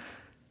city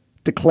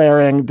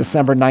declaring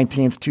December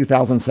 19th,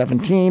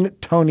 2017,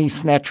 Tony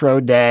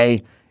Snetro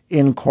Day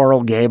in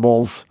Coral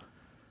Gables.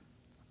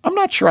 I'm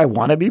not sure I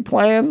want to be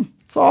playing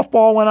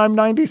softball when I'm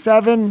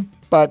 97,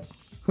 but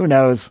who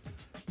knows?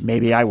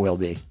 Maybe I will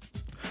be.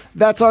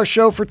 That's our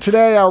show for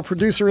today. Our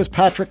producer is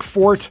Patrick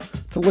Fort.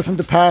 To listen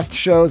to past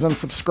shows and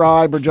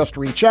subscribe or just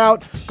reach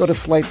out, go to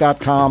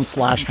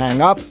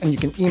slate.com/hangup, and you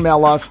can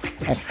email us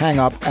at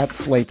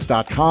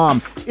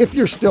hangup@slate.com. If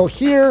you're still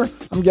here,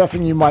 I'm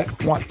guessing you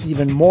might want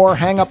even more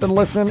Hang Up and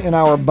Listen. In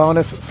our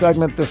bonus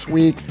segment this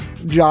week,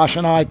 Josh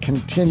and I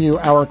continue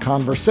our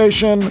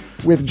conversation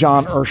with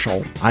John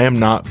Urschel. I am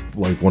not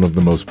like one of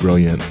the most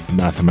brilliant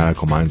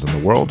mathematical minds in the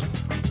world.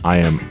 I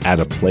am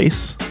at a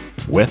place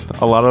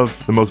with a lot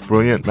of the most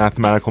brilliant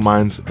mathematical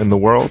minds in the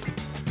world.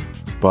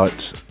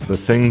 But the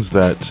things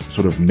that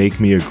sort of make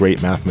me a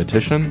great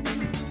mathematician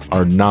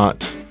are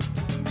not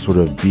sort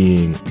of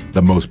being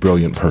the most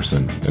brilliant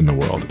person in the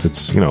world.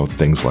 It's,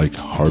 things like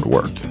hard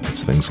work.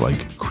 It's things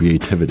like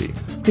creativity.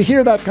 To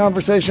hear that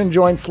conversation,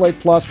 join Slate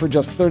Plus for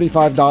just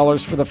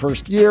 $35 for the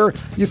first year.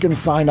 You can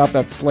sign up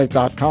at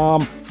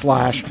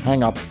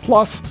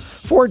slate.com/hangupplus.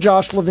 For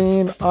Josh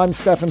Levine, I'm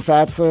Stefan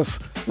Fatsis.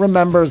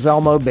 Remember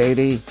Zelmo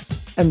Beatty,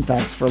 and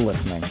thanks for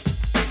listening.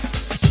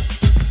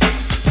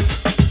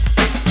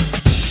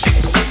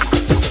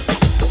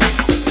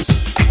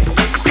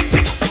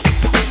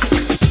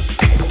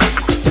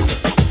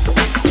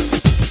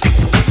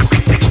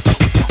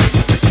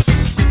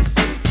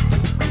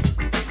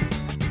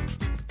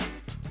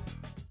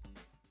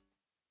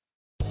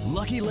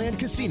 Lucky Land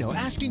Casino,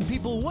 asking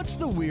people, what's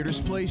the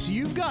weirdest place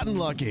you've gotten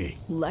lucky?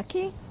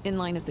 Lucky? In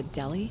line at the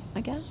deli,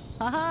 I guess?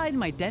 Aha, in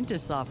my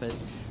dentist's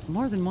office.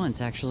 More than once,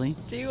 actually.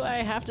 Do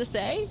I have to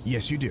say?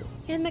 Yes, you do.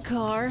 In the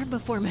car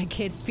before my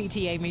kids'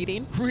 PTA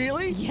meeting.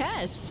 Really?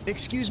 Yes.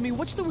 Excuse me,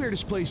 what's the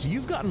weirdest place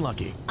you've gotten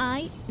lucky?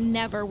 I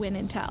never win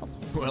and tell.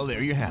 Well,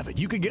 there you have it.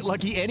 You can get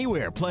lucky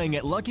anywhere, playing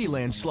at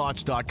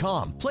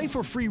LuckyLandSlots.com. Play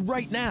for free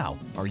right now.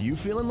 Are you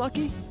feeling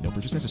lucky? No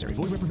purchase necessary.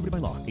 Void where prohibited by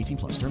law.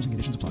 18+. Terms and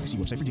conditions apply. See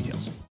website for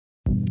details.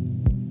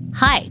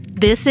 Hi,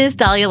 this is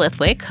Dahlia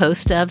Lithwick,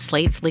 host of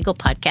Slate's legal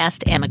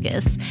podcast,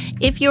 Amicus.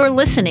 If you're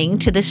listening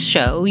to this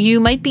show, you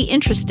might be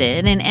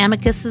interested in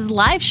Amicus's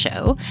live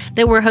show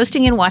that we're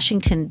hosting in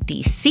Washington,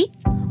 D.C.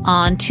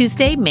 on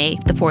Tuesday, May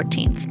the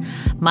 14th.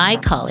 My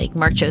colleague,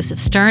 Mark Joseph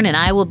Stern, and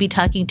I will be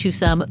talking to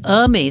some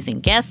amazing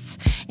guests,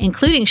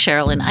 including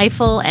Sherrilyn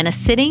Ifill and a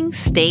sitting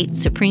state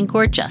Supreme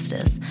Court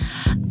justice,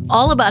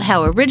 all about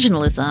how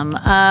originalism,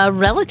 a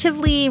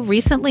relatively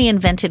recently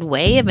invented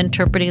way of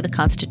interpreting the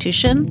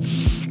Constitution,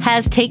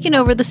 has taken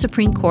over the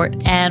Supreme Court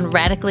and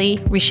radically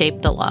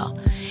reshaped the law.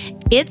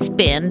 It's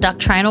been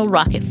doctrinal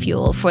rocket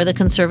fuel for the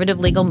conservative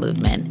legal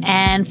movement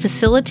and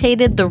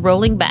facilitated the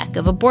rolling back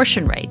of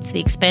abortion rights, the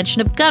expansion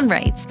of gun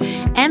rights,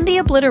 and the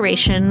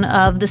obliteration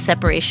of the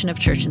separation of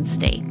church and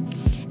state.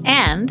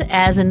 And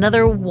as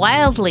another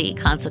wildly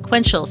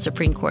consequential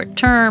Supreme Court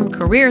term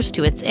careers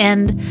to its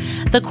end,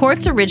 the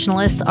court's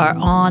originalists are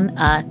on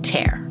a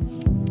tear.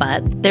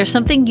 But there's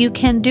something you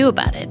can do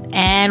about it,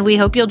 and we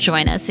hope you'll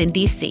join us in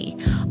D.C.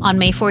 on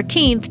May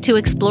 14th to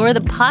explore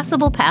the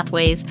possible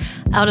pathways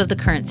out of the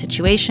current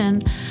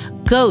situation.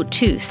 Go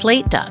to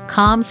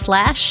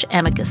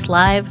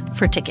slate.com/amicuslive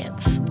for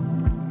tickets.